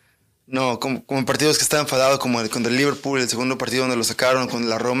no, como en partidos que está enfadado, como contra el Liverpool, el segundo partido donde lo sacaron, con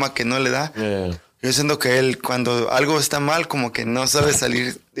la Roma, que no le da. Yo siento que él, cuando algo está mal, como que no sabe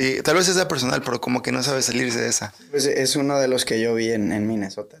salir, y tal vez sea personal, pero como que no sabe salirse de esa. Pues es uno de los que yo vi en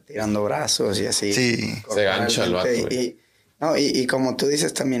Minnesota, tirando brazos y así. Sí. Se gancha el vato, y como tú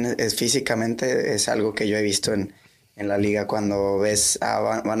dices también, físicamente es algo que yo he visto en la liga cuando ves,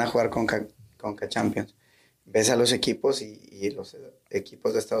 van a jugar con Champions. Ves a los equipos y los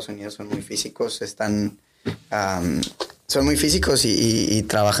equipos de Estados Unidos son muy físicos, son muy físicos y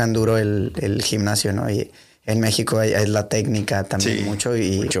trabajan duro el gimnasio, ¿no? Y en México es la técnica también mucho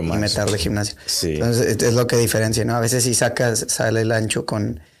más. Y meter de gimnasio. Sí. Entonces es lo que diferencia, ¿no? A veces sí sale el ancho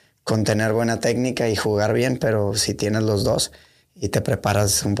con tener buena técnica y jugar bien, pero si tienes los dos y te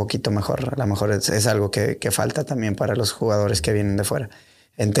preparas un poquito mejor, a lo mejor es algo que falta también para los jugadores que vienen de fuera.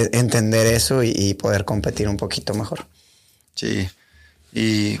 Entender eso y poder competir un poquito mejor. Sí.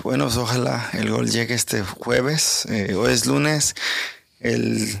 Y bueno, pues ojalá el gol llegue este jueves. Hoy es lunes.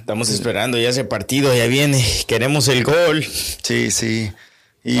 Estamos esperando ya ese partido, ya viene. Queremos el gol. Sí.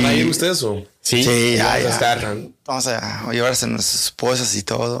 ¿Van a ir ustedes o? Sí, ya. Vamos a estar. Vamos a llevarse a nuestras esposas y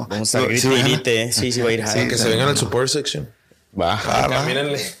todo. Vamos a grite. Sí, va a ir. Que se vengan al support section. Va.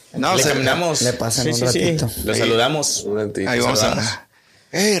 Mírenle. No, le caminamos. Le pasan un ratito. Sí. Lo saludamos. Ahí vamos a...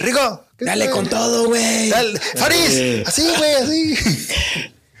 ¡Ey, Rico! Dale con todo, güey. Dale. ¡Faris! Así, güey, así.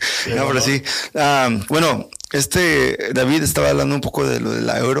 No, pero sí. Bueno, David estaba hablando un poco de lo de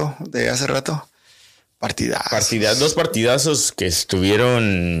la Euro de hace rato. Dos partidazos que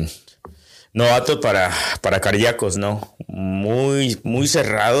estuvieron novatos para cardíacos, ¿no? Muy, muy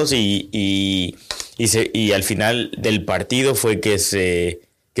cerrados y al final del partido fue que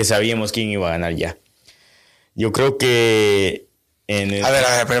sabíamos quién iba a ganar ya. Yo creo que A ver,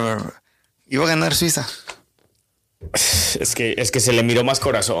 iba a ganar Suiza. Es que se le miró más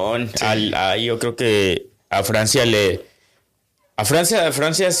corazón. Sí. Yo creo que a Francia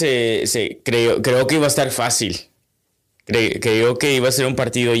creo que iba a estar fácil. Creo que iba a ser un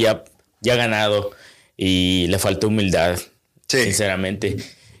partido ya ganado y le faltó humildad, sinceramente.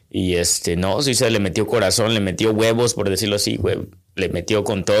 Y no, Suiza le metió corazón, le metió huevos, por decirlo así, le metió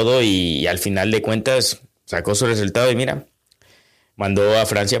con todo y al final de cuentas sacó su resultado y mira, mandó a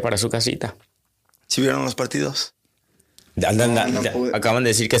Francia para su casita. ¿Sí vieron los partidos? Acaban de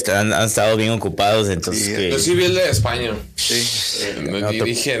decir que han estado bien ocupados, entonces... Yo sí vi el de España. Sí.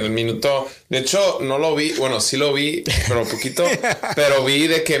 Dije en el minuto... De hecho, no lo vi. Bueno, sí lo vi, pero poquito. Pero vi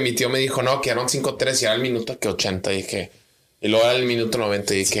de que mi tío me dijo, no, que eran 5-3 y era el minuto que 80. Y luego era el minuto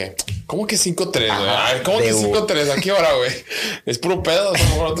 90 y dije, ¿cómo que 5-3, güey? A ver, ¿cómo que 5-3? ¿A qué hora, güey? Es puro pedo, es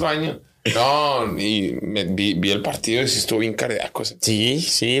por otro año. No, y vi el partido y sí estuvo bien cardíaco.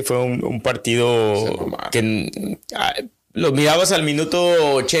 Sí, fue un partido que lo mirabas al minuto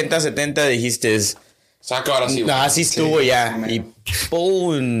 80, 70, dijiste... Saca ahora sí. Así estuvo ya. Y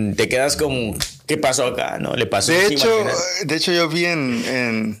 ¡pum! Te quedas como... ¿Qué pasó acá? ¿No? Le pasó. De hecho, yo vi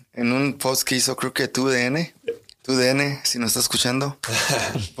en un post que hizo, creo que TUDN, si nos está escuchando,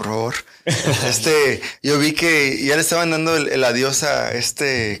 por favor. Yo vi que ya le estaban dando el adiós a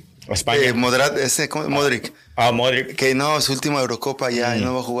España. Modric. Modric. Que no, su última Eurocopa ya,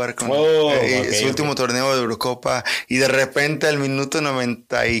 no va a jugar con su último torneo de Eurocopa. Y de repente al minuto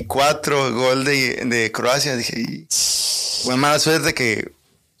 94, gol de Croacia. Dije, bueno, mala suerte que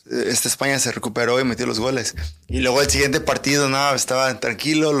España se recuperó y metió los goles. Y luego el siguiente partido, estaban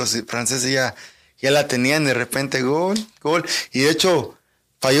tranquilos, los franceses ya la tenían, de repente gol. Y de hecho,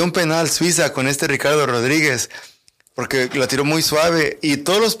 falló un penal Suiza con Ricardo Rodríguez. Porque lo tiró muy suave y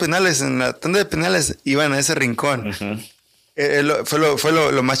todos los penales en la tanda de penales iban a ese rincón. Uh-huh. Fue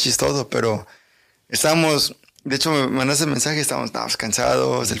lo más chistoso, pero estábamos, de hecho me mandaste mensaje, estábamos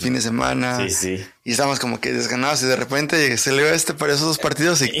cansados el fin de semana. Sí. Y estábamos como que desganados y de repente se le ve para esos dos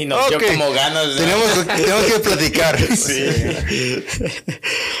partidos y nos dio como ganas. Tenemos que platicar. Sí.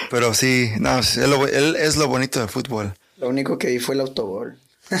 Pero sí, es lo bonito del fútbol. Lo único que vi fue el autogol.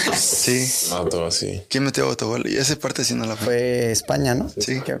 Sí. Todo así. ¿Quién metió autogol? Y esa parte sí no la fue España, ¿no?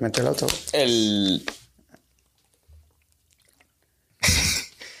 Sí. Que metió el autogol.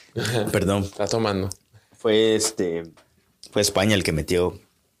 Perdón. Está tomando. Fue España el que metió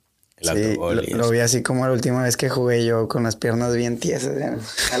el Sí, autogol. lo vi así como la última vez que jugué yo, con las piernas bien tiesas.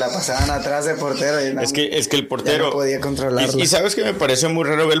 Me la pasaban atrás de portero. Y no, Es que el portero... ya no podía controlarla. Y sabes que me pareció muy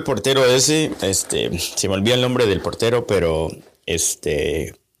raro ver el portero ese. Se me olvida el nombre del portero, pero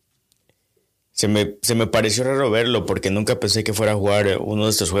se me pareció raro verlo porque nunca pensé que fuera a jugar uno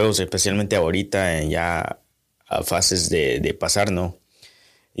de estos juegos, especialmente ahorita, ya a fases de pasar, ¿no?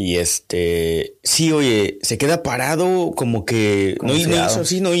 Y sí, oye, se queda parado como que no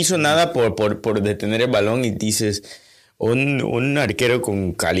hizo nada por detener el balón, y dices, un arquero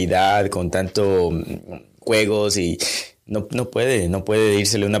con calidad, con tanto juegos, y no puede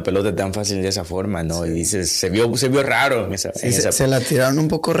írsele una pelota tan fácil de esa forma, ¿no? Sí. Y dices, se vio raro en esa. Se la tiraron un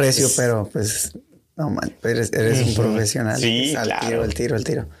poco recio, pero pues, no man, eres un profesional. Sí, claro. El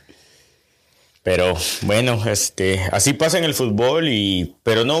tiro. Pero bueno, así pasa en el fútbol,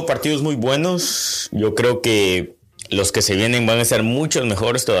 pero no, partidos muy buenos. Yo creo que los que se vienen van a ser muchos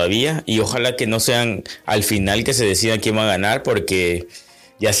mejores todavía, y ojalá que no sean al final que se decida quién va a ganar, porque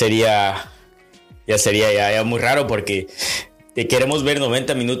ya sería muy raro, porque te queremos ver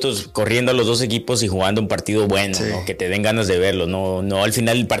 90 minutos corriendo a los dos equipos y jugando un partido bueno, sí, ¿no? Que te den ganas de verlo, no al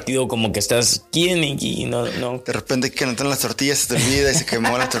final el partido como que estás, ¿quién? No. De repente que no están las tortillas, se te olvida y se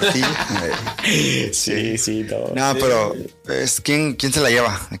quemó la tortilla. Sí, no. No, pero ¿quién se la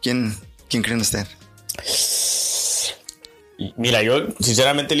lleva? ¿A quién creen usted? Mira, yo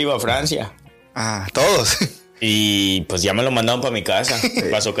sinceramente le iba a Francia. Ah, todos. Y pues ya me lo mandaron para mi casa,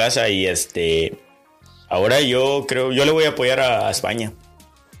 para su casa, y ahora yo le voy a apoyar a España.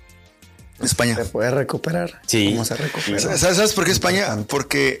 España. Se puede recuperar. Sí. ¿Cómo se recupera? ¿Sabes por qué España?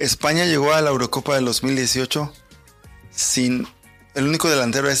 Porque España llegó a la Eurocopa del 2018 sin... El único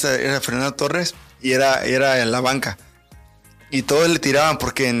delantero era Fernando Torres, y era en la banca. Y todos le tiraban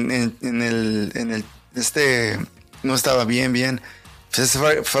porque en el no estaba bien. Pues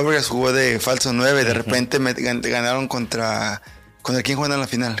Fábregas jugó de falso 9. De repente ganaron contra quién jugaron en la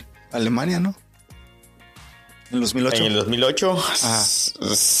final. Alemania, ¿no? En el 2008. En el 2008. Ajá.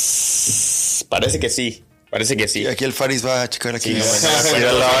 Parece que sí. Y aquí el Faris va a checar aquí. Sí,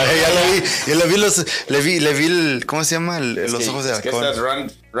 ya lo vi. Le vi el, ¿cómo se llama? Los ojos de halcón. Es que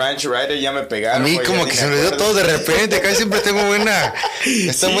estas Ranch Rider ya me pegaron. A mí como que se me dio todo de repente. Casi siempre tengo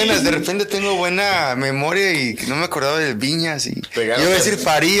están buenas. De repente tengo buena memoria y no me acordaba de Viñas. Y iba a decir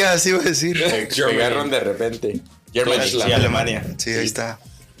Farías, iba a decir. Pegaron de repente. Germany, sí, Alemania. Sí, ahí está.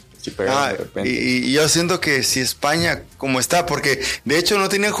 Sí, de repente. Y yo siento que si España, como está, porque de hecho no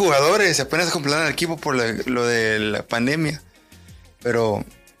tenían jugadores, apenas completaron el equipo por lo de la pandemia. Pero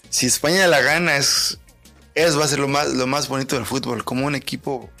si España la gana, va a ser lo más bonito del fútbol. Como un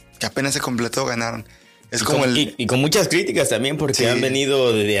equipo que apenas se completó, ganaron. Y con muchas críticas también, porque sí, han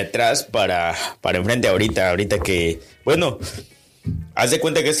venido de atrás para enfrente ahorita que, bueno, haz de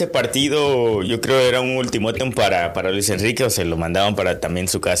cuenta que este partido yo creo era un ultimátum para Luis Enrique, o se lo mandaban para también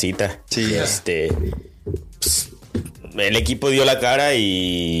su casita. Sí. Pues, el equipo dio la cara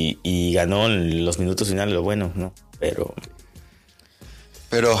y ganó en los minutos finales, lo bueno, ¿no?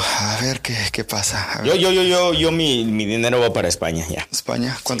 Pero a ver qué pasa. Yo mi dinero va para España, ya.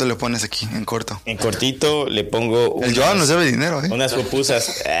 España, ¿cuánto le pones aquí en corto? En cortito le pongo el Joan nos debe dinero, unas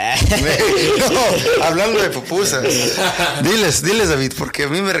pupusas. No, hablando de pupusas. Diles David, porque a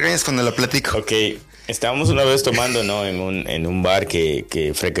mí me regañas cuando la platico. Ok, estábamos una vez tomando, ¿no? En un bar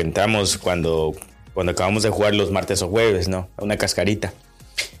que frecuentamos cuando acabamos de jugar los martes o jueves, ¿no? Una cascarita.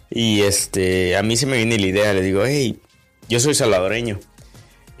 Y a mí se me viene la idea, le digo, hey, yo soy salvadoreño.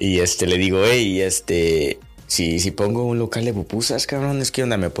 Y le digo, hey, si pongo un local de pupusas, cabrón, ¿qué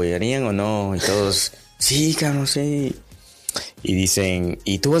onda? ¿Me apoyarían o no? Y todos, sí, cabrón, sí. Y dicen,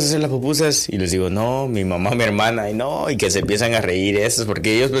 ¿y tú vas a hacer las pupusas? Y les digo, no, mi mamá, mi hermana, y que se empiezan a reír esos,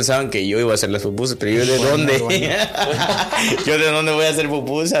 porque ellos pensaban que yo iba a hacer las pupusas, pero yo, ¿de dónde? Yo, ¿de dónde voy a hacer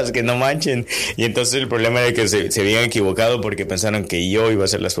pupusas? Que no manchen. Y entonces el problema era que se habían equivocado porque pensaron que yo iba a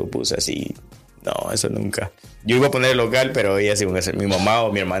hacer las pupusas, y no, eso nunca. Yo iba a poner el local, pero ellas iban a hacer, mi mamá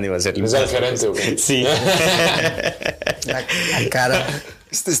o mi hermana iba a hacer. Es el gerente, güey. Sí. La cara.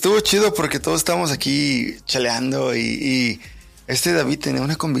 Estuvo chido porque todos estamos aquí chaleando y David tenía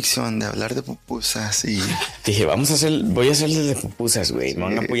una convicción de hablar de pupusas y... Dije, voy a hacerles de pupusas, güey. ¿Me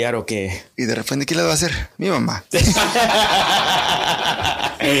van a apoyar o qué? Y de repente, ¿quién le va a hacer? Mi mamá.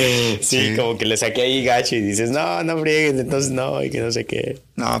 Sí, como que le saqué ahí gacho y dices, no friegues, entonces no, y que no sé qué.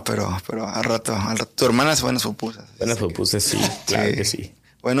 No, pero al rato, tu hermana hace buenas pupusas. Buenas pupusas, sí, claro que sí.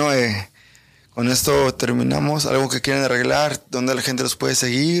 Bueno, con esto terminamos. ¿Algo que quieran arreglar? ¿Dónde la gente los puede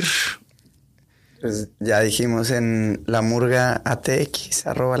seguir? Pues ya dijimos en La Murga ATX,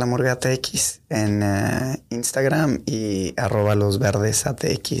 @La Murga ATX en Instagram y @Los Verdes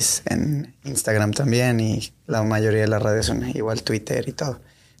ATX en Instagram también, y la mayoría de las redes son igual, Twitter y todo.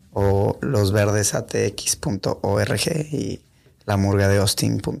 O losverdesatx.org y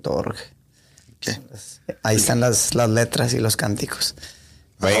lamurgadeaustin.org. ¿Qué? Ahí están las letras y los cánticos.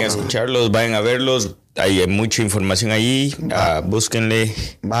 Vayan a escucharlos, vayan a verlos. Hay mucha información ahí. Búsquenle.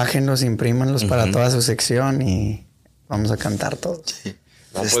 Bájenlos, imprímanlos para toda su sección y vamos a cantar todos. Sí.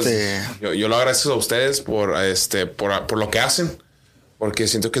 No, pues, yo lo agradezco a ustedes por lo que hacen, porque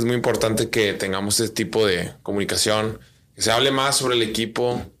siento que es muy importante que tengamos este tipo de comunicación, que se hable más sobre el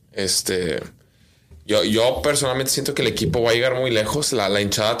equipo. Yo personalmente siento que el equipo va a llegar muy lejos, la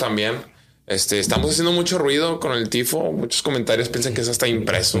hinchada también. Estamos haciendo mucho ruido con el tifo. Muchos comentarios piensan que eso está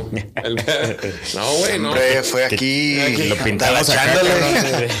impreso. No, güey, no. Hombre, fue aquí. Lo pintamos acá.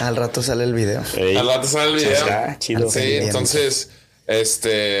 Al rato sale el video. Al rato sale el video. Está chido. Sí, entonces,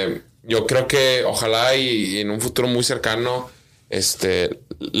 yo creo que ojalá y en un futuro muy cercano,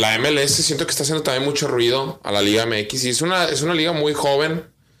 la MLS siento que está haciendo también mucho ruido a la Liga MX y es una liga muy joven.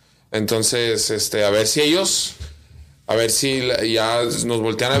 Entonces, a ver si ya nos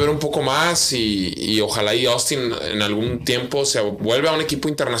voltean a ver un poco más y ojalá y Austin en algún tiempo se vuelva a un equipo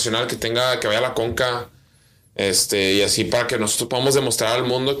internacional que vaya a la Conca, y así para que nosotros podamos demostrar al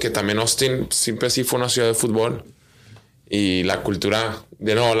mundo que también Austin siempre sí fue una ciudad de fútbol y la cultura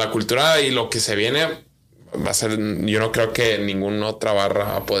y lo que se viene va a ser, yo no creo que ninguna otra barra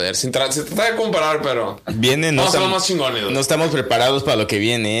va a poder, se trata de comparar, pero viene, no vamos a ser estamos, los más chingones. No estamos preparados para lo que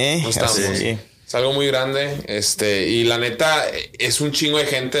viene, ¿eh? No estamos. Así. Es algo muy grande, y la neta es un chingo de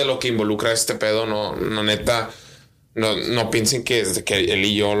gente lo que involucra este pedo, no piensen que él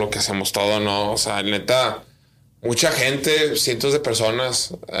y yo lo que hacemos todo, no, o sea, neta, mucha gente, cientos de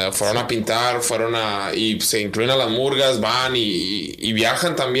personas fueron a pintar, y se incluyen a las murgas, van y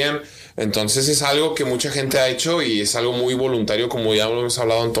viajan también, entonces es algo que mucha gente ha hecho y es algo muy voluntario, como ya hemos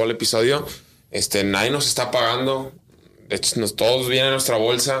hablado en todo el episodio, nadie nos está pagando. De hecho, todos vienen a nuestra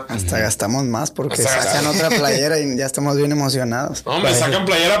bolsa. Hasta gastamos más porque sacan otra playera y ya estamos bien emocionados. No, me sacan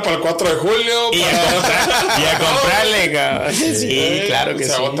playera para el 4 de julio. Y a comprarle, cabrón. Sí, claro que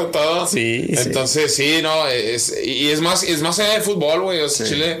se agota todo. Sí. Entonces, sí, no. Es más allá de fútbol, güey. O sea,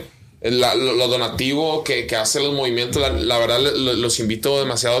 Chile, lo donativo que hace los movimientos, la verdad, los invito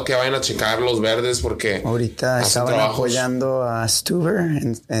demasiado que vayan a checar Los Verdes porque ahorita estaban apoyando a Stuber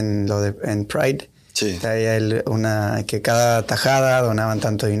en Pride. Sí. Hay que cada tajada donaban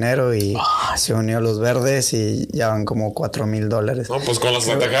tanto dinero y se unió a Los Verdes y ya van como $4,000. No, pues con las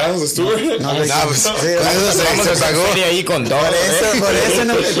atajadas estuve. Vamos a pagó ahí con todo. Por eso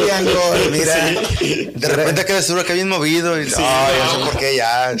no metían gol, mira. Sí. De repente que Stuber que bien movido y yo no sé por qué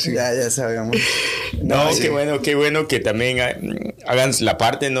ya sabíamos. No, qué bueno que también hagan la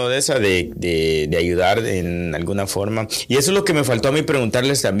parte, ¿no? De esa de ayudar en alguna forma. Y eso es lo que me faltó a mí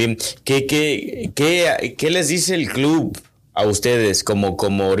preguntarles también. ¿Qué les dice el club a ustedes como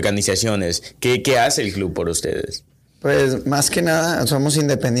organizaciones? ¿Qué hace el club por ustedes? Pues más que nada somos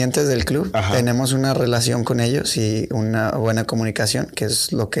independientes del club. Ajá. Tenemos una relación con ellos y una buena comunicación, que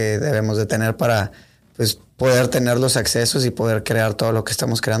es lo que debemos de tener para pues poder tener los accesos y poder crear todo lo que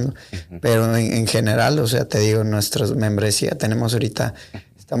estamos creando. Uh-huh. Pero en general, o sea, te digo, nuestra membresía tenemos ahorita,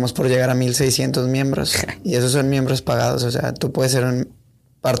 estamos por llegar a 1,600 miembros y esos son miembros pagados. O sea, tú puedes ser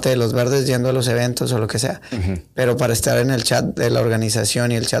parte de Los Verdes yendo a los eventos o lo que sea, pero para estar en el chat de la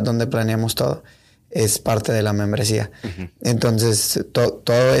organización y el chat donde planeamos todo, es parte de la membresía. Entonces,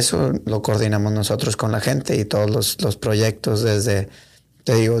 todo eso lo coordinamos nosotros con la gente y todos los proyectos desde...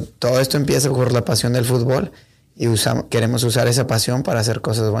 Te digo, todo esto empieza por la pasión del fútbol y queremos usar esa pasión para hacer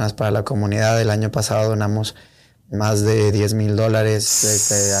cosas buenas para la comunidad. El año pasado donamos más de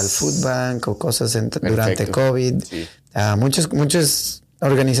 $10,000 al Food Bank o cosas durante COVID. Sí. Muchas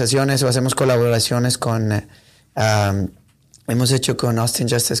organizaciones o hacemos colaboraciones con... hemos hecho con Austin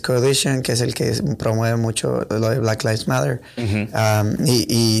Justice Coalition, que es el que promueve mucho lo de Black Lives Matter.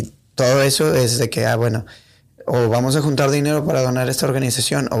 Y todo eso es de que, o vamos a juntar dinero para donar a esta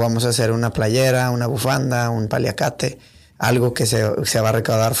organización, o vamos a hacer una playera, una bufanda, un paliacate, algo que se va a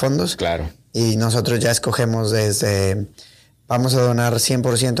recaudar fondos. Claro. Y nosotros ya escogemos desde, vamos a donar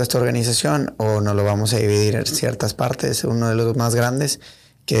 100% a esta organización o nos lo vamos a dividir en ciertas partes. Uno de los más grandes,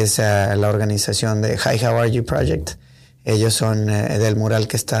 que es la organización de Hi, How Are You Project. Ellos son del mural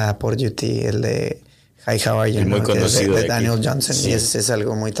que está por UT, el de Hi, How Are You, muy conocido de Daniel Johnson. Sí. Y es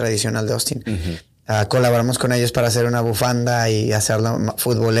algo muy tradicional de Austin. Colaboramos con ellos para hacer una bufanda y hacerla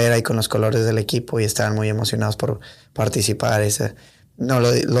futbolera y con los colores del equipo y estaban muy emocionados por participar. no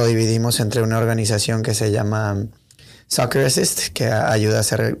lo dividimos entre una organización que se llama Soccer Assist, que ayuda a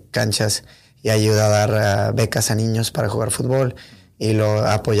hacer canchas y ayuda a dar becas a niños para jugar fútbol, y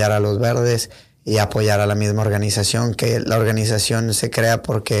apoyar a los verdes y apoyar a la misma organización, que la organización se crea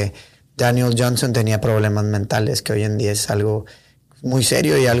porque Daniel Johnson tenía problemas mentales, que hoy en día es algo muy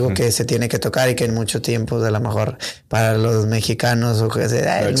serio y algo que se tiene que tocar, y que en mucho tiempo, a lo mejor para los mexicanos, o que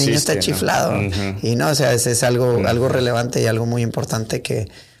el niño está chiflado. Y no, o sea, es algo relevante y algo muy importante que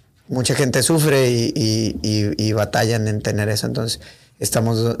mucha gente sufre y batallan en tener eso. Entonces,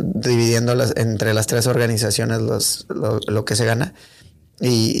 estamos dividiendo entre las 3 organizaciones lo que se gana.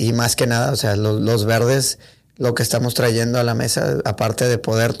 Y más que nada, o sea, los verdes, lo que estamos trayendo a la mesa, aparte de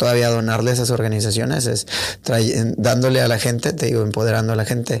poder todavía donarle a esas organizaciones, es dándole a la gente, te digo, empoderando a la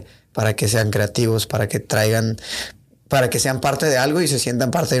gente para que sean creativos, para que sean parte de algo y se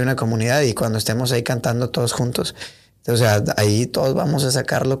sientan parte de una comunidad. Y cuando estemos ahí cantando todos juntos, o sea, ahí todos vamos a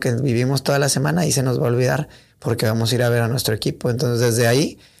sacar lo que vivimos toda la semana y se nos va a olvidar, porque vamos a ir a ver a nuestro equipo. Entonces, desde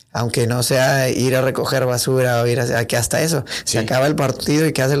ahí, aunque no sea ir a recoger basura o ir a que hasta eso, se acaba el partido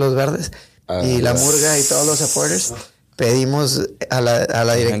y ¿qué hacen los verdes? Y la murga y todos los supporters, pedimos a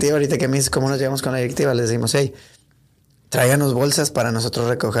la directiva, ahorita que me dices cómo nos llevamos con la directiva, les decimos, hey, tráiganos bolsas para nosotros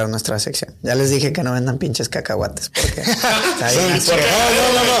recoger nuestra sección. Ya les dije que no vendan pinches cacahuates, porque no.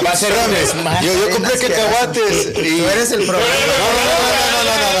 Va a ser yo compré cacahuates y tú eres el problema.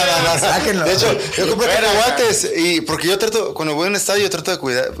 No. Sáquenlo. De hecho, yo compré cacahuates y porque yo cuando voy a un estadio, trato de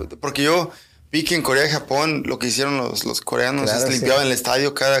cuidar, porque yo vi que en Corea y Japón lo que hicieron los coreanos es limpiaban el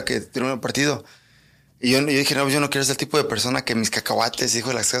estadio cada que tenían un partido. Y yo dije, no, yo no quiero ser el tipo de persona que mis cacahuates, hijo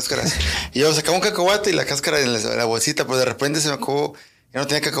de las cáscaras. Y yo sacaba un cacahuate y la cáscara en la bolsita, pero de repente se me acabó, ya no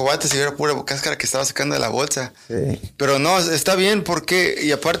tenía cacahuates y era pura cáscara que estaba sacando de la bolsa. Sí. Pero no, está bien porque,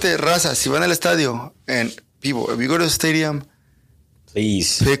 y aparte, raza, si van al estadio, and people, if you go to the stadium,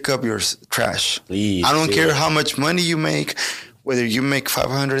 please pick up your trash. Please. I don't care how much money you make. Whether you make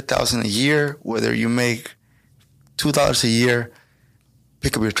 $500,000 a year, whether you make $2 a year,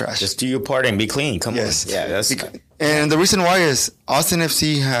 pick up your trash. Just do your part and be clean. Come on. Yeah, that's. And the reason why is Austin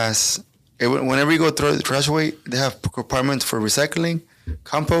FC has, whenever you go throw the trash away, they have requirements for recycling,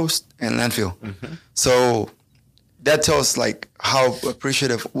 compost, and landfill. So that tells like how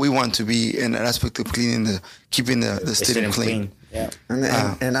appreciative we want to be in an aspect of keeping the stadium clean. Yeah.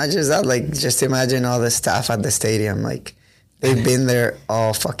 And not just that, like just imagine all the staff at the stadium, like. They've been there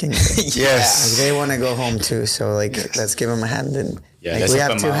all fucking day. Yes. Like, they want to go home too. So, like, let's give them a hand. And we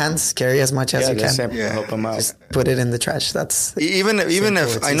have 2 hands. Carry as much as you can. Help them out. Just put it in the trash. That's even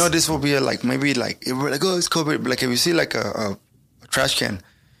if I know this will be maybe like if we're like, oh, it's COVID. But like if you see like a trash can,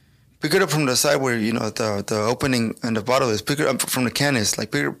 pick it up from the side where the opening and the bottle is. Pick it up from the can is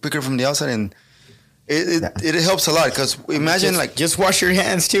like pick it from the outside, and it helps a lot because imagine just wash your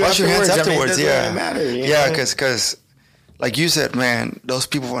hands too. Wash your hands afterwards. I mean, it doesn't really matter, yeah, because. Like you said, man, those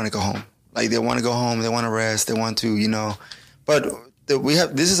people want to go home. Like they want to go home, they want to rest, they want to, But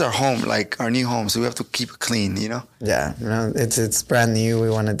this is our home, like our new home, so we have to keep it clean, Yeah, it's brand new. We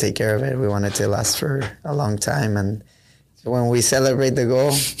want to take care of it. We want it to last for a long time, and when we celebrate the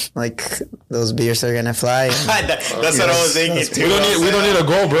goal, like those beers are gonna fly. That's what I was thinking too. We don't need a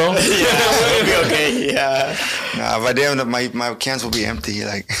goal, bro. We'll be okay. Yeah. Nah, by then my cans will be empty.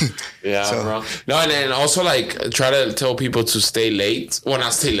 Like. Yeah, so. Bro. No, and then also like try to tell people to stay late. Well,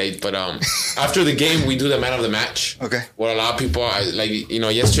 not stay late, but after the game we do the man of the match. Okay. Well, a lot of people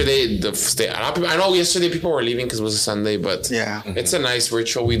yesterday a lot of people. I know yesterday people were leaving because it was a Sunday, but yeah, it's a nice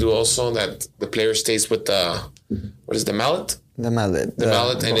ritual we do also that the player stays with the. What is the mallet? The mallet. The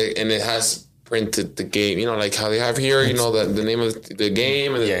mallet, and it has printed the game. Like how they have here, the name of the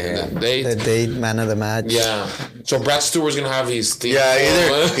game and the date. The date, man of the match. Yeah. So Brad Stewart's gonna have his team. Yeah,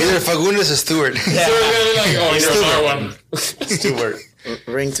 either Fagundes or Stewart. Yeah. Stewart. One. Stewart.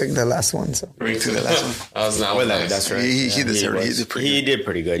 Ring took the last one. So. Ring took the last one. That was not nice. That's right. He did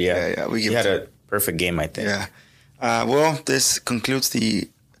pretty good. Yeah. He had a perfect game, I think. Yeah. Well, this concludes the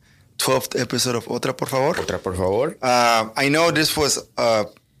 12th episode of Otra Por Favor. Otra Por Favor. I know this was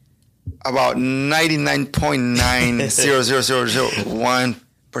about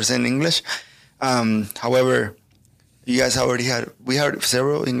 99.90001% English. However, you guys we had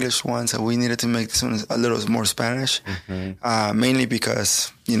several English ones, and we needed to make this one a little more Spanish. Mainly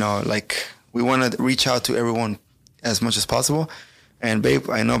because, we want to reach out to everyone as much as possible. And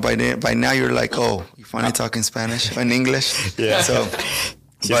babe, I know by now you're like, oh, you finally talking Spanish and English. Yeah. So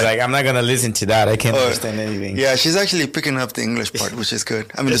she's like, I'm not gonna listen to that. I can't understand anything. Yeah, she's actually picking up the English part, which is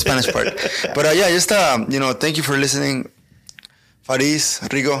good. I mean, the Spanish part. But just thank you for listening, Faris,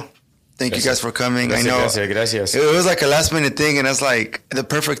 Rigo. Thank you guys for coming. Gracias, I know gracias. it was like a last minute thing, and it's like the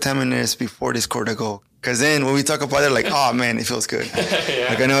perfect timing is before they scored a goal. Because then when we talk about it, like, oh man, it feels good. Yeah.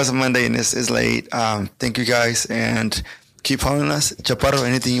 Like I know it's a Monday and it's late. Thank you guys and keep following us. Chaparro,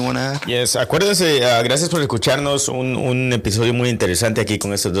 anything you want to add? Yes, acuérdense, gracias por escucharnos. Un episodio muy interesante aquí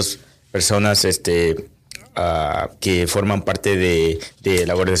con estas dos personas que forman parte de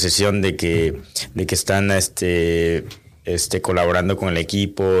la organización de que están colaborando con el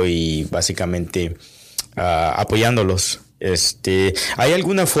equipo y básicamente apoyándolos. ¿Hay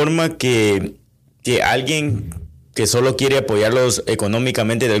alguna forma que alguien que solo quiere apoyarlos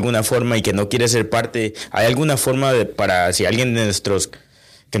económicamente de alguna forma y que no quiere ser parte, hay alguna forma para si alguien de nuestros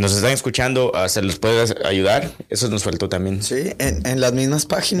que nos están escuchando se los puede ayudar? Eso nos faltó también. Sí, en las mismas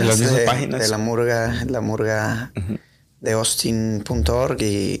páginas. En las mismas páginas de la murga de Austin.org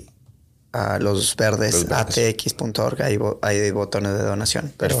y los verdes atx.org, hay botones de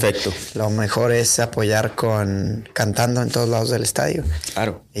donación. Pero perfecto. Lo mejor es apoyar cantando en todos lados del estadio.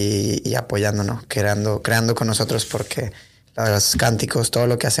 Claro. Y apoyándonos, creando con nosotros, porque los cánticos, todo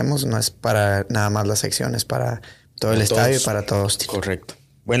lo que hacemos no es para nada más la sección, es para todo el estadio y para todos. Correcto.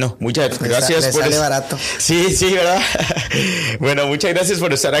 Bueno, muchas gracias. Le sale barato. Sí, ¿verdad? Bueno, muchas gracias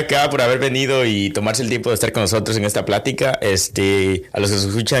por estar acá, por haber venido y tomarse el tiempo de estar con nosotros en esta plática. A los que se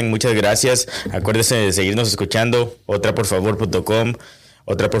escuchan, muchas gracias. Acuérdense de seguirnos escuchando. otraporfavor.com,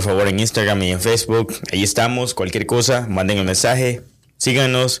 Otra por favor en Instagram y en Facebook. Ahí estamos. Cualquier cosa, manden un mensaje,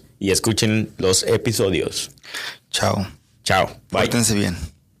 síganos y escuchen los episodios. Chao. Bye. Pórtense bien.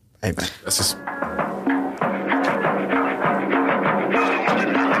 Bye. Gracias.